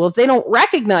bad. Well, if they don't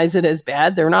recognize it as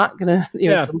bad, they're not going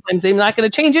to, sometimes they're not going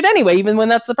to change it anyway, even when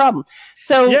that's the problem.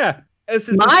 So as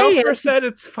the software said,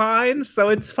 it's fine, so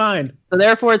it's fine. So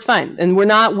therefore, it's fine. And we're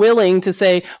not willing to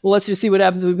say, well, let's just see what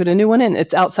happens if we put a new one in.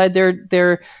 It's outside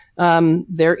their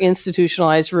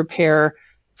institutionalized repair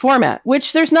format,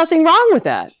 which there's nothing wrong with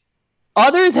that,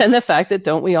 other than the fact that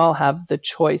don't we all have the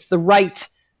choice, the right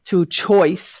to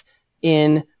choice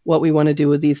in what we want to do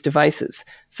with these devices.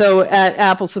 So at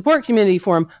Apple Support Community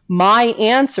Forum, my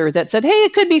answer that said, hey,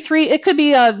 it could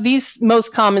be these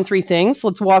most common three things.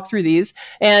 Let's walk through these.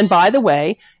 And by the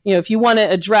way, if you want to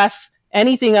address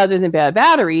anything other than bad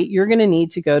battery, you're going to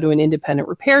need to go to an independent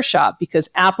repair shop, because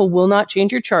Apple will not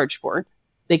change your charge port.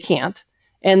 They can't.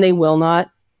 And they will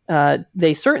not,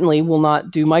 they certainly will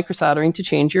not do microsoldering to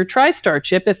change your TriStar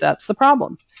chip if that's the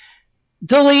problem.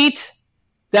 Delete.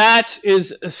 That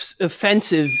is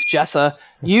offensive, Jessa.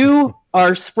 You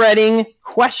are spreading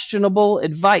questionable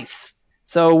advice.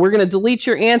 So we're going to delete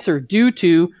your answer due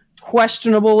to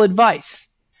questionable advice.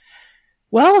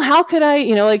 Well, how could I,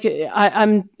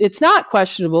 it's not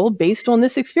questionable based on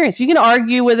this experience. You can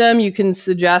argue with them. You can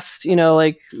suggest, you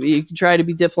can try to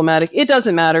be diplomatic. It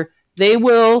doesn't matter. They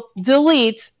will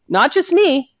delete, not just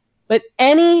me, but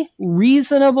any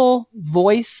reasonable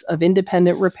voice of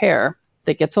independent repair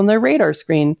that gets on their radar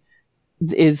screen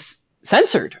is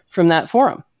censored from that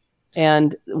forum.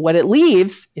 And what it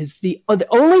leaves is the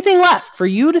only thing left for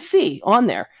you to see on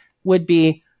there would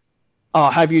be,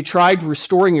 have you tried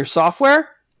restoring your software?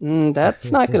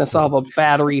 That's not going to solve a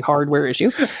battery hardware issue.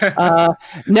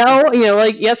 No,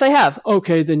 yes, I have.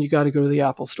 Okay, then you got to go to the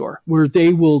Apple Store where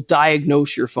they will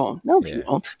diagnose your phone. No, they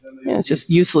won't. It's just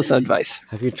useless advice.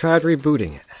 Have you tried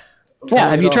rebooting it?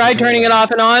 Have you tried turning it off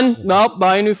and on? Well,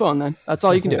 buy a new phone then. That's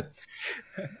all you can do.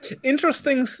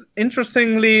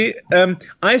 Interestingly,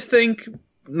 I think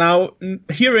now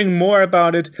hearing more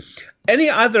about it, any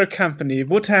other company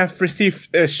would have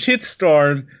received a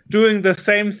shitstorm doing the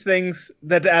same things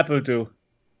that Apple do.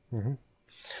 Mm-hmm.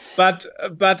 But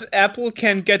Apple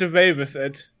can get away with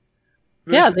it.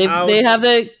 Yeah, they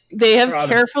have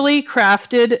carefully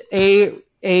crafted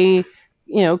a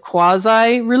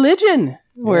quasi religion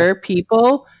where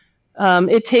people,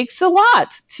 it takes a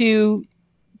lot to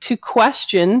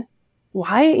question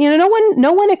why,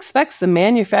 no one expects the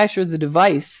manufacturer of the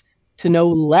device to know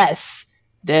less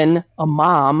than a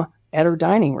mom at her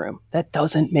dining room. That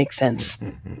doesn't make sense.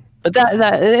 But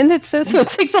so it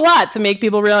takes a lot to make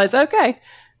people realize, okay,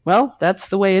 well, that's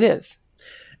the way it is.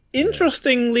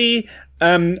 Interestingly,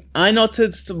 I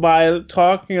noticed while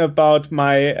talking about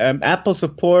my Apple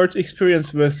support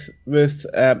experience with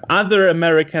other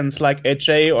Americans like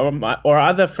AJ or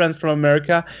other friends from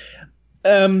America,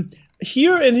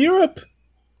 here in Europe,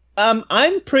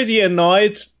 I'm pretty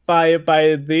annoyed by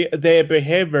their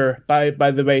behavior,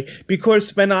 by the way,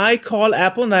 because when I call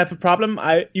Apple and I have a problem,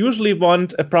 I usually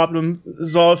want a problem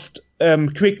solved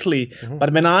quickly.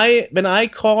 But when I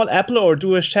call Apple or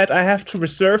do a chat, I have to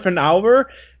reserve an hour,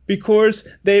 because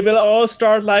they will all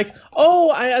start like,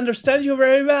 oh, I understand you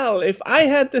very well. If I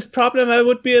had this problem, I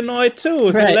would be annoyed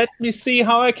too. So let me see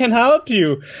how I can help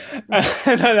you.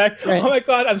 And I'm like, oh my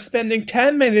God, I'm spending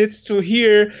 10 minutes to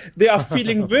hear they are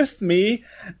feeling with me.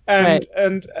 And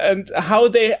how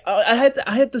they I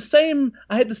had the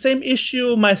same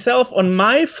issue myself on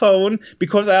my phone,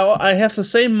 because I have the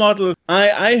same model.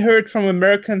 I heard from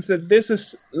Americans that this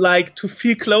is like to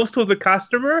feel close to the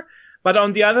customer. But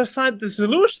on the other side, the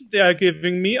solutions they are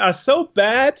giving me are so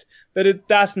bad that it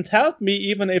doesn't help me,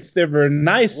 even if they were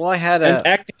nice and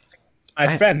acting like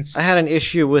my friends. I had an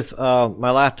issue with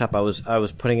my laptop. I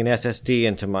was putting an SSD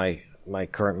into my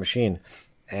current machine,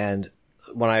 and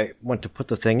when I went to put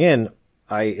the thing in,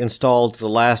 I installed the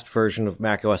last version of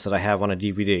macOS that I have on a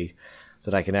DVD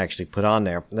that I can actually put on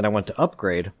there. And then I went to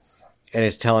upgrade, and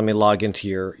it's telling me log into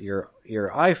your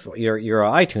iPhone, your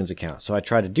iTunes account. So I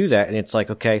tried to do that, and it's like,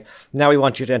 okay, now we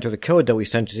want you to enter the code that we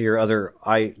sent to your other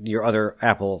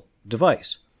Apple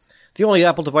device. The only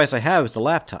Apple device I have is the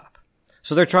laptop.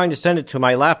 So they're trying to send it to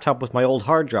my laptop with my old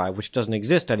hard drive, which doesn't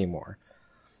exist anymore.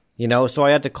 You know, so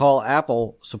I had to call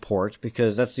Apple support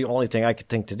because that's the only thing I could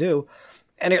think to do.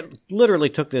 And it literally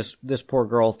took this poor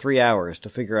girl 3 hours to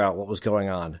figure out what was going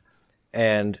on.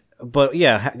 But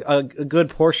yeah, a good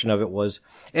portion of it was,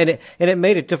 and it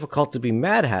made it difficult to be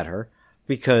mad at her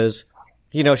because,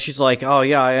 you know, she's like, oh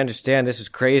yeah, I understand this is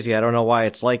crazy. I don't know why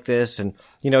it's like this. And,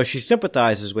 you know, she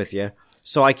sympathizes with you.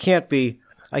 So I can't be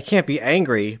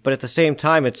angry, but at the same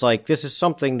time, it's like, this is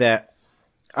something that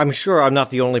I'm sure I'm not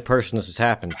the only person this has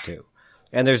happened to.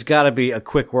 And there's got to be a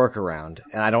quick workaround.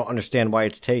 And I don't understand why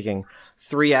it's taking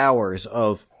 3 hours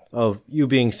of you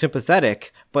being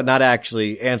sympathetic, but not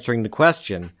actually answering the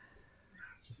question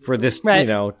for this, you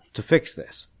know, to fix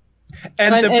this.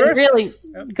 And really,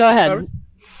 go ahead.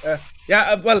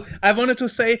 Well, I wanted to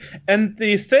say, and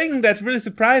the thing that really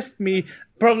surprised me,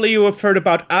 probably you have heard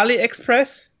about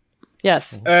AliExpress.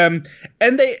 Yes. And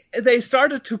they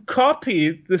started to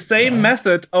copy the same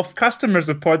method of customer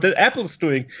support that Apple's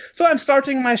doing. So I'm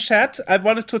starting my chat. I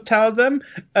wanted to tell them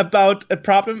about a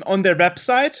problem on their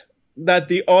website, that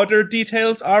the order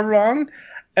details are wrong.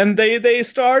 And they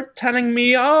start telling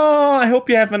me, oh, I hope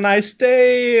you have a nice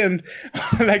day. And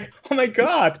I'm like, oh my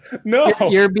God, no.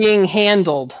 You're being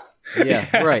handled.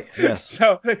 Yeah, right, yes.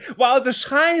 So while the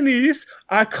Chinese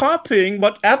are copying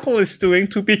what Apple is doing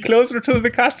to be closer to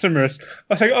the customers,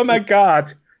 I was like, oh my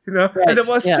God. You know, and I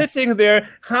was sitting there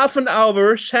half an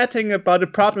hour chatting about a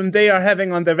problem they are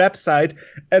having on their website.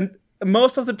 And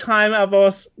most of the time I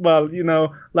was, well, you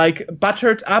know, like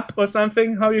buttered up or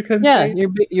something, how you can say. Yeah,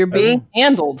 you're being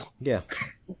handled. Yeah.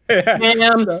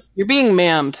 Ma'am, you're being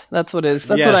ma'amed. That's what it is.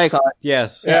 That's what I call it.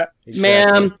 Yes. Yeah.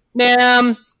 Exactly.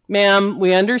 Ma'am,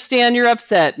 we understand you're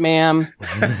upset, ma'am.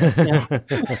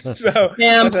 So,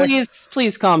 ma'am,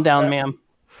 please calm down, ma'am.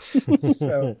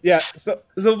 So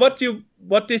what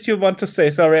did you want to say?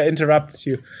 Sorry, I interrupted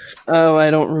you. Oh,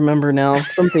 I don't remember now.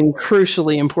 Something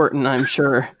crucially important, I'm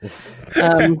sure.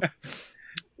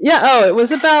 It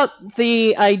was about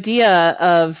the idea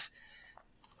of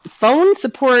phone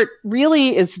support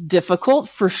really is difficult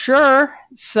for sure.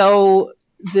 So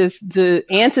the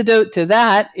antidote to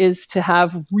that is to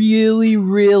have really,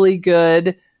 really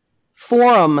good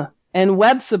forum and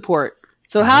web support.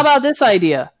 So how about this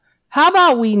idea? How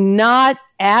about we not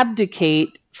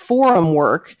abdicate forum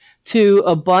work to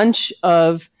a bunch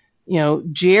of, you know,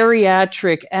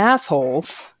 geriatric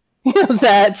assholes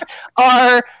that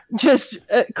are just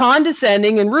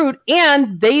condescending and rude,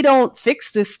 and they don't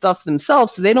fix this stuff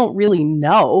themselves, so they don't really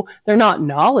know. They're not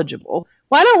knowledgeable.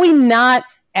 Why don't we not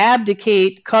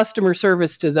abdicate customer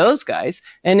service to those guys,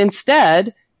 and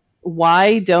instead,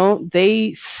 why don't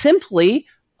they simply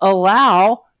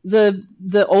allow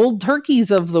the old turkeys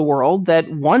of the world that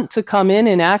want to come in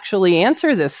and actually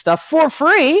answer this stuff for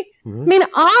free? Mm-hmm. I mean,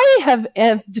 I have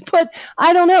put,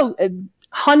 I don't know,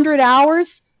 100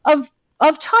 hours of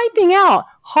typing out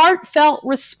heartfelt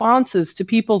responses to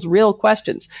people's real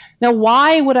questions. Now,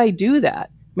 why would I do that?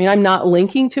 I mean, I'm not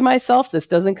linking to myself. This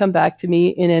doesn't come back to me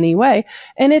in any way.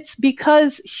 And it's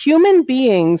because human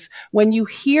beings, when you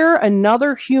hear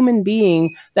another human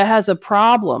being that has a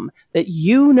problem that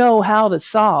you know how to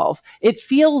solve, it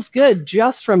feels good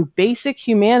just from basic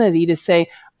humanity to say,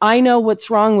 I know what's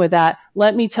wrong with that.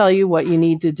 Let me tell you what you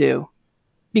need to do.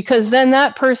 Because then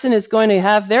that person is going to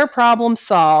have their problem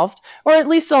solved, or at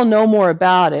least they'll know more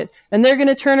about it. And they're going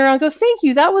to turn around and go, thank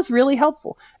you, that was really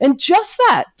helpful. And just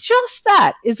that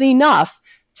is enough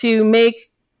to make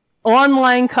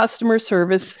online customer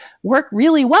service work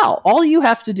really well. All you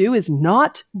have to do is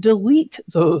not delete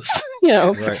those,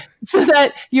 right. So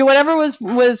that whatever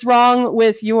was wrong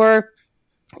with your,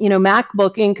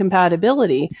 MacBook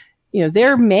incompatibility,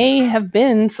 there may have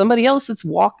been somebody else that's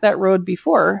walked that road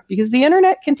before, because the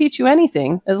internet can teach you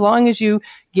anything as long as you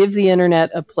give the internet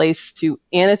a place to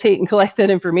annotate and collect that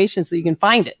information so you can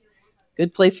find it.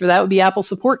 Good place for that would be Apple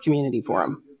Support Community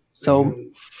Forum. So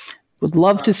would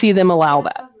love to see them allow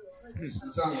that.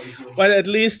 Well, at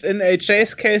least in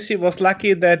AJ's case, he was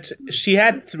lucky that she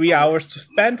had 3 hours to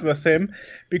spend with him,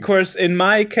 because in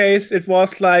my case, it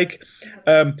was like,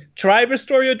 try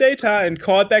restore your data and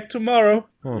call back tomorrow.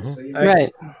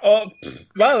 Right. Oh,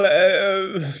 well,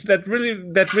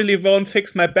 that really won't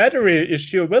fix my battery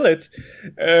issue, will it?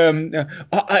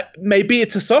 Maybe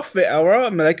it's a software error.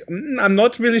 I'm like, I'm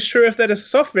not really sure if that is a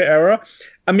software error.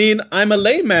 I mean, I'm a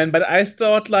layman, but I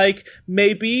thought like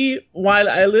maybe while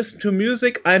I listen to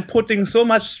music, I'm putting so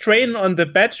much strain on the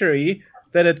battery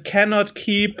that it cannot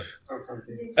keep.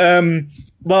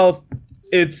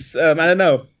 It's I don't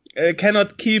know. It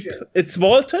cannot keep its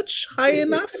voltage high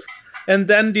enough, and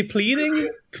then depleting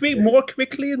more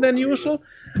quickly than usual.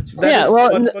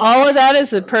 All of that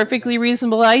is a perfectly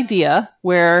reasonable idea,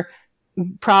 where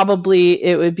probably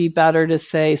it would be better to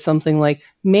say something like,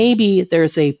 maybe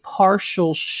there's a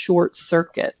partial short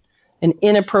circuit, an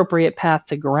inappropriate path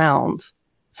to ground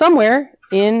somewhere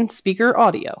in speaker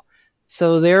audio.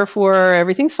 So therefore,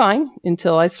 everything's fine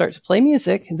until I start to play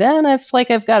music. Then it's like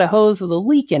I've got a hose with a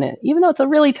leak in it, even though it's a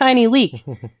really tiny leak,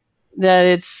 that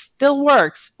it still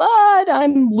works, but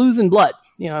I'm losing blood.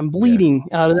 I'm bleeding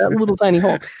out of that little tiny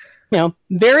hole.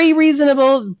 Very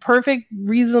reasonable, perfectly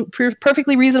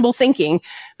reasonable thinking.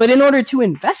 But in order to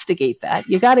investigate that,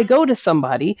 you got to go to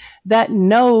somebody that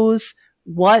knows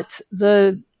what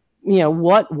the,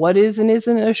 what is and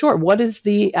isn't a short. What is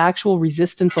the actual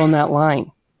resistance on that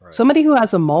line? Right. Somebody who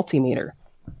has a multimeter.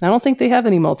 I don't think they have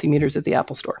any multimeters at the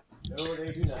Apple Store. No,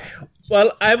 they do not.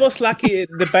 Well, I was lucky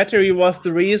the battery was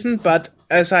the reason, but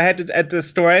as I had it at the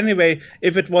store anyway,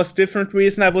 if it was different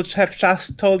reason, I would have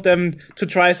just told them to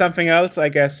try something else, I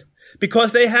guess.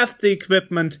 Because they have the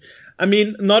equipment. I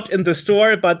mean, not in the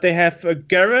store, but they have a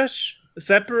garage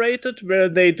separated where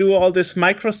they do all this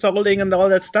micro-soldering and all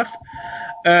that stuff.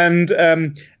 And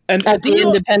at the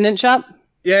independent shop?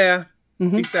 Yeah,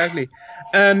 exactly.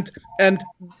 And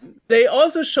they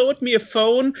also showed me a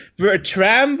phone where a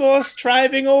tram was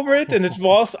driving over it and it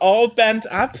was all bent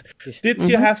up. Did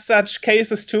you have such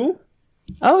cases too?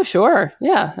 Oh, sure.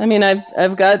 Yeah. I mean,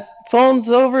 I've got phones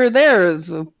over there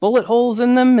with bullet holes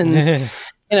in them,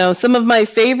 and some of my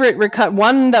favorite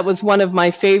one that was one of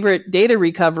my favorite data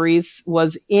recoveries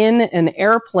was in an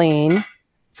airplane,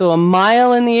 so a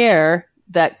mile in the air,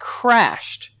 that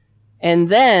crashed and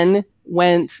then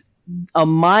went a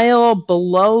mile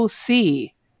below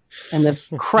sea, and the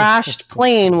crashed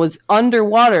plane was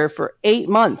underwater for 8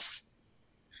 months,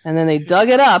 and then they dug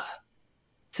it up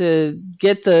to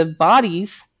get the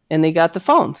bodies, and they got the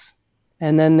phones,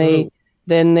 and then they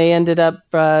ended up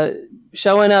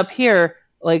showing up here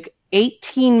like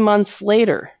 18 months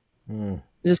later.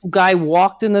 This guy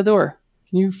walked in the door.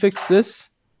 Can you fix this?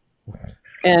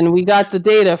 And we got the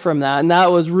data from that, and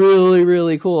that was really,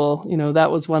 really cool.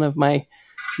 That was one of my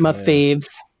faves.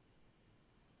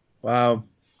 Wow.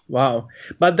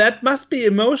 But that must be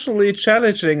emotionally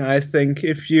challenging, I think,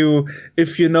 if you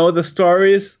know the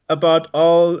stories about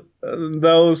all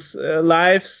those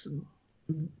lives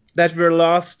that were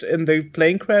lost in the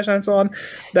plane crash and so on.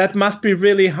 That must be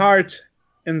really hard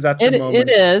in such a moment.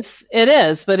 It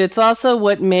is, but it's also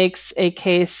what makes a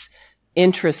case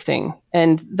interesting.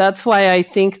 And that's why I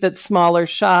think that smaller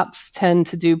shops tend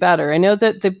to do better. I know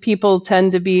that the people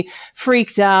tend to be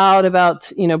freaked out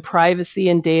about, privacy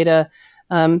and data.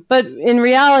 But in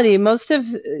reality, most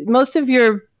of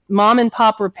your mom and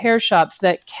pop repair shops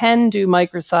that can do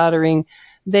microsoldering,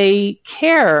 they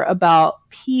care about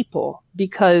people,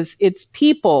 because it's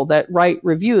people that write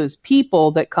reviews,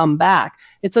 people that come back.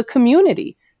 It's a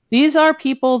community. These are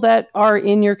people that are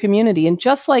in your community. And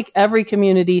just like every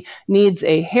community needs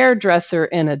a hairdresser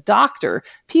and a doctor,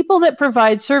 people that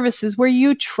provide services where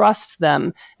you trust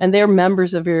them and they're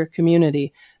members of your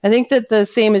community. I think that the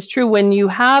same is true when you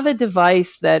have a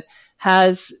device that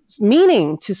has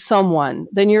meaning to someone,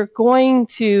 then you're going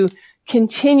to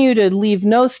continue to leave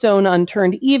no stone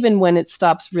unturned, even when it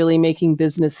stops really making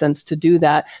business sense to do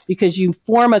that, because you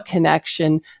form a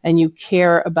connection and you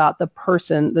care about the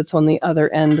person that's on the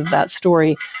other end of that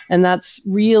story. And that's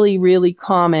really, really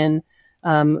common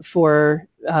for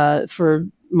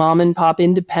mom and pop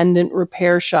independent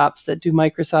repair shops that do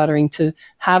microsoldering to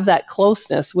have that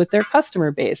closeness with their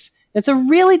customer base. It's a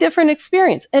really different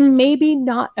experience, and maybe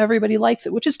not everybody likes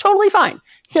it, which is totally fine.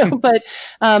 But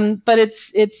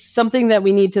it's something that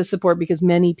we need to support because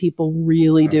many people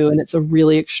really do, and it's a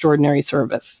really extraordinary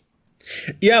service.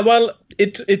 Yeah, well,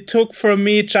 it took for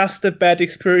me just a bad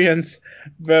experience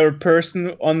where a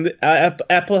person on the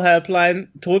Apple helpline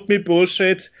told me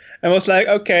bullshit and was like,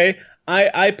 okay,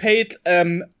 I paid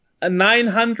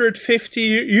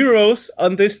 950 euros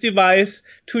on this device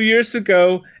 2 years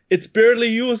ago. It's barely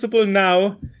usable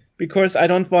now because I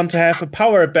don't want to have a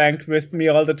power bank with me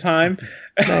all the time.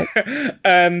 Right.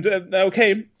 And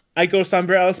okay, I go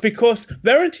somewhere else because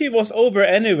warranty was over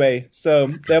anyway.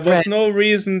 So there was no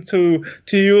reason to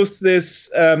use this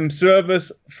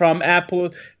service from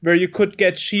Apple where you could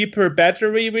get cheaper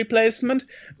battery replacement.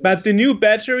 But the new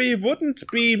battery wouldn't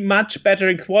be much better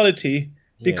in quality.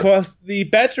 Because the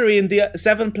battery in the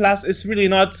 7 Plus is really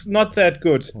not that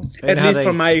good, at least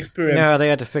from my experience. Now they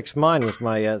had to fix mine with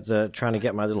my trying to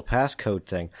get my little passcode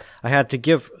thing. I had to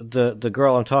give the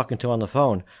girl I'm talking to on the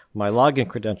phone my login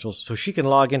credentials so she can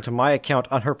log into my account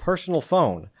on her personal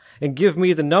phone and give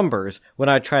me the numbers when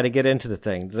I try to get into the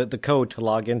thing, the code to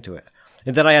log into it.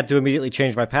 And then I had to immediately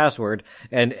change my password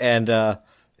and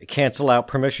cancel out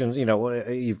permissions.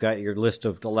 You've got your list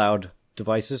of allowed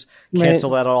devices, cancel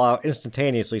that all out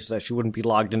instantaneously so that she wouldn't be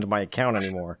logged into my account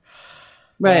anymore.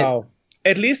 Right. Wow.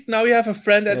 At least now you have a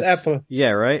friend at Apple.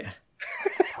 Yeah, right?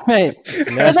 Right.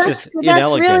 That's just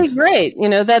inelegant. Really great.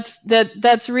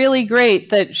 That's really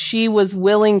great that she was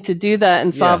willing to do that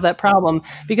and solve that problem,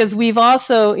 because we've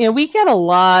also, we get a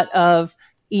lot of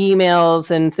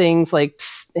emails and things like,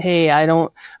 hey,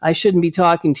 I shouldn't be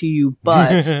talking to you,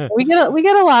 but we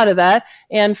get a lot of that.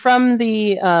 And from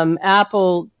the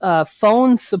Apple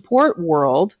phone support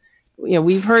world,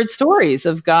 we've heard stories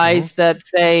of guys that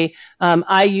say,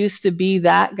 I used to be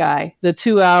that guy, the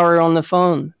 2 hour on the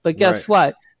phone, but guess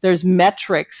what? There's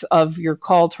metrics of your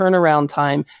call turnaround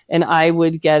time, and I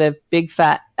would get a big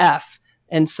fat F.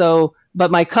 And so, but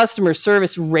my customer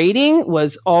service rating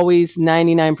was always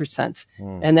 99%.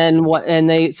 And then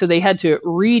they had to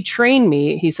retrain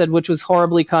me, he said, which was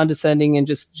horribly condescending and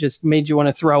just made you want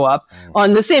to throw up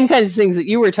on the same kinds of things that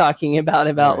you were talking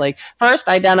about like first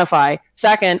identify,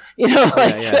 second,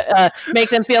 make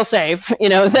them feel safe,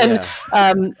 then,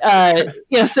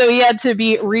 so he had to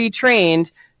be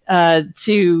retrained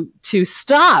to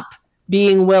stop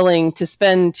being willing to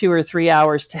spend 2 or 3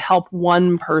 hours to help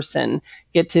one person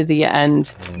get to the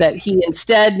end, that he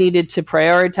instead needed to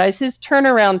prioritize his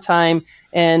turnaround time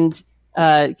and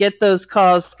get those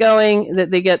calls going, that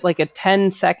they get like a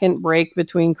 10-second break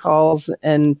between calls.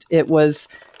 And it was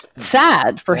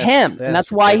sad for him. And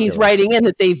that's why he's writing in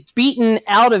that they've beaten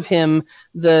out of him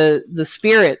the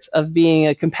spirit of being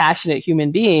a compassionate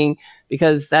human being,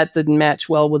 because that didn't match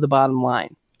well with the bottom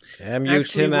line. Damn you,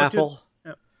 Tim Apple.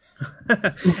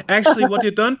 Actually, what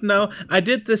you don't know, I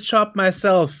did this job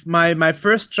myself. My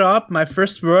first job, my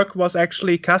first work was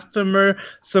actually customer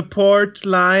support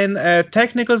line,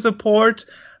 technical support,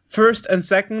 first and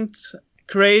second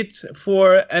grade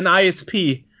for an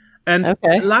ISP. And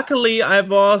luckily, I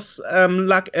was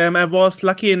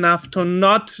lucky enough to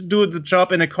not do the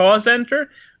job in a call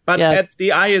center, but at the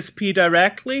ISP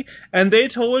directly. And they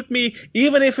told me,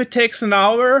 even if it takes an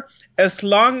hour, as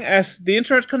long as the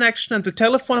internet connection and the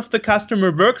telephone of the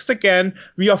customer works again,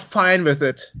 we are fine with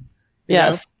it.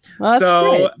 Yes. Well,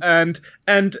 so great.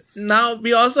 And now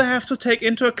we also have to take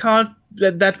into account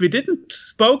that we didn't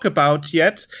spoke about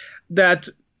yet, that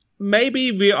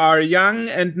maybe we are young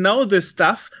and know this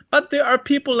stuff, but there are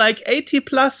people like 80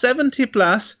 plus, 70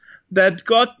 plus that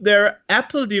got their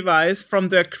Apple device from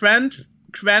their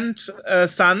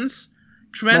grandsons,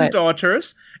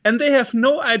 granddaughters, and they have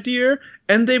no idea,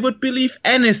 and they would believe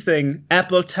anything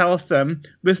Apple tells them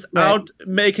without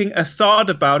making a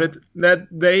thought about it, that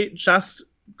they just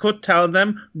could tell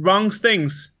them wrong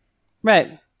things.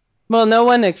 Right. Well, no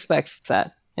one expects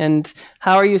that. And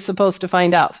how are you supposed to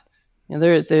find out?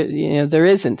 There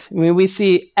isn't. I mean, we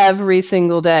see every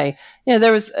single day.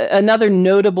 There was another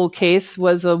notable case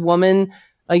was a woman,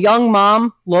 a young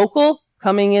mom, local,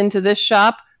 coming into this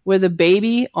shop with a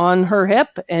baby on her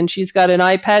hip, and she's got an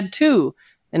iPad 2.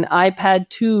 And iPad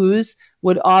 2s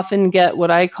would often get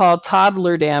what I call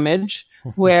toddler damage,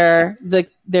 where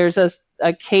there's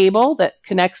a cable that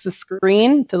connects the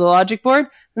screen to the logic board,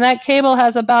 and that cable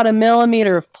has about 1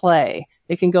 millimeter of play.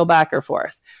 It can go back or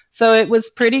forth. So it was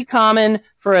pretty common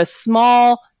for a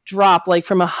small drop, like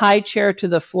from a high chair to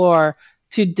the floor,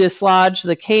 to dislodge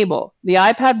the cable. The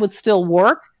iPad would still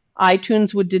work.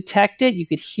 iTunes would detect it. You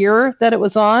could hear that it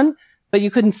was on, but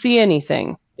you couldn't see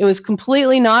anything. It was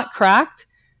completely not cracked.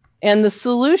 And the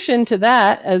solution to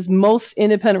that, as most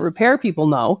independent repair people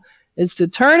know, is to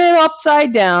turn it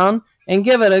upside down and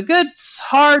give it a good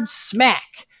hard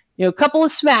smack. A couple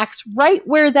of smacks right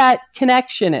where that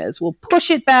connection is. We'll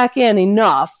push it back in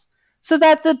enough so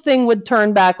that the thing would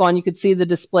turn back on. You could see the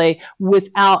display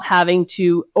without having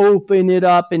to open it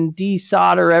up and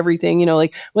desolder everything,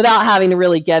 without having to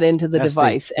really get into the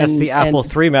device. That's the Apple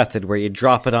III method, where you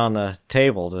drop it on the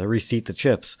table to reseat the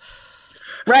chips.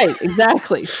 Right,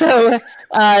 exactly. So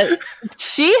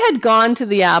she had gone to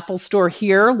the Apple store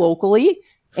here locally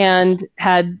and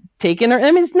had taken her. I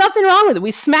mean, there's nothing wrong with it.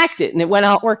 We smacked it and it went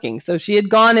out working. So she had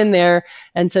gone in there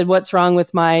and said, "What's wrong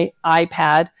with my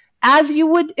iPad?" As you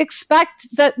would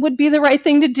expect, that would be the right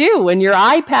thing to do. When your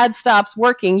iPad stops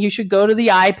working, you should go to the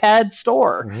iPad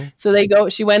store. Mm-hmm. So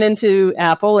she went into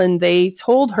Apple and they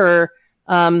told her,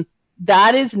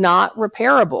 that is not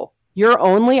repairable. Your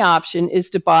only option is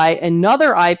to buy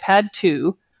another iPad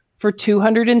 2 for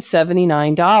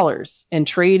 $279 and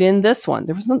trade in this one.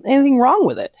 There wasn't anything wrong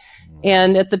with it.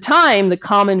 And at the time, the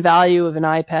common value of an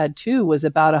iPad 2 was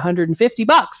about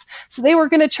 $150. So they were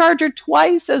going to charge her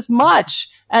twice as much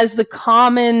as the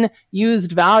common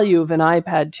used value of an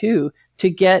iPad 2 to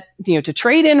get, to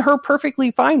trade in her perfectly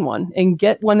fine one and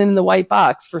get one in the white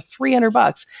box for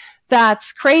 $300.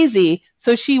 That's crazy.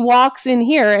 So she walks in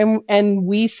here and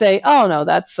we say, "Oh no,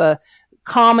 that's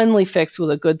commonly fixed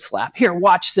with a good slap. Here,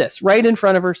 watch this." Right in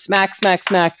front of her, smack, smack,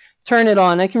 smack. Turn it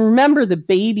on. I can remember the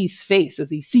baby's face as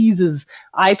he sees his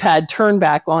iPad turn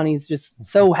back on. He's just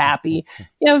so happy.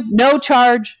 No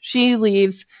charge. She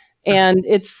leaves. And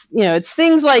it's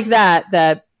things like that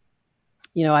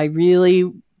I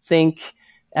really think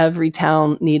every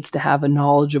town needs to have a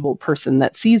knowledgeable person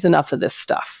that sees enough of this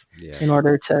stuff in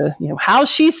order to, how's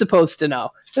she supposed to know?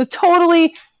 It's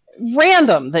totally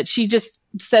random that she just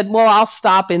said, "Well, I'll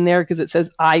stop in there because it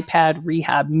says iPad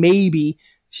rehab, maybe."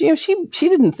 She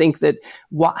didn't think that.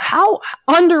 How,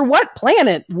 under what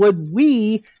planet would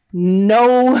we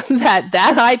know that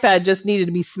iPad just needed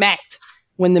to be smacked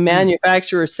when the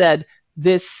manufacturer said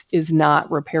this is not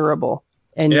repairable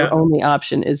and your only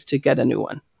option is to get a new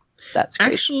one? That's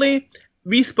crazy. Actually,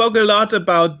 we spoke a lot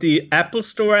about the Apple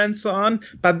Store and so on,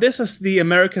 but this is the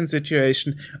American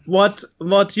situation. What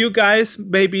you guys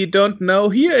maybe don't know,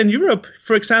 here in Europe,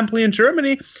 for example, in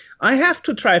Germany, I have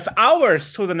to drive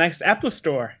hours to the next Apple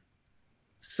Store.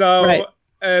 So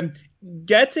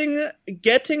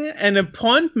getting an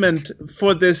appointment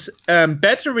for this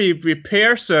battery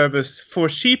repair service for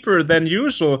cheaper than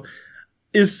usual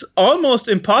is almost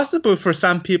impossible for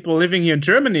some people living here in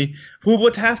Germany, who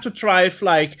would have to drive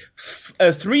like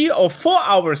 3 or 4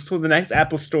 hours to the next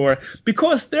Apple Store,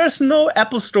 because there's no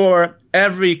Apple Store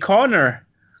every corner,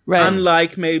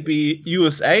 unlike maybe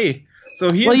USA. So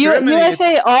here in Germany,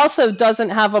 USA also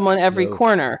doesn't have them on every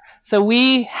corner. So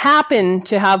we happen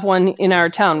to have one in our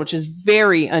town, which is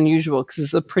very unusual because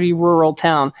it's a pretty rural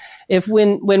town.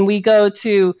 When we go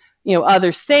to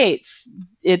other states,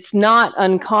 it's not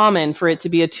uncommon for it to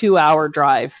be a 2-hour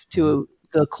drive to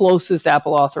the closest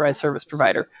Apple authorized service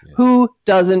provider who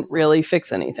doesn't really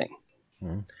fix anything.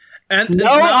 And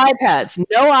iPads.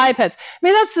 I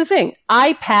mean, that's the thing.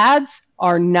 iPads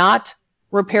are not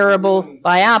repairable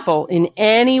by Apple in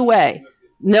any way.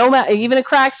 No matter, even a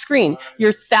cracked screen.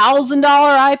 Your $1,000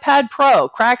 iPad Pro,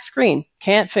 cracked screen,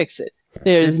 can't fix it. It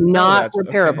is not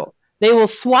repairable. Okay. They will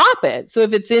swap it. So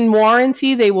if it's in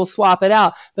warranty, they will swap it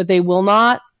out, but they will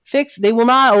not fix. They will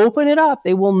not open it up.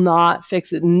 They will not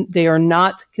fix it. And they are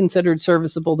not considered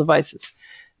serviceable devices.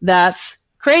 That's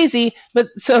crazy. But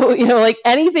so, like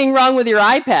anything wrong with your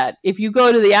iPad, if you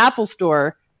go to the Apple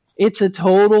Store, it's a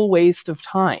total waste of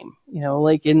time.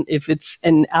 If it's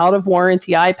an out of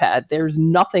warranty iPad, there's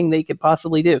nothing they could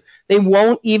possibly do. They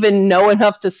won't even know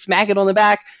enough to smack it on the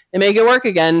back and make it work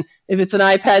again if it's an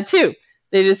iPad 2.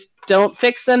 They just don't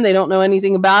fix them. They don't know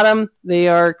anything about them. They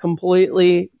are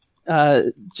completely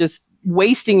just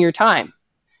wasting your time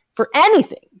for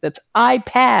anything that's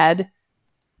iPad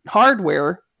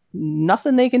hardware,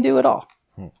 nothing they can do at all.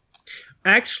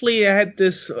 Actually, I had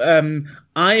this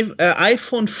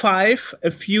iPhone 5 a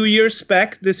few years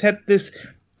back. This had this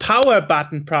power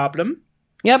button problem.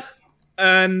 Yep.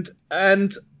 And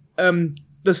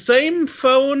the same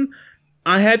phone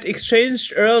I had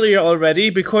exchanged earlier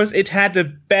already because it had a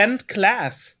bent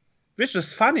glass, which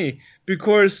is funny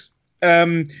because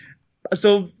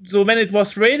so when it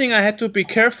was raining, I had to be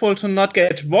careful to not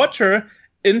get water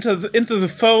into the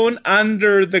phone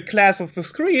under the glass of the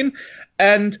screen.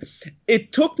 And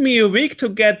it took me a week to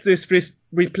get this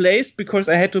replaced because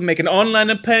I had to make an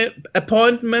online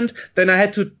appointment. Then I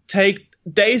had to take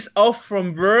days off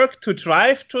from work to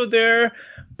drive to there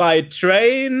by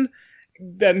train,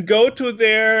 then go to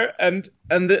there. And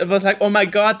it was like, oh my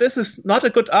God, this is not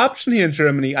a good option here in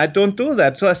Germany. I don't do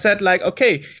that. So I said like,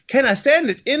 okay, can I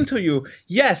send it into you?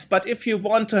 Yes, but if you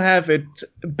want to have it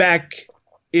back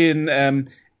in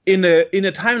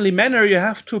a timely manner, you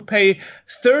have to pay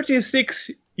 36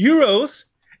 euros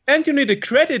and you need a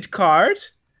credit card.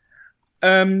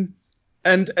 And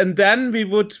then we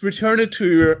would return it to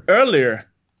you earlier.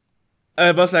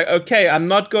 I was like, okay, I'm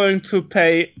not going to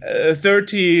pay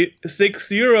 36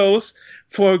 euros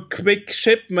for quick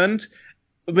shipment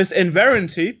within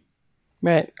warranty.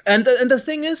 Right. And the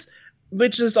thing is,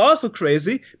 which is also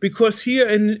crazy, because here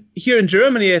in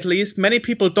Germany at least, many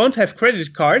people don't have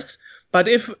credit cards. But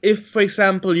if for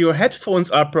example your headphones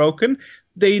are broken,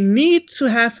 they need to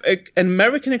have an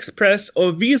American Express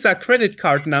or Visa credit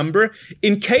card number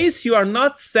in case you are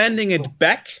not sending it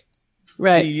back,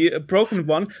 right, the broken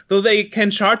one, though they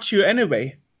can charge you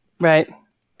anyway. Right.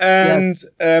 And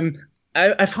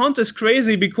I found this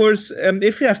crazy because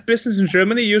if you have business in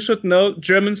Germany, you should know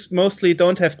Germans mostly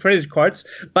don't have credit cards,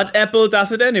 but Apple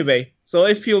does it anyway. So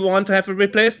if you want to have a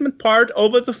replacement part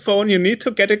over the phone, you need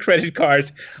to get a credit card.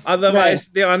 Otherwise,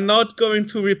 they are not going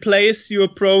to replace your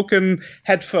broken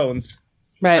headphones.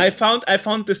 Right. I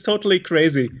found this totally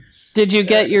crazy. Did you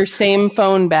get your same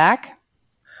phone back?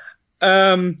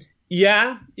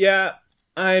 Yeah.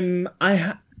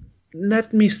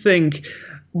 Let me think.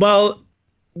 Well,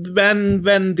 when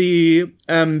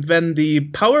the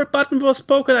power button was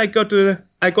broken, I got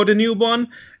a new one,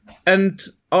 and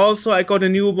also I got a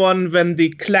new one when the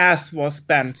glass was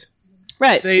bent.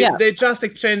 Right. They just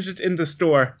exchanged it in the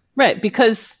store. Right,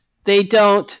 because they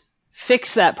don't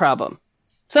fix that problem.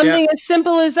 Something as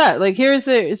simple as that. Like it's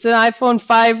an iPhone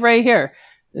 5 right here.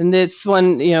 And it's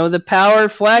when, the power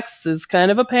flex is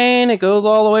kind of a pain. It goes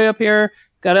all the way up here.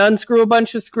 Got to unscrew a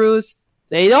bunch of screws.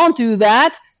 They don't do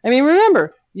that. I mean,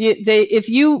 remember, if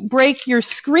you break your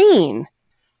screen,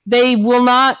 they will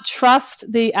not trust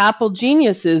the Apple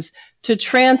geniuses to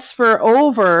transfer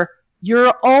over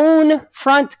your own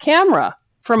front camera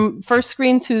from first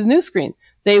screen to new screen.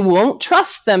 They won't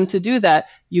trust them to do that.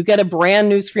 You get a brand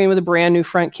new screen with a brand new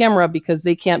front camera because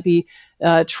they can't be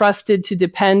trusted to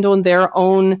depend on their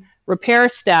own repair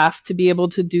staff to be able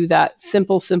to do that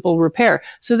simple repair.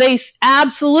 So they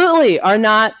absolutely are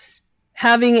not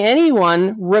having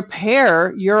anyone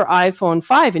repair your iPhone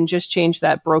 5 and just change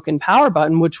that broken power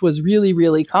button, which was really,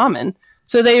 really common.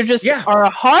 So they just are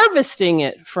harvesting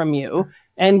it from you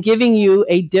and giving you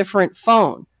a different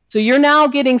phone. So you're now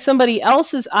getting somebody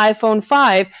else's iPhone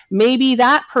 5. Maybe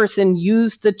that person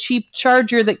used the cheap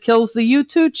charger that kills the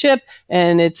U2 chip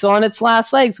and it's on its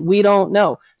last legs. We don't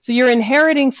know. So you're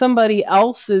inheriting somebody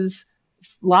else's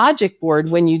logic board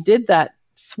when you did that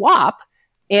swap,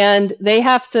 and they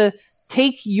have to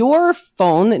take your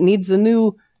phone that needs the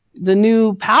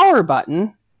new power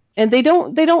button, and they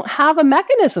don't have a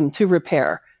mechanism to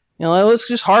repair. Let's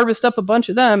just harvest up a bunch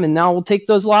of them, and now we'll take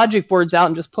those logic boards out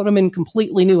and just put them in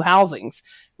completely new housings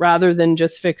rather than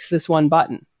just fix this one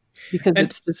button, because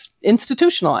it's just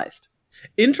institutionalized.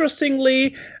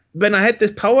 Interestingly, when I had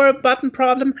this power button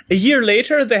problem, a year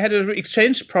later they had an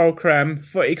exchange program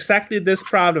for exactly this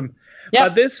problem.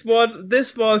 Yep. But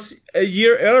this was a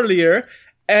year earlier,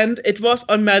 and it was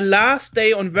on my last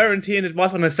day on warranty, and it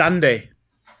was on a Sunday.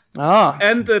 Oh.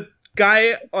 And the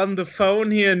guy on the phone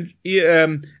here,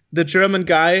 the German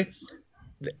guy,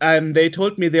 they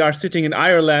told me they are sitting in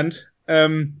Ireland.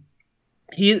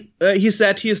 He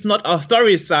said he is not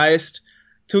authorized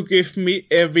to give me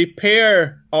a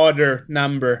repair order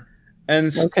number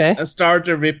and start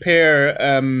a repair.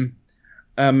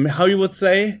 How you would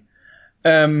say?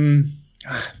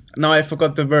 Now I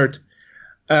forgot the word.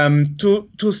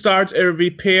 To start a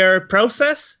repair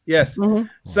process. Yes. Mm-hmm.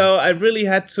 So I really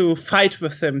had to fight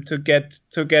with him to get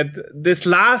this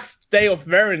last day of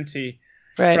warranty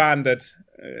granted.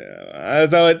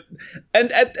 So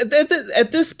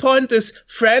at this point, this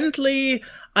friendly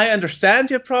I understand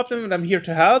your problem and I'm here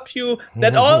to help you.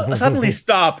 That all suddenly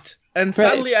stopped. And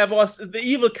suddenly I was the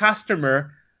evil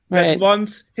customer that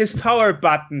wants his power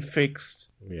button fixed.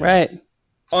 Yeah. Right.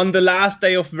 On the last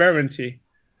day of warranty.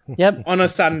 Yep. On a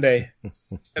Sunday.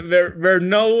 where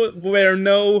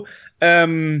no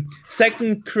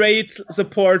second grade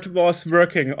support was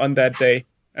working on that day.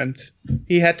 And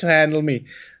he had to handle me.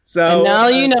 So and now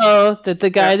you know that the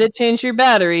guy that changed your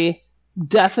battery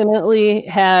definitely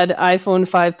had iPhone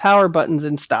 5 power buttons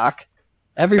in stock.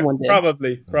 Everyone did.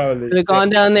 Probably. Could have gone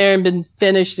down there and been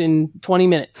finished in 20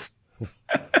 minutes.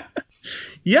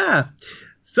 Yeah.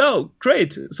 So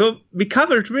great. So we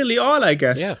covered really all, I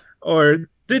guess. Yeah. Or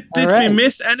did we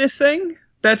miss anything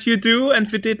that you do and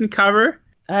we didn't cover?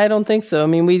 I don't think so. I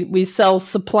mean, we sell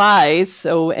supplies,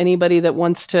 so anybody that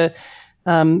wants to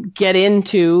get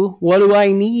into what do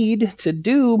I need to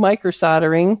do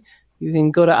microsoldering, you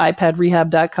can go to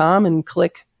iPadRehab.com and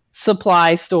click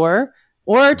Supply Store,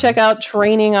 or check out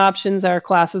training options. Our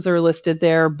classes are listed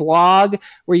there. Blog,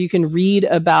 where you can read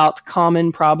about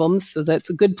common problems. So that's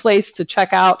a good place to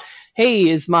check out, hey,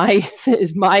 is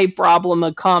my problem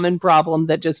a common problem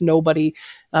that just nobody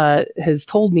has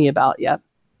told me about yet?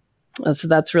 So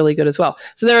that's really good as well.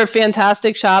 So there are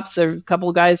fantastic shops. There are a couple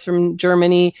of guys from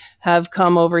Germany have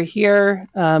come over here.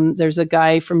 There's a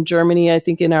guy from Germany, I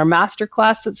think, in our master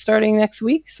class that's starting next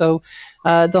week. So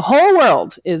the whole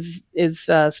world is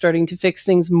starting to fix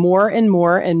things more and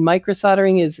more, and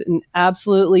microsoldering is an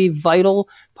absolutely vital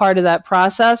part of that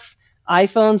process.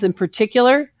 iPhones in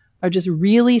particular are just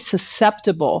really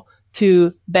susceptible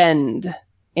to bend,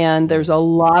 and there's a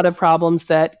lot of problems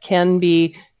that can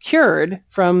be cured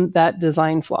from that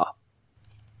design flaw.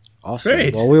 Awesome.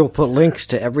 Great. Well, we will put links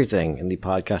to everything in the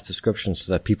podcast description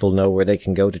so that people know where they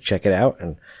can go to check it out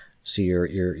and see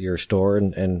your store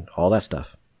and all that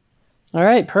stuff. All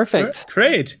right, perfect.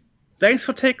 Great. Thanks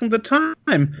for taking the time.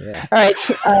 Yeah. All right.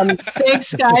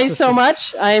 Thanks, guys, so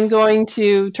much. I'm going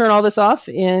to turn all this off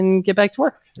and get back to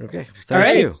work. Okay. All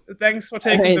right. Thank you. Thanks for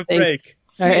taking the break.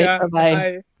 All right. See ya. Bye-bye.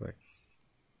 Bye. Bye.